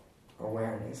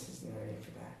awareness, is another name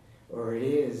for that, or it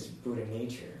is Buddha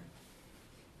nature,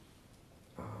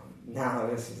 now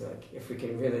this is like, if we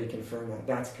can really confirm that,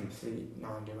 that's complete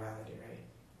non-duality, right?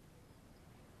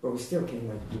 But we still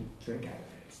can drink out of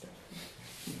it and stuff.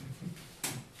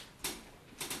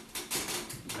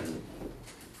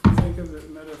 Think of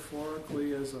it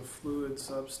metaphorically as a fluid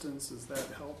substance. Is that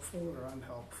helpful or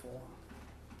unhelpful?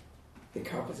 The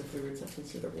cup is a fluid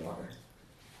substance, or the water?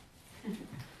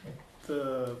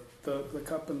 The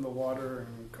cup and the water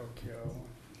and Kokyo.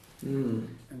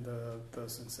 And the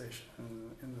sensation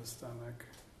in the stomach.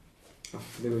 A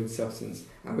fluid substance.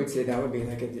 I would say that would be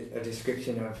like a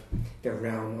description of the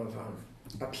realm of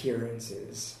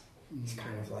appearances. It's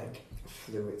kind of like a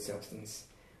fluid substance.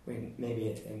 When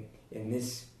maybe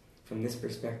from this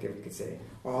perspective, we could say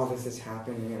all this is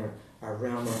happening in a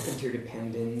realm of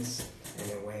interdependence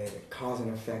and the way that cause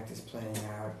and effect is playing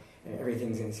out, and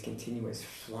everything's in this continuous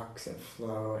flux and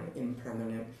flow and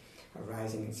impermanent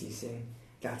arising and ceasing.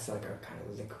 That's like a kind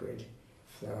of liquid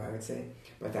flow, I would say.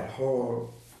 But that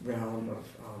whole realm of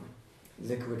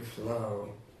liquid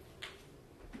flow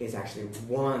is actually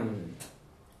one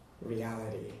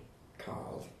reality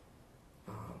called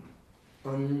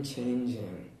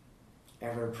unchanging,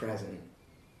 ever-present,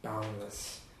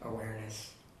 boundless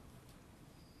awareness.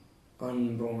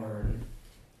 Unborn,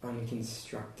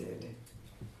 unconstructed,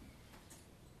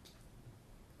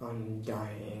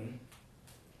 undying,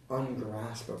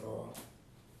 ungraspable,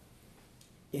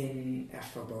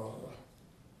 ineffable,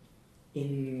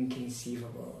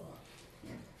 inconceivable,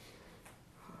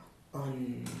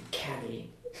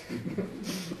 uncanny,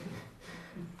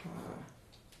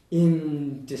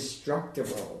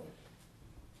 indestructible,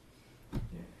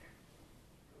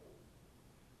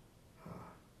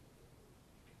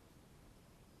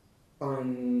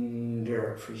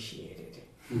 underappreciated,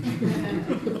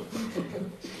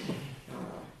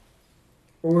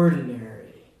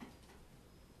 ordinary,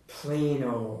 plain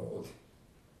old,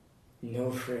 no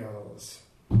frills,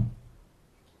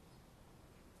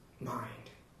 mind.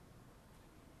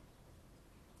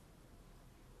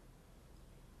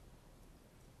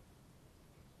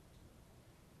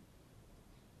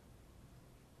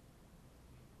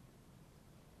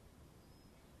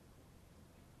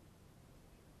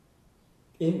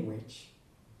 In which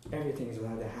everything is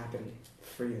allowed to happen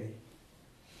freely.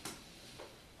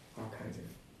 All kinds of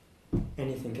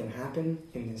anything can happen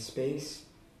in this space.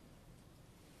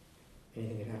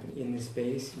 Anything can happen in this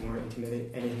space, more intimately.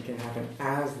 Anything can happen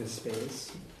as this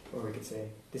space. Or we could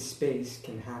say, this space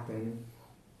can happen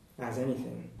as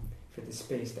anything. For the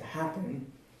space to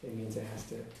happen, it means it has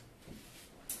to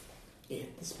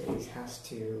the space, has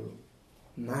to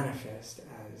manifest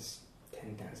as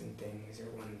 10,000 things or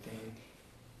one thing.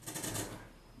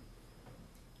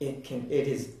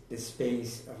 The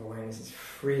space of awareness is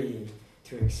free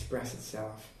to express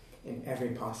itself in every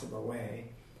possible way.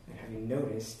 And having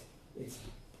noticed,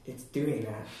 it's doing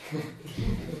that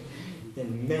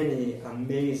in many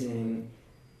amazing,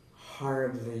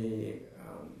 horribly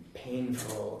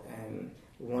painful and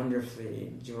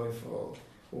wonderfully joyful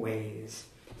ways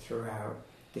throughout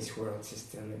this world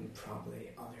system and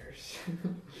probably others.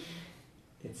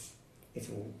 It's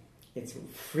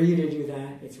free to do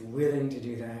that. It's willing to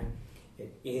do that.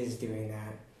 It is doing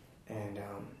that,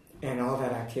 and all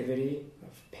that activity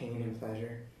of pain and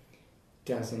pleasure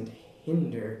doesn't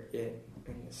hinder it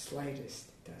in the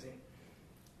slightest. Does it?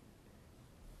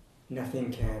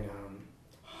 Nothing can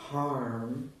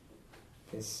harm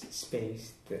this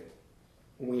space that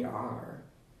we are.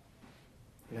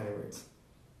 In other words,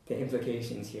 the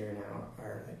implications here now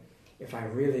are that if I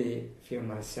really feel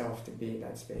myself to be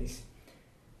that space,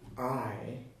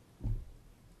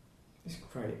 it's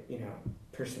quite,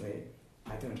 personally,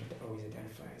 I don't always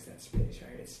identify as that space,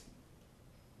 right?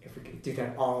 If we could do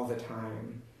that all the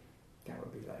time, that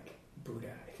would be like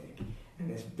Buddha, I think. And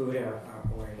this Buddha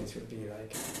awareness would be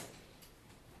like,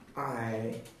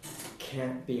 I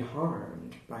can't be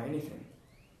harmed by anything.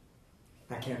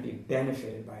 I can't be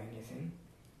benefited by anything.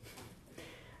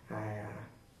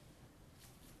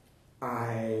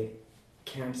 I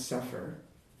can't suffer.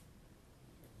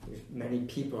 There's many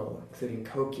people, including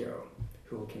Kokyo,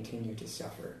 who will continue to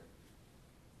suffer.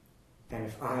 And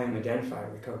if I am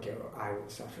identified with Kokyo, I will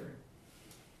suffer.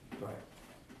 But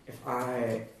if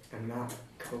I am not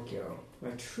Kokyo,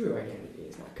 my true identity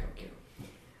is not Kokyo.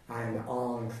 I am the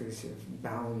all-inclusive,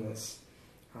 boundless,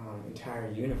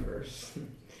 entire universe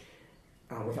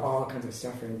with all kinds of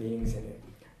suffering beings in it.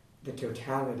 The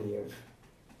totality of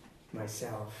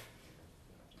myself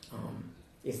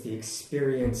is the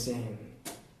experiencing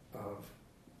of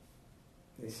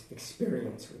this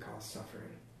experience we call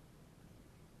suffering.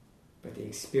 But the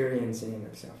experiencing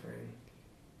of suffering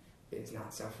is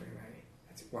not suffering, right?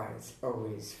 That's why it's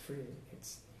always free.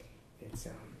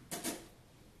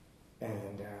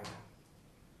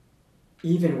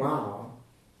 Even while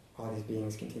all these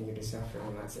beings continue to suffer,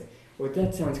 and let's say, well,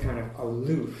 that sounds kind of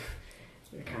aloof,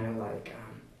 kind of like,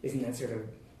 isn't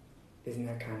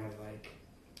that kind of like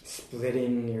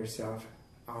splitting yourself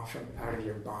off out of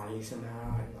your body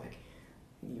somehow, and like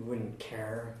you wouldn't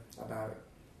care about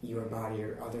your body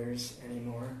or others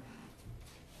anymore?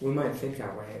 We might think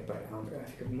that way, but I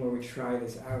think the more we try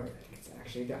this out, I think it's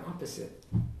actually the opposite.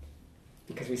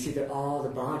 Because we see that all the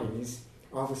bodies,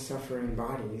 all the suffering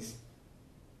bodies,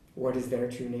 what is their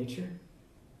true nature?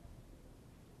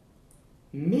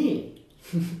 Me.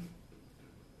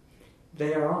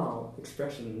 They are all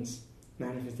expressions,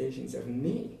 manifestations of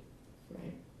me,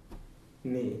 right?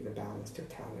 Me, the balanced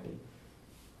totality.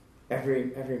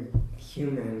 Every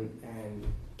human and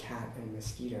cat and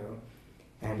mosquito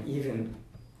and even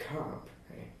cup,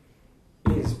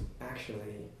 right, is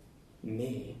actually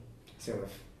me. So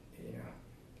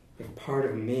if part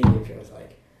of me feels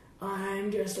like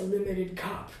I'm just a limited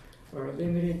cup or a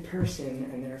limited person,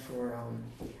 and therefore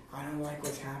I don't like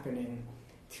what's happening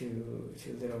to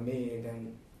little me,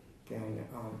 then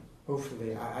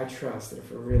hopefully I trust that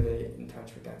if we're really in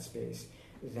touch with that space,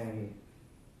 then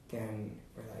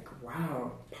we're like,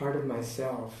 wow, part of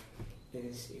myself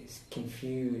is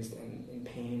confused and in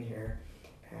pain here,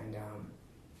 and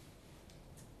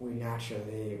we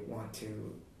naturally want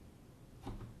to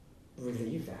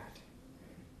relieve that.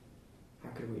 How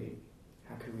could we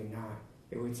not?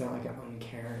 It's not like an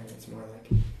uncaring. It's more like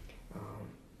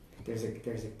there's a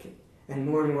and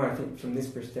more I think from this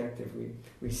perspective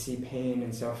we see pain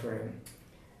and suffering.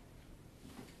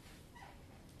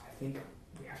 I think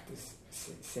we have to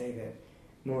say that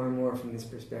more and more from this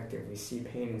perspective we see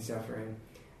pain and suffering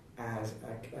as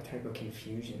a type of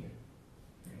confusion.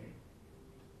 Right?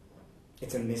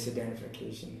 It's a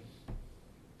misidentification,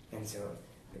 and so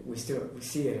we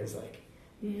see it as like,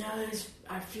 no,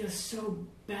 I feel so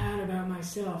bad about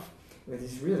myself. But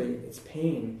it's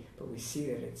pain, but we see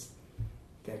that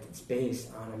it's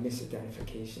based on a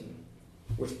misidentification,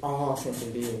 which all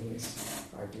sentient beings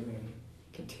are doing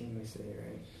continuously,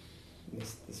 right?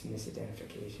 This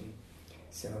misidentification.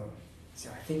 So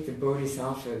I think the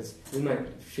bodhisattvas, we might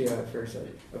feel at first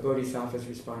like a bodhisattva's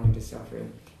responding to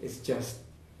suffering is just,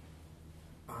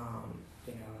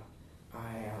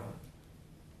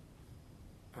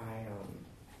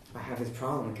 I have this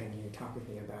problem. Can you talk with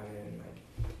me about it? And like,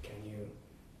 can you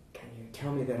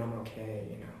tell me that I'm okay?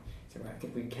 So I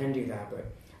think we can do that, but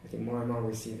I think more and more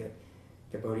we see that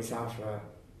the Bodhisattva,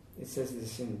 it says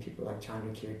this in people like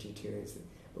Chandrakirti too, is that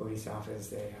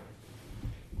Bodhisattvas,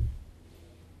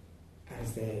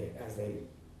 as they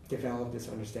develop this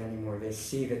understanding more, they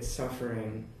see that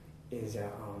suffering is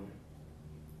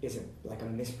like a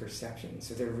misperception.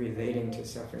 So they're relating to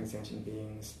suffering sentient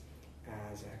beings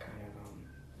as a kind of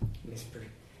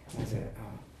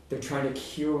they're trying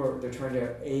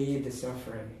to aid the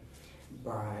suffering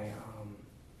by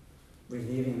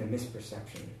relieving the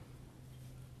misperception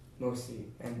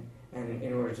mostly, and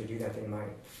in order to do that they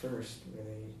might first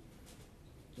really,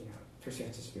 first you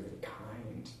have to just be really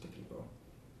kind to people,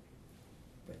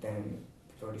 but then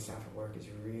the Bodhisattva work is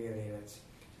really,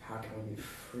 how can we be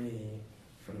free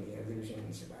from the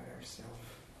illusions about ourselves.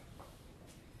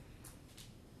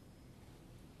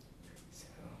 So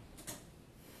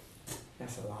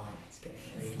that's a lot. It's getting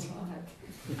late. That's a lot.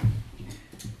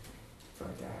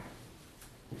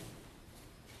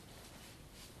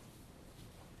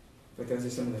 But those are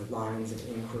some of the lines of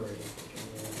inquiry that we can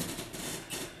use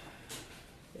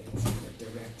in some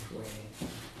direct way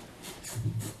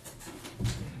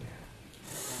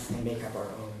and make up our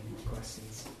own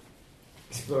questions.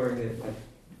 Exploring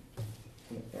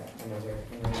another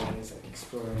one is like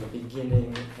exploring the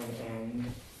beginning and end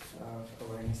of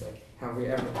awareness. Like,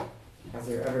 has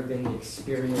there ever been the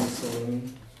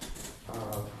experiencing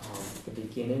of the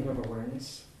beginning of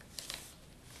awareness?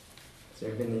 Has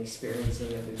there been the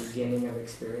experiencing of the beginning of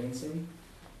experiencing?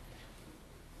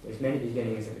 There's many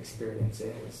beginnings of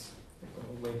experiences. Like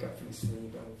when we wake up from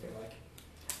sleep and we feel like,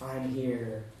 I'm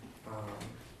here,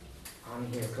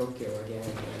 Kokyo again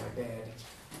in my bed. It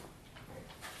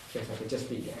feels like it just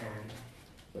began.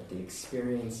 But the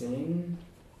experiencing,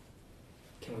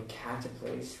 can we catch a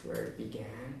place where it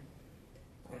began?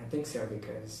 I don't think so,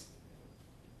 because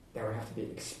that would have to be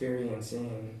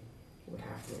experiencing, would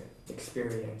have to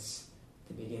experience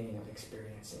the beginning of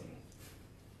experiencing.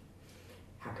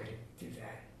 How could it do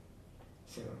that?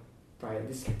 So by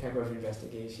this type of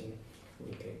investigation,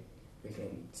 we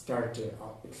can start to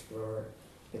explore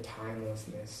the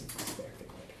timelessness aspect of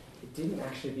it. It didn't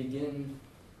actually begin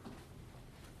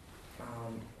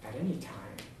at any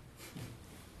time.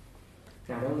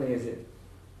 Not only is it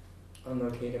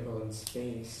unlocatable in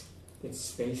space, it's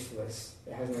spaceless.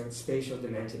 It has no spatial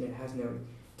dimension. It has no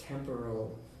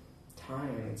temporal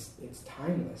time. It's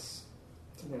timeless.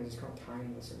 Sometimes it's called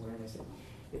timeless awareness.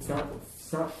 It's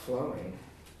not flowing.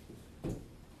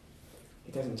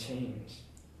 It doesn't change.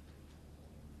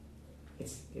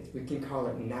 We can call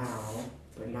it now,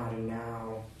 but not a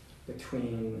now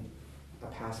between a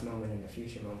past moment and a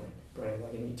future moment, but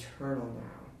like an eternal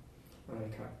now. And we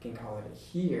can call it a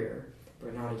here,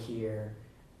 but not a here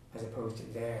as opposed to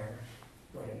there,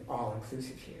 but an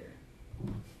all-inclusive here.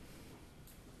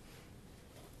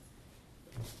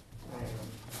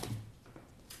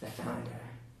 I found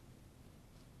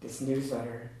this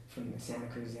newsletter from the Santa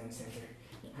Cruz Zen Center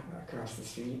across the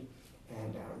street,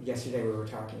 and yesterday we were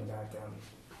talking about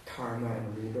karma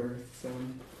and rebirth,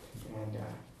 and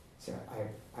so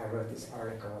I wrote this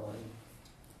article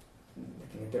and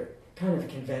looking at their kind of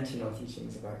conventional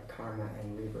teachings about karma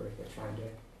and rebirth, but trying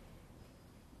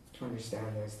to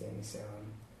understand those things. So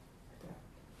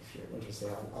if you're interested,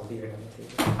 I'll leave it on the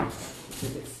table.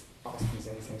 It's Austin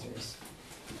Zen Centers.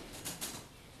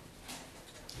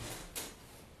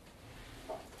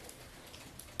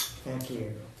 Thank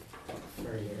you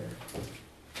for your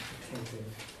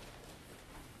attentive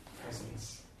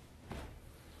presence.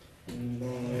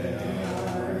 May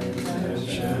our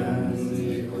intentions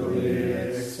equally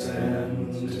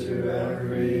extend to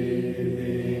every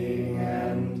being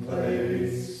and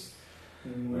place,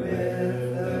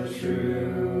 with the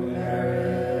true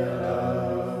merit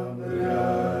of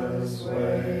Buddha's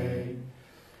way.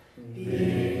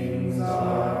 Beings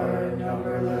are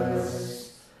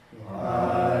numberless.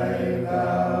 I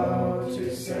vow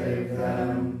to save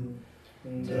them.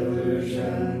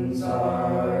 Delusions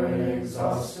are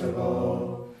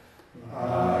inexhaustible.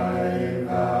 I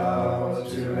vow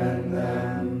to end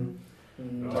them.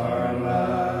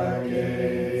 Dharma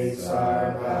gates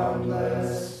are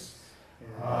boundless.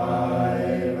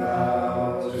 I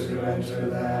vow to enter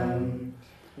them.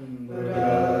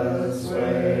 Buddha's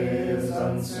way is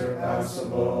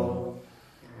unsurpassable.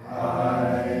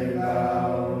 I